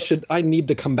karma, I need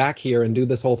to come back here and do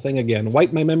this whole thing again.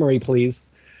 Wipe my memory, please.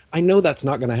 I know that's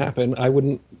not going to happen. I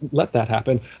wouldn't let that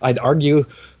happen. I'd argue,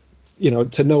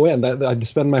 to no end. I'd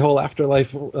spend my whole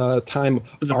afterlife time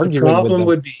The arguing with problem them.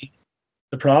 would be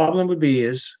the problem would be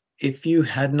is if you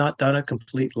had not done a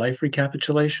complete life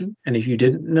recapitulation, and if you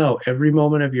didn't know every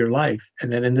moment of your life,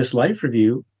 and then in this life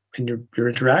review, and you're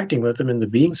interacting with them, and the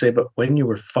being say, but when you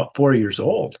were 4 years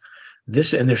old,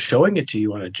 this, and they're showing it to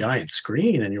you on a giant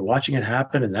screen, and you're watching it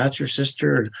happen, and that's your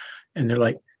sister, and they're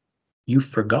like, you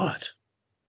forgot.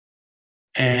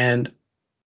 And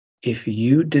if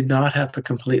you did not have a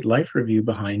complete life review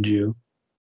behind you,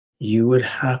 you would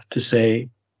have to say,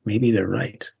 maybe they're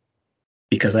right,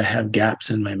 because I have gaps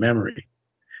in my memory.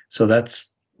 So that's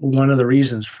one of the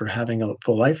reasons for having a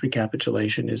full life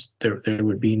recapitulation is there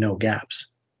would be no gaps.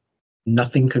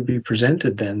 Nothing could be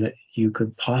presented then that you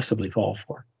could possibly fall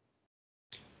for.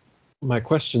 My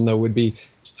question, though, would be,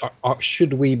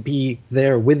 should we be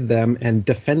there with them and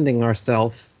defending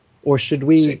ourselves, or should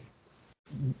we,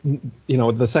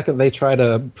 the second they try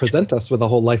to present us with a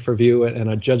whole life review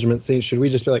and a judgment scene, should we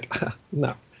just be like,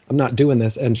 no, I'm not doing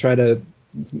this, and try to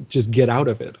just get out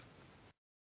of it?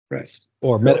 Right.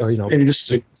 Or, maybe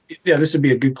this would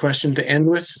be a good question to end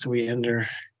with. So we end our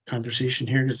conversation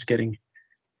here because it's getting.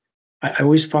 I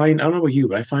always find, I don't know about you,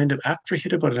 but I find that after I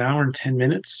hit about an hour and 10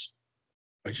 minutes,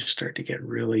 I just start to get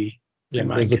really, my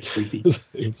mind gets sleepy.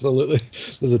 Absolutely.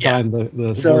 There's a time the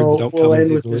words So don't we'll come as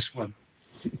end with easily. this one.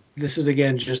 This is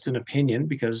again just an opinion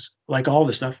because, like all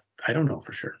this stuff, I don't know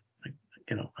for sure.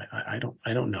 I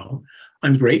don't know.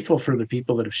 I'm grateful for the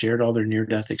people that have shared all their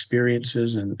near-death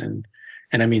experiences, and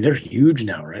I mean they're huge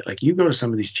now, right? Like you go to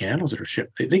some of these channels that are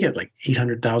shipped, they get like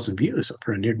 800,000 views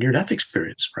for a near-death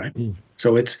experience, right?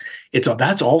 So it's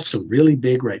that's also really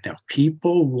big right now.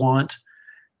 People want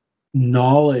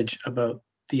knowledge about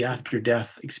the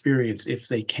after-death experience if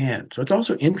they can. So it's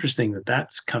also interesting that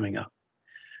that's coming up.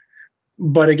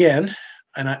 But again,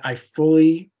 and I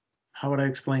fully, how would I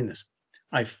explain this?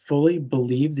 I fully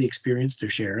believe the experience they're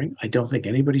sharing. I don't think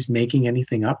anybody's making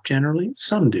anything up generally.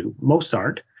 Some do, most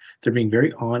aren't. They're being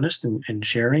very honest and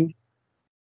sharing,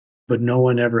 but no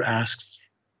one ever asks,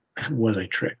 was I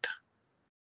tricked?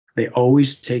 They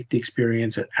always take the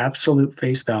experience at absolute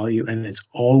face value, and it's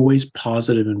always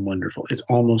positive and wonderful. It's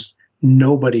almost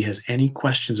nobody has any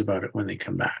questions about it when they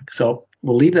come back. So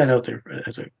we'll leave that out there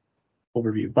as an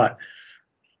overview. But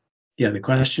yeah, the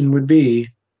question would be,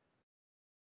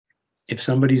 if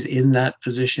somebody's in that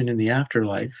position in the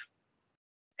afterlife,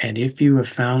 And if you have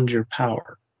found your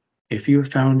power, if you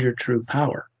have found your true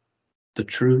power, the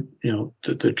true,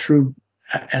 the true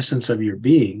essence of your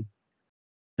being,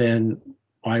 then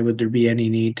why would there be any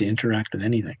need to interact with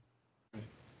anything?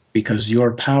 Because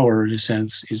your power, in a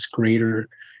sense, is greater.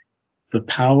 The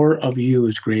power of you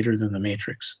is greater than the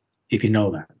matrix, if you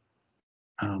know that.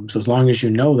 So as long as you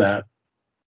know that,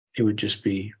 it would just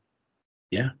be,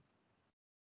 yeah,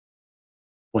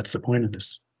 what's the point of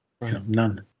this? Right.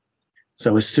 None.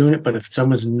 So but if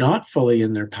someone's not fully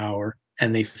in their power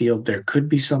and they feel there could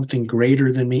be something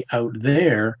greater than me out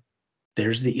there,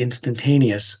 there's the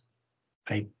instantaneous.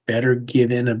 I better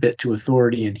give in a bit to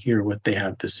authority and hear what they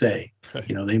have to say.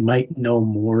 Right. They might know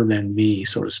more than me,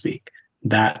 so to speak.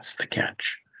 That's the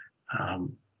catch.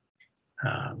 Um,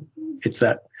 it's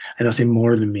that, and I'll say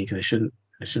more than me because I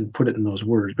shouldn't put it in those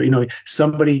words, but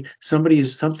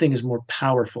something is more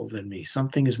powerful than me,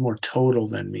 something is more total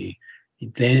than me.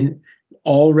 Then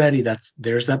already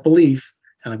there's that belief,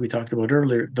 and like we talked about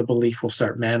earlier, the belief will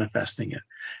start manifesting it.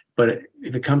 But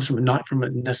if it comes from not from a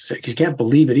necessary, because you can't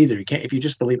believe it either. You can't if you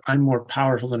just believe I'm more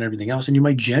powerful than everything else, and you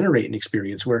might generate an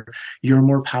experience where you're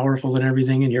more powerful than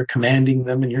everything, and you're commanding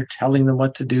them, and you're telling them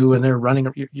what to do, and they're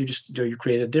running. You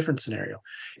create a different scenario.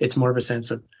 It's more of a sense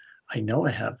of I know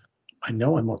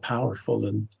I'm more powerful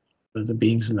than the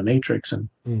beings in the matrix, and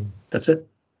that's it.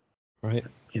 Right.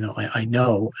 I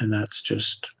know, and that's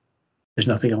just there's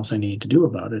nothing else I need to do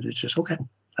about it. It's just okay.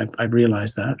 I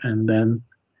realized that, and then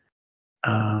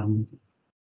um,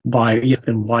 why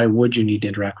would you need to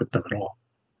interact with them at all?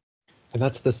 And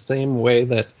that's the same way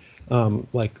that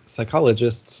like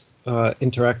psychologists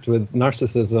interact with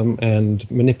narcissism and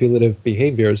manipulative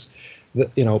behaviors.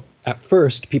 That at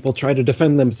first people try to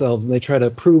defend themselves and they try to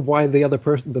prove why the other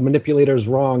person, the manipulator, is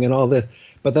wrong and all this.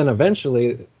 But then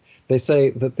eventually they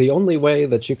say that the only way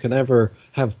that you can ever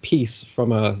have peace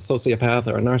from a sociopath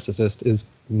or a narcissist is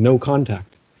no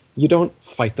contact. You don't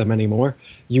fight them anymore.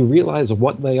 You realize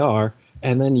what they are,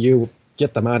 and then you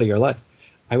get them out of your life.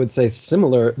 I would say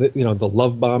similar, the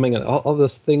love bombing and all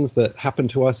those things that happen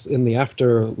to us in the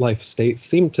afterlife state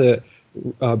seem to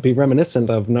be reminiscent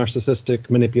of narcissistic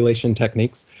manipulation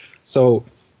techniques. So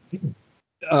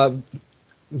uh,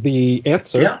 the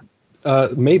answer Yeah,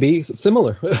 may be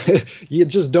similar. You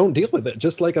just don't deal with it.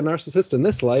 Just like a narcissist in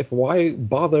this life, why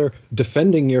bother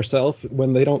defending yourself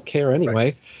when they don't care right,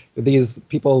 anyway? These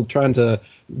people trying to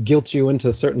guilt you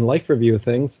into certain life review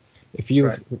things. If you've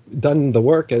right, done the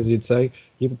work, as you'd say,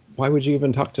 why would you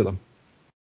even talk to them?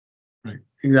 right.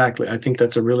 Exactly. I think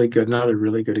that's another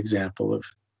really good example of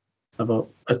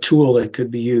a tool that could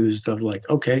be used of like,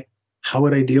 okay, how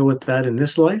would I deal with that in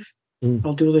this life? Mm,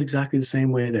 I'll do it exactly the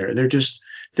same way there. They're just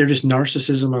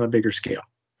narcissism on a bigger scale.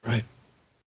 right.